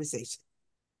have a conversation?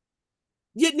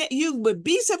 You would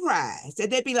be surprised,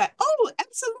 and they'd be like, oh,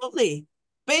 absolutely.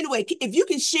 But anyway, if you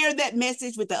can share that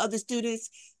message with the other students,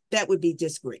 that would be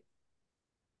just great.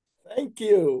 Thank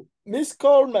you. Miss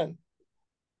Coleman.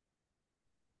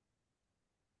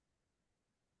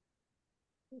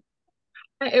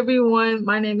 Hi, everyone.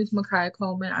 My name is Micaiah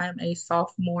Coleman. I am a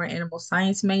sophomore animal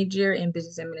science major and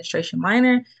business administration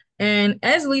minor. And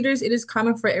as leaders, it is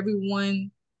common for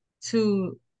everyone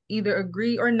to either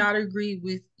agree or not agree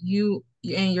with you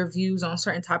and your views on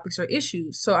certain topics or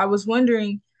issues. So I was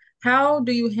wondering, how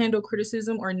do you handle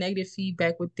criticism or negative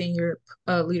feedback within your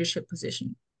leadership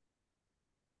position?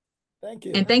 Thank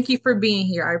you. And thank you for being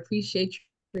here. I appreciate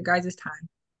your guys' time.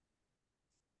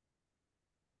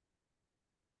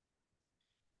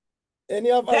 Any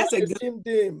of our esteemed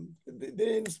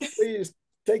deans, please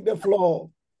take the floor.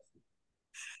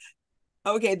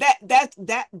 Okay,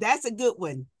 that's a good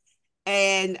one.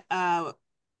 And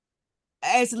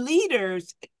as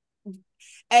leaders,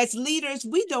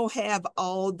 we don't have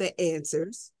all the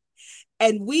answers,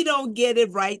 and we don't get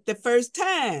it right the first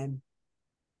time.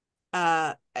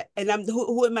 And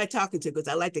who am I talking to? Because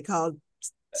I like to call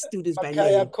students by name.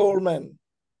 Micaiah Coleman.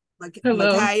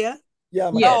 Micaiah? Yeah.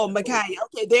 Micaiah. Oh, Micaiah.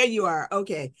 Okay, there you are.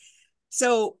 Okay.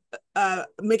 So,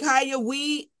 Micaiah,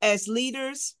 we as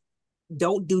leaders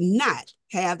do not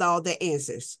have all the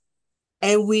answers.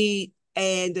 And we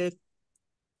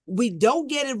don't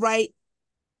get it right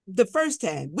the first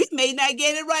time. We may not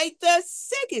get it right the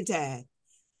second time.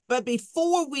 But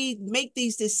before we make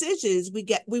these decisions, we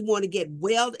want to get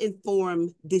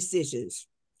well-informed decisions.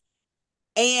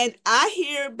 And I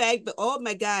hear back, oh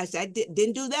my gosh, I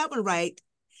didn't do that one right.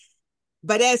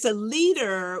 But as a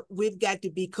leader, we've got to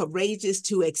be courageous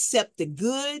to accept the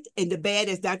good and the bad,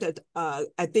 as Dr.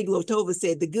 I think Lotova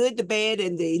said, the good, the bad,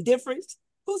 and the indifference.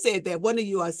 Who said that? One of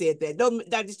you all said that. No,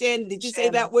 Dr. Shannon, did you say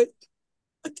that one?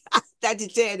 Dr.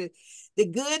 Shannon, the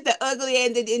good, the ugly,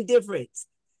 and the indifference.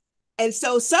 And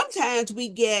so sometimes we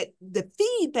get the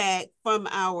feedback from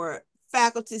our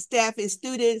faculty, staff, and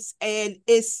students, and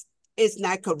it's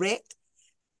not correct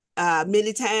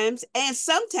many times. And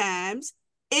sometimes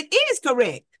it is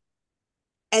correct.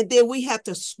 And then we have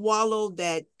to swallow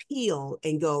that pill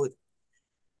and go,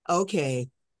 okay,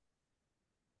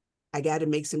 I got to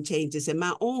make some changes in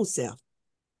my own self.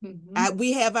 Mm-hmm.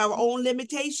 We have our own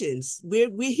limitations. We're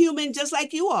human just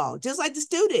like you all, just like the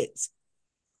students.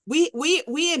 We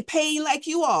in pain like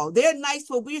you all. There are nights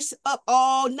where we're up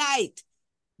all night.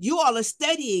 You all are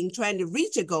studying, trying to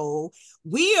reach a goal.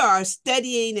 We are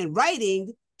studying and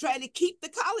writing, trying to keep the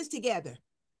college together.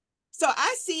 So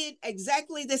I see it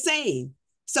exactly the same.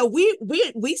 So we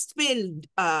spend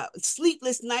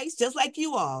sleepless nights just like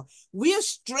you all. We're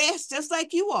stressed just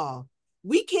like you all.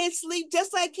 We can't sleep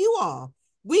just like you all.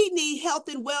 We need health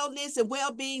and wellness and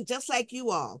well-being just like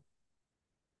you all.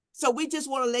 So we just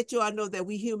want to let you all know that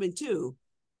we're human too.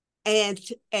 And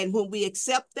when we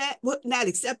accept that, well, not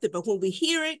accept it, but when we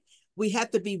hear it, we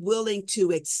have to be willing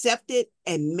to accept it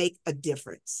and make a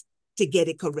difference to get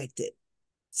it corrected.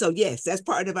 So yes, that's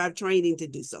part of our training to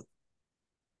do so.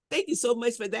 Thank you so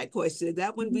much for that question.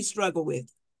 That one we struggle with.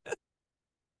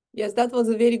 Yes, that was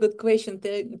a very good question.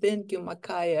 Thank you,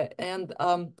 Micaiah. And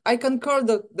I concur,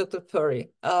 Dr.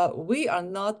 Perry. We are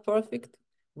not perfect.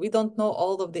 We don't know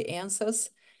all of the answers.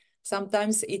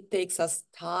 Sometimes it takes us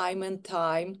time and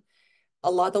time,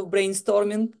 a lot of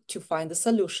brainstorming to find a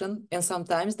solution. And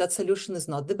sometimes that solution is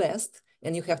not the best.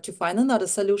 And you have to find another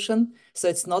solution. So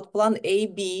it's not plan A,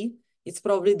 B. It's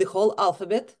probably the whole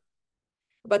alphabet.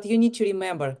 But you need to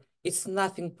remember, it's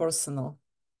nothing personal.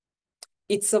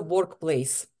 It's a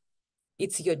workplace.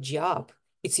 It's your job.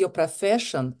 It's your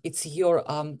profession. It's your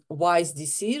wise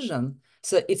decision.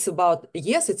 So it's about,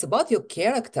 yes, it's about your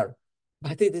character,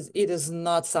 but it is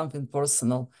not something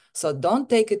personal. So don't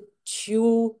take it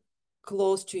too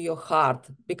close to your heart,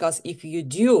 because if you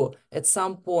do, at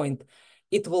some point,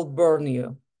 it will burn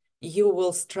you. You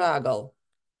will struggle.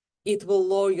 It will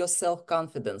lower your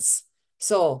self-confidence.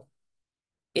 So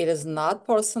it is not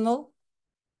personal,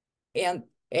 and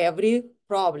every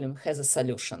problem has a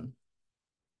solution.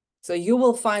 So you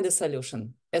will find a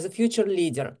solution as a future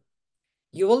leader.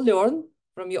 You will learn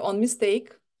from your own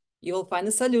mistake. You will find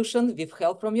a solution with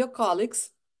help from your colleagues.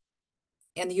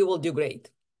 and you will do great.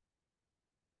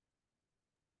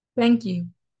 Thank you.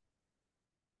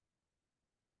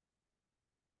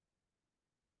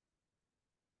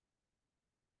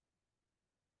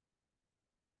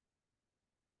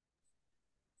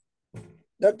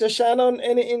 Dr. Shannon,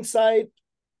 any insight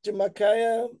to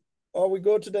Makaya, or we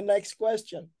go to the next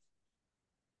question?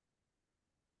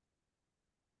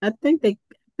 I think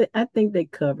they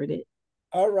covered it.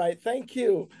 All right, thank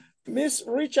you. Miss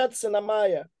Richardson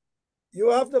Amaya, you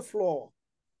have the floor.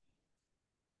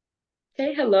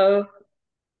 Hey, hello.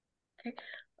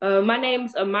 My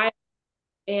name's Amaya,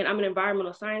 and I'm an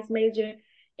environmental science major.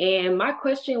 And my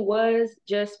question was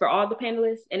just for all the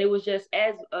panelists, and it was just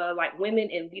as like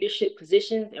women in leadership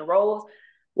positions and roles,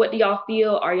 what do y'all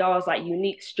feel are y'all's like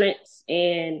unique strengths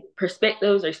and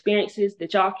perspectives or experiences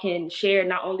that y'all can share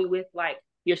not only with like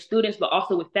your students, but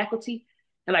also with faculty?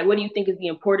 And like, what do you think is the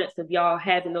importance of y'all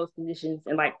having those positions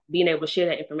and like being able to share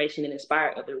that information and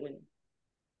inspire other women?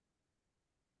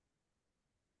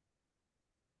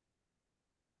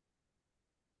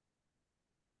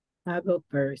 I'll go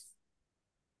first.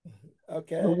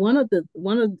 Okay. But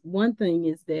one thing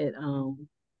is that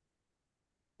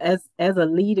as a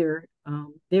leader,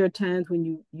 there are times when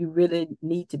you really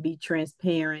need to be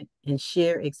transparent and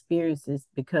share experiences,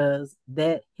 because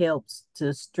that helps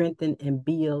to strengthen and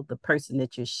build the person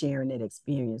that you're sharing that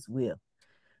experience with.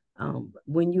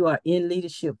 When you are in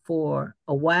leadership for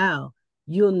a while,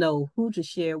 you'll know who to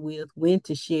share with, when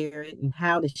to share it, and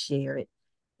how to share it.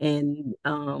 And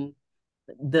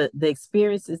the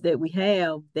experiences that we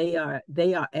have, they are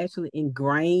actually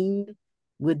ingrained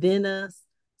within us.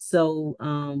 So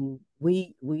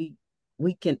we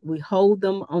hold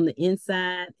them on the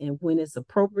inside, and when it's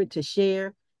appropriate to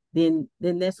share, then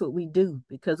that's what we do,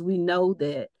 because we know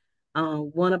that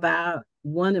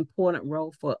one important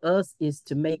role for us is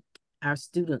to make our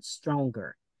students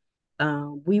stronger.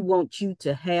 We want you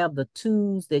to have the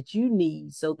tools that you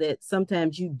need so that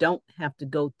sometimes you don't have to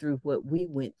go through what we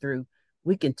went through.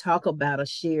 We can talk about a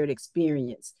shared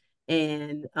experience.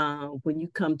 And when you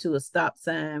come to a stop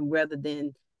sign, rather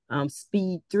than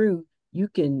speed through,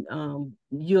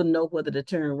 you'll know whether to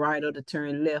turn right or to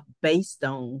turn left based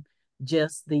on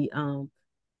just the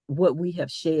what we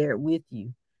have shared with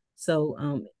you.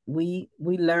 So we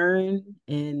learn,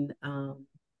 and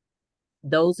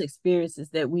those experiences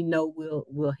that we know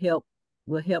will help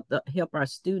our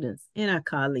students and our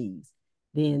colleagues,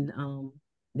 then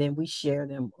we share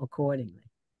them accordingly.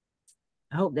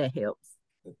 I hope that helps.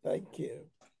 Thank you.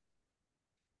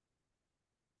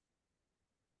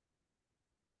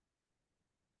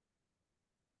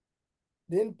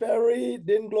 Dean Perry,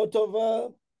 Dean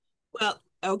Glotova. Well,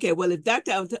 okay. Well, if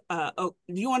Dr. Do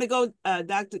you want to go,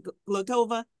 Dr.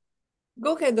 Glotova?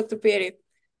 Go ahead, Dr. Perry.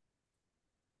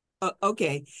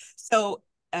 Okay. So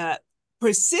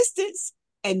persistence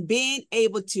and being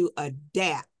able to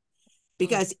adapt,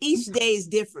 because each day is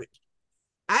different.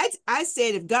 I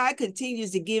said, if God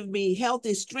continues to give me health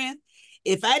and strength,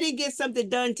 if I didn't get something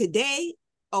done today,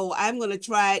 I'm going to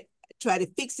try to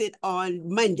fix it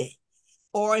on Monday.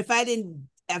 Or if I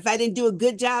didn't do a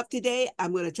good job today,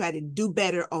 I'm going to try to do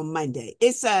better on Monday.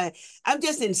 I'm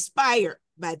just inspired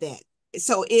by that.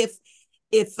 So if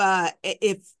I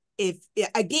have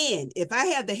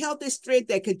the health and strength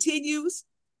that continues,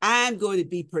 I'm going to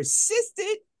be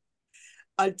persistent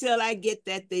until I get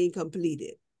that thing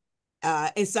completed.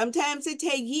 And sometimes it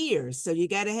takes years, so you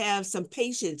got to have some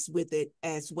patience with it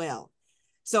as well.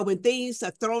 So when things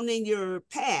are thrown in your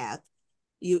path,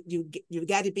 you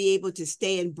got to be able to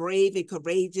stand brave and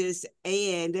courageous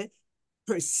and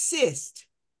persist.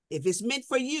 If it's meant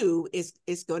for you,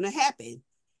 it's going to happen,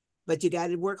 but you got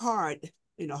to work hard,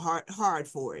 hard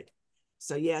for it.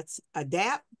 So yes,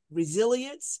 adapt,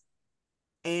 resilience,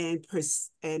 and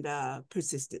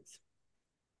persistence.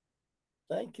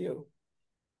 Thank you.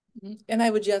 And I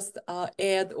would just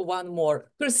add one more: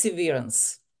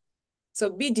 perseverance. So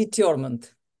be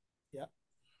determined. Yeah.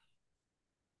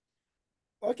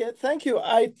 Okay, thank you.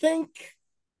 I think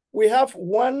we have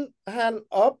one hand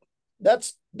up.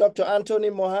 That's Dr. Anthony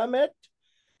Mohammed.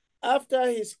 After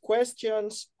his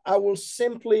questions, I will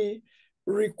simply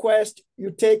request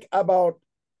you take about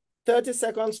 30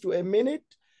 seconds to a minute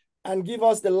and give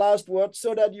us the last word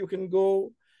so that you can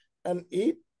go and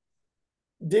eat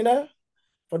dinner.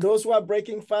 For those who are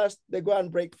breaking fast, they go and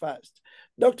break fast.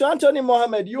 Dr. Anthony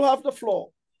Mohammed, you have the floor.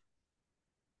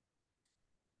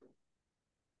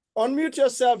 Unmute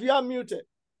yourself. You are muted.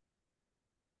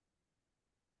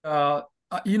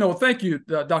 Thank you,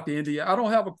 Dr. India. I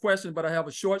don't have a question, but I have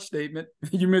a short statement.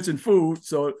 You mentioned food,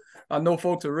 so I know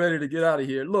folks are ready to get out of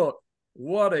here. Look,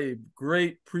 what a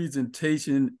great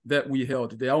presentation that we held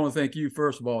today. I want to thank you,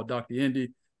 first of all, Dr.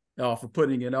 Indy, for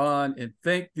putting it on, and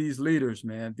thank these leaders,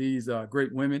 man, these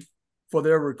great women, for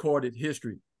their recorded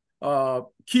history.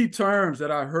 Key terms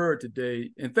that I heard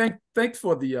today, and thanks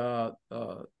for the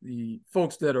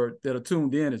folks that are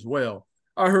tuned in as well.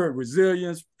 I heard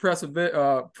resilience,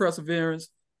 perseverance,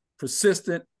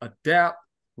 persistent, adapt,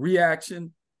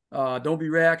 reaction, don't be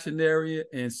reactionary,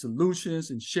 and solutions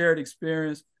and shared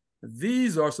experience.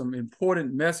 These are some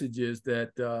important messages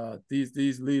that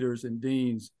these leaders and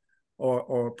deans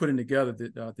are putting together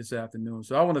this afternoon.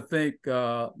 So I want to thank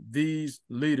these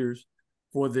leaders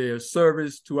for their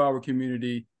service to our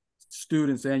community,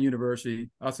 students and university.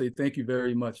 I say thank you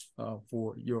very much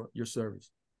for your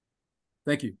service.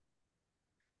 Thank you.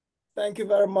 Thank you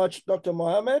very much, Dr.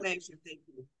 Mohammed. Thank you.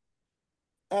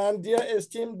 And dear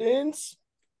esteemed deans,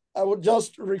 I would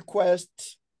just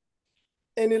request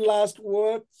any last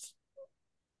words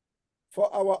for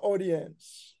our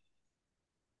audience.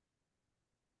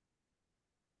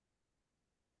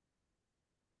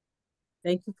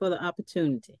 Thank you for the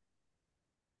opportunity.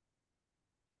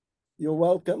 You're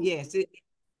welcome. Yes,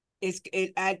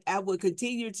 I will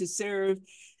continue to serve.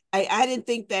 I didn't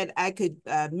think that I could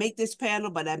make this panel,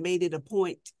 but I made it a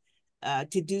point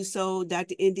to do so.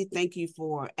 Dr. Indy, thank you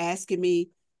for asking me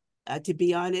to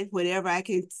be on it. Whenever I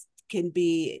can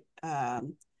be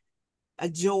a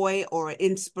joy or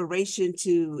inspiration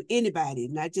to anybody,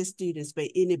 not just students, but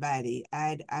anybody,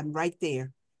 I'm right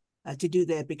there to do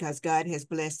that, because God has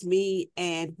blessed me,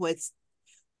 and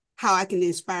how I can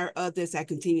inspire others, I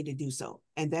continue to do so.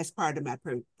 And that's part of my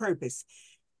purpose.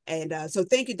 And so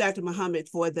thank you, Dr. Muhammad,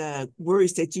 for the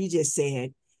words that you just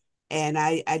said. And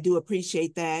I do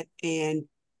appreciate that. And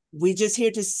we're just here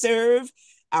to serve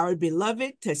our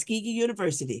beloved Tuskegee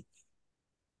University.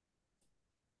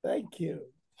 Thank you.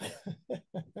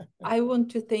 I want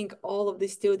to thank all of the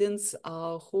students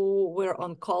who were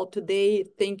on call today.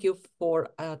 Thank you for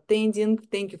attending.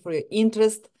 Thank you for your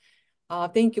interest.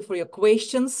 Thank you for your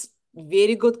questions.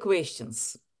 Very good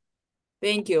questions.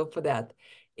 Thank you for that.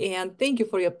 And thank you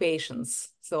for your patience.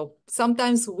 So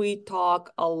sometimes we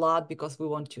talk a lot because we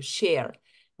want to share.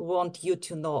 We want you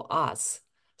to know us.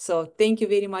 So thank you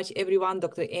very much, everyone.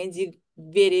 Dr. Andy,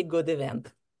 very good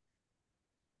event.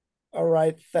 All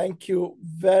right. Thank you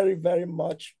very, very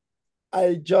much.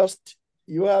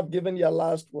 You have given your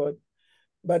last word,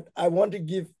 but I want to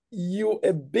give you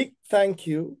a big thank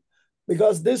you,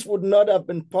 because this would not have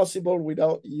been possible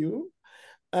without you.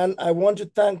 And I want to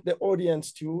thank the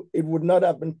audience too. It would not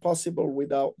have been possible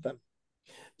without them.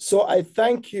 So I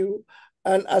thank you.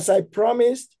 And as I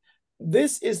promised,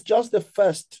 this is just the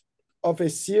first of a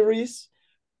series.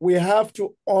 We have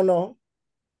to honor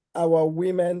our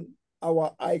women,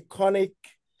 our iconic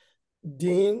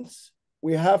deans.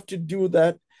 We have to do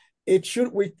that.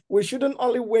 We shouldn't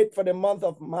only wait for the month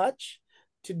of March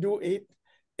to do it.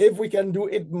 If we can do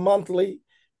it monthly,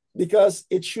 because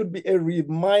it should be a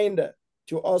reminder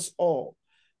to us all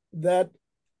that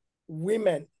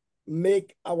women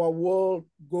make our world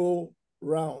go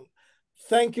round.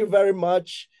 Thank you very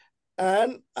much.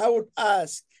 And I would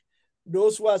ask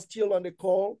those who are still on the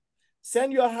call,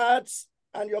 send your hearts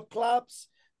and your claps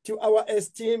to our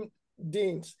esteemed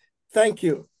deans. Thank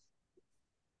you.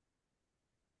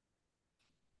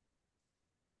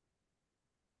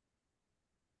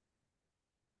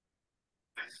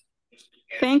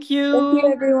 Thank you. Thank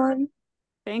you, everyone.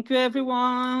 Thank you,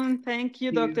 everyone. Thank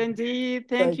you, Dr. Indy.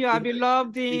 Thank you, our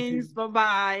beloved deans.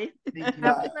 Bye-bye. Have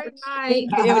a great night.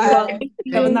 Thank you, everyone. Thank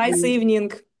Have a you. nice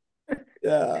evening.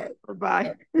 Yeah.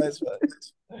 Bye-bye. Nice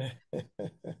one.